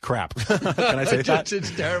 Crap. Can I say that? It's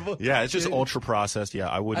terrible. Yeah, it's just ultra processed. Yeah,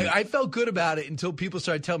 I wouldn't. I felt good about it until people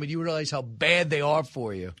started telling me, you realize how bad they are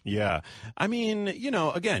for you. Yeah. I mean,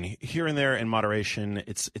 again, here and there in moderation,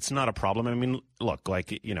 it's not a problem. I mean, look,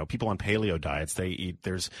 people on paleo diets,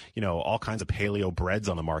 there's all kinds of paleo breads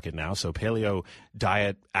on the market now. So paleo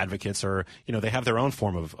diet advocates are, they have their own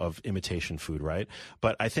form of imitation food, right?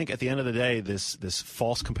 But I think at the end of the day, this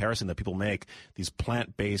false comparison that people make, these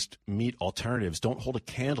plant-based meat alternatives don't hold a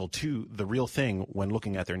candle to the real thing when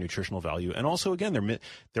looking at their nutritional value. And also, again,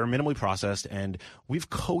 they're minimally processed, and we've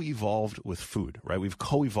co-evolved with food, right? We've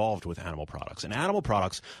co-evolved with animal products. And animal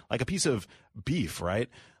products, like a piece of beef, right?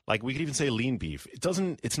 Like, we could even say lean beef.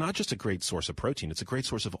 It's not just a great source of protein. It's a great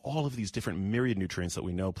source of all of these different myriad nutrients that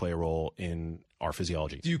we know play a role in our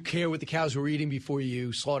physiology. Do you care what the cows were eating before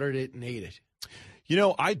you slaughtered it and ate it?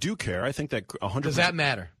 I do care. I think that 100%. Does that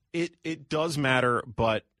matter? It does matter,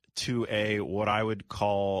 but to what I would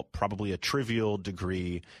call probably a trivial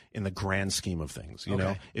degree in the grand scheme of things. You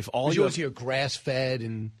know, if all you are grass-fed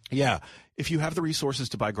and if you have the resources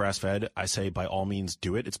to buy grass-fed, I say by all means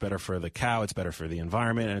do it. It's better for the cow, it's better for the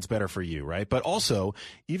environment, and it's better for you, right? But also,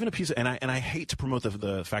 even a piece of, and I hate to promote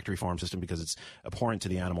the factory farm system because it's abhorrent to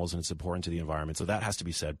the animals and it's abhorrent to the environment, so that has to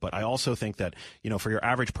be said. But I also think that, for your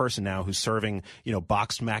average person now who's serving,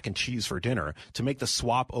 boxed mac and cheese for dinner, to make the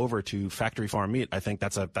swap over to factory farm meat, I think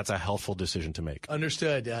that's a helpful decision to make.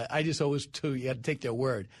 Understood. I just always, you had to take their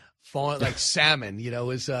word. Like salmon,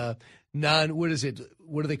 is what is it?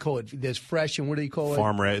 what do they call it? There's fresh and what do they call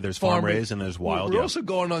it? There's farm raised and there's wild. We're also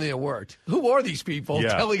going on there worked. Who are these people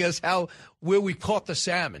telling us where we caught the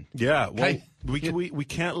salmon? Yeah, well, we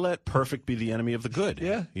can't let perfect be the enemy of the good.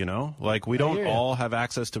 Yeah, you know, like we don't all have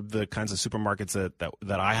access to the kinds of supermarkets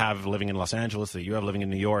that I have living in Los Angeles, that you have living in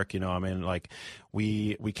New York. You know, I mean, like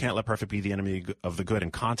we can't let perfect be the enemy of the good,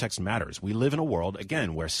 and context matters. We live in a world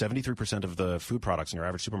again where 73% of the food products in your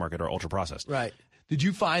average supermarket are ultra processed. Right. Did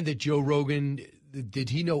you find that Joe Rogan, did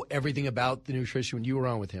he know everything about the nutrition when you were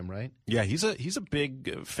on with him, right? Yeah, he's a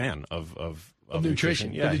big fan of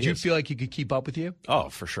nutrition. Yeah, but did you feel like he could keep up with you? Oh,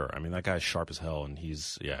 for sure. I mean, that guy's sharp as hell, and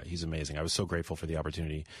he's amazing. I was so grateful for the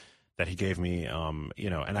opportunity that he gave me. You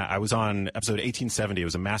know, and I was on episode 1870. It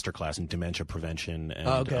was a masterclass in dementia prevention.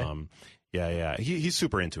 And, he's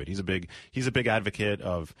super into it. He's a big advocate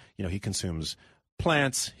of, you know, he consumes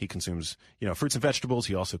plants, he consumes, you know, fruits and vegetables.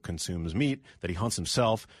 He also consumes meat that he hunts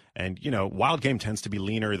himself. And, you know, wild game tends to be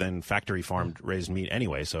leaner than factory farmed raised meat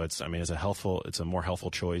anyway. So it's a more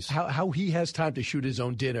healthful choice. How he has time to shoot his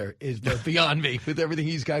own dinner is beyond me with everything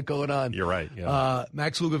he's got going on. You're right. Yeah.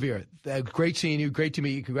 Max Lugavere, great seeing you. Great to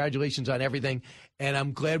meet you. Congratulations on everything. And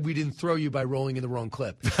I'm glad we didn't throw you by rolling in the wrong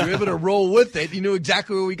clip. If you were able to roll with it, you knew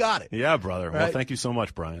exactly where we got it. Yeah, brother. Right? Well, thank you so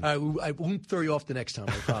much, Brian. I won't throw you off the next time,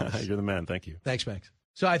 I promise. You're the man. Thank you. Thanks, Max.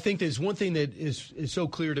 So I think there's one thing that is so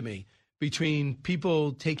clear to me between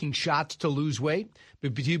people taking shots to lose weight,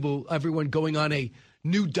 but everyone going on a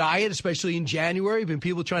new diet, especially in January, been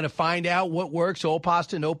people trying to find out what works, all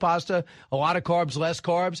pasta, no pasta, a lot of carbs, less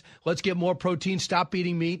carbs. Let's get more protein, stop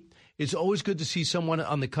eating meat. It's always good to see someone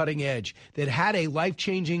on the cutting edge that had a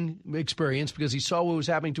life-changing experience because he saw what was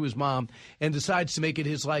happening to his mom and decides to make it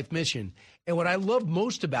his life mission. And what I love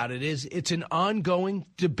most about it is it's an ongoing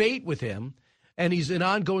debate with him, and he's an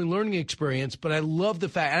ongoing learning experience. But I love the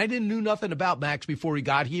fact, and I didn't know nothing about Max before he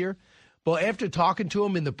got here. But after talking to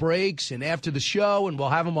him in the breaks and after the show, and we'll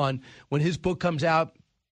have him on when his book comes out,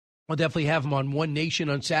 I'll definitely have him on One Nation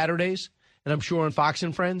on Saturdays, and I'm sure on Fox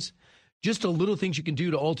and Friends. Just the little things you can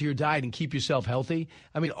do to alter your diet and keep yourself healthy.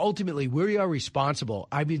 I mean, ultimately, we are responsible.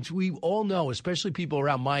 I mean, we all know, especially people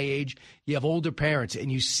around my age, you have older parents,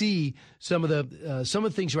 and you see some of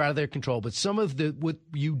the things are out of their control. But some of what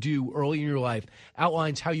you do early in your life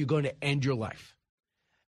outlines how you're going to end your life.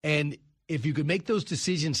 And if you could make those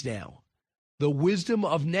decisions now, the wisdom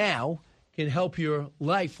of now can help your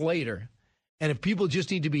life later. And if people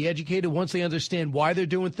just need to be educated, once they understand why they're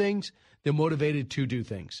doing things, they're motivated to do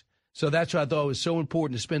things. So that's why I thought it was so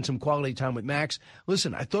important to spend some quality time with Max.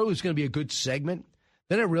 Listen, I thought it was going to be a good segment.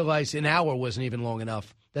 Then I realized an hour wasn't even long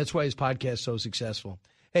enough. That's why his podcast is so successful.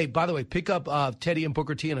 Hey, by the way, pick up Teddy and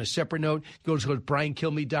Booker T on a separate note. Go to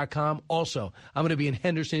BrianKilmeade.com. Also, I'm going to be in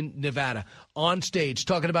Henderson, Nevada, on stage,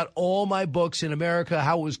 talking about all my books in America,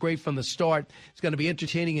 how it was great from the start. It's going to be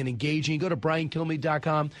entertaining and engaging. Go to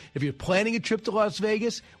BrianKilmeade.com. If you're planning a trip to Las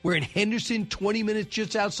Vegas, we're in Henderson, 20 minutes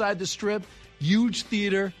just outside the Strip. Huge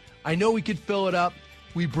theater. I know we could fill it up.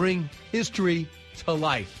 We bring history to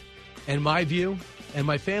life. And my view and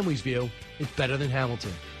my family's view, it's better than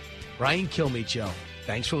Hamilton. Brian Kilmeade Show.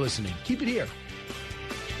 Thanks for listening. Keep it here.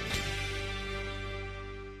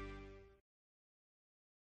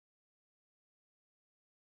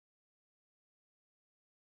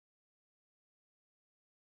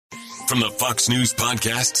 From the Fox News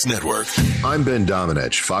Podcasts Network. I'm Ben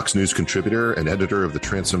Domenech, Fox News contributor and editor of the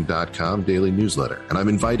Transom.com daily newsletter, and I'm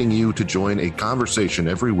inviting you to join a conversation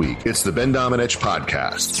every week. It's the Ben Domenech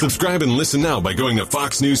Podcast. Subscribe and listen now by going to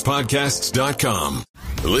FoxNewsPodcasts.com.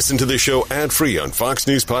 Listen to the show ad-free on Fox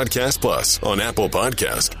News Podcast Plus, on Apple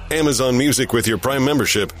Podcast, Amazon Music with your Prime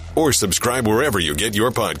membership, or subscribe wherever you get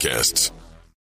your podcasts.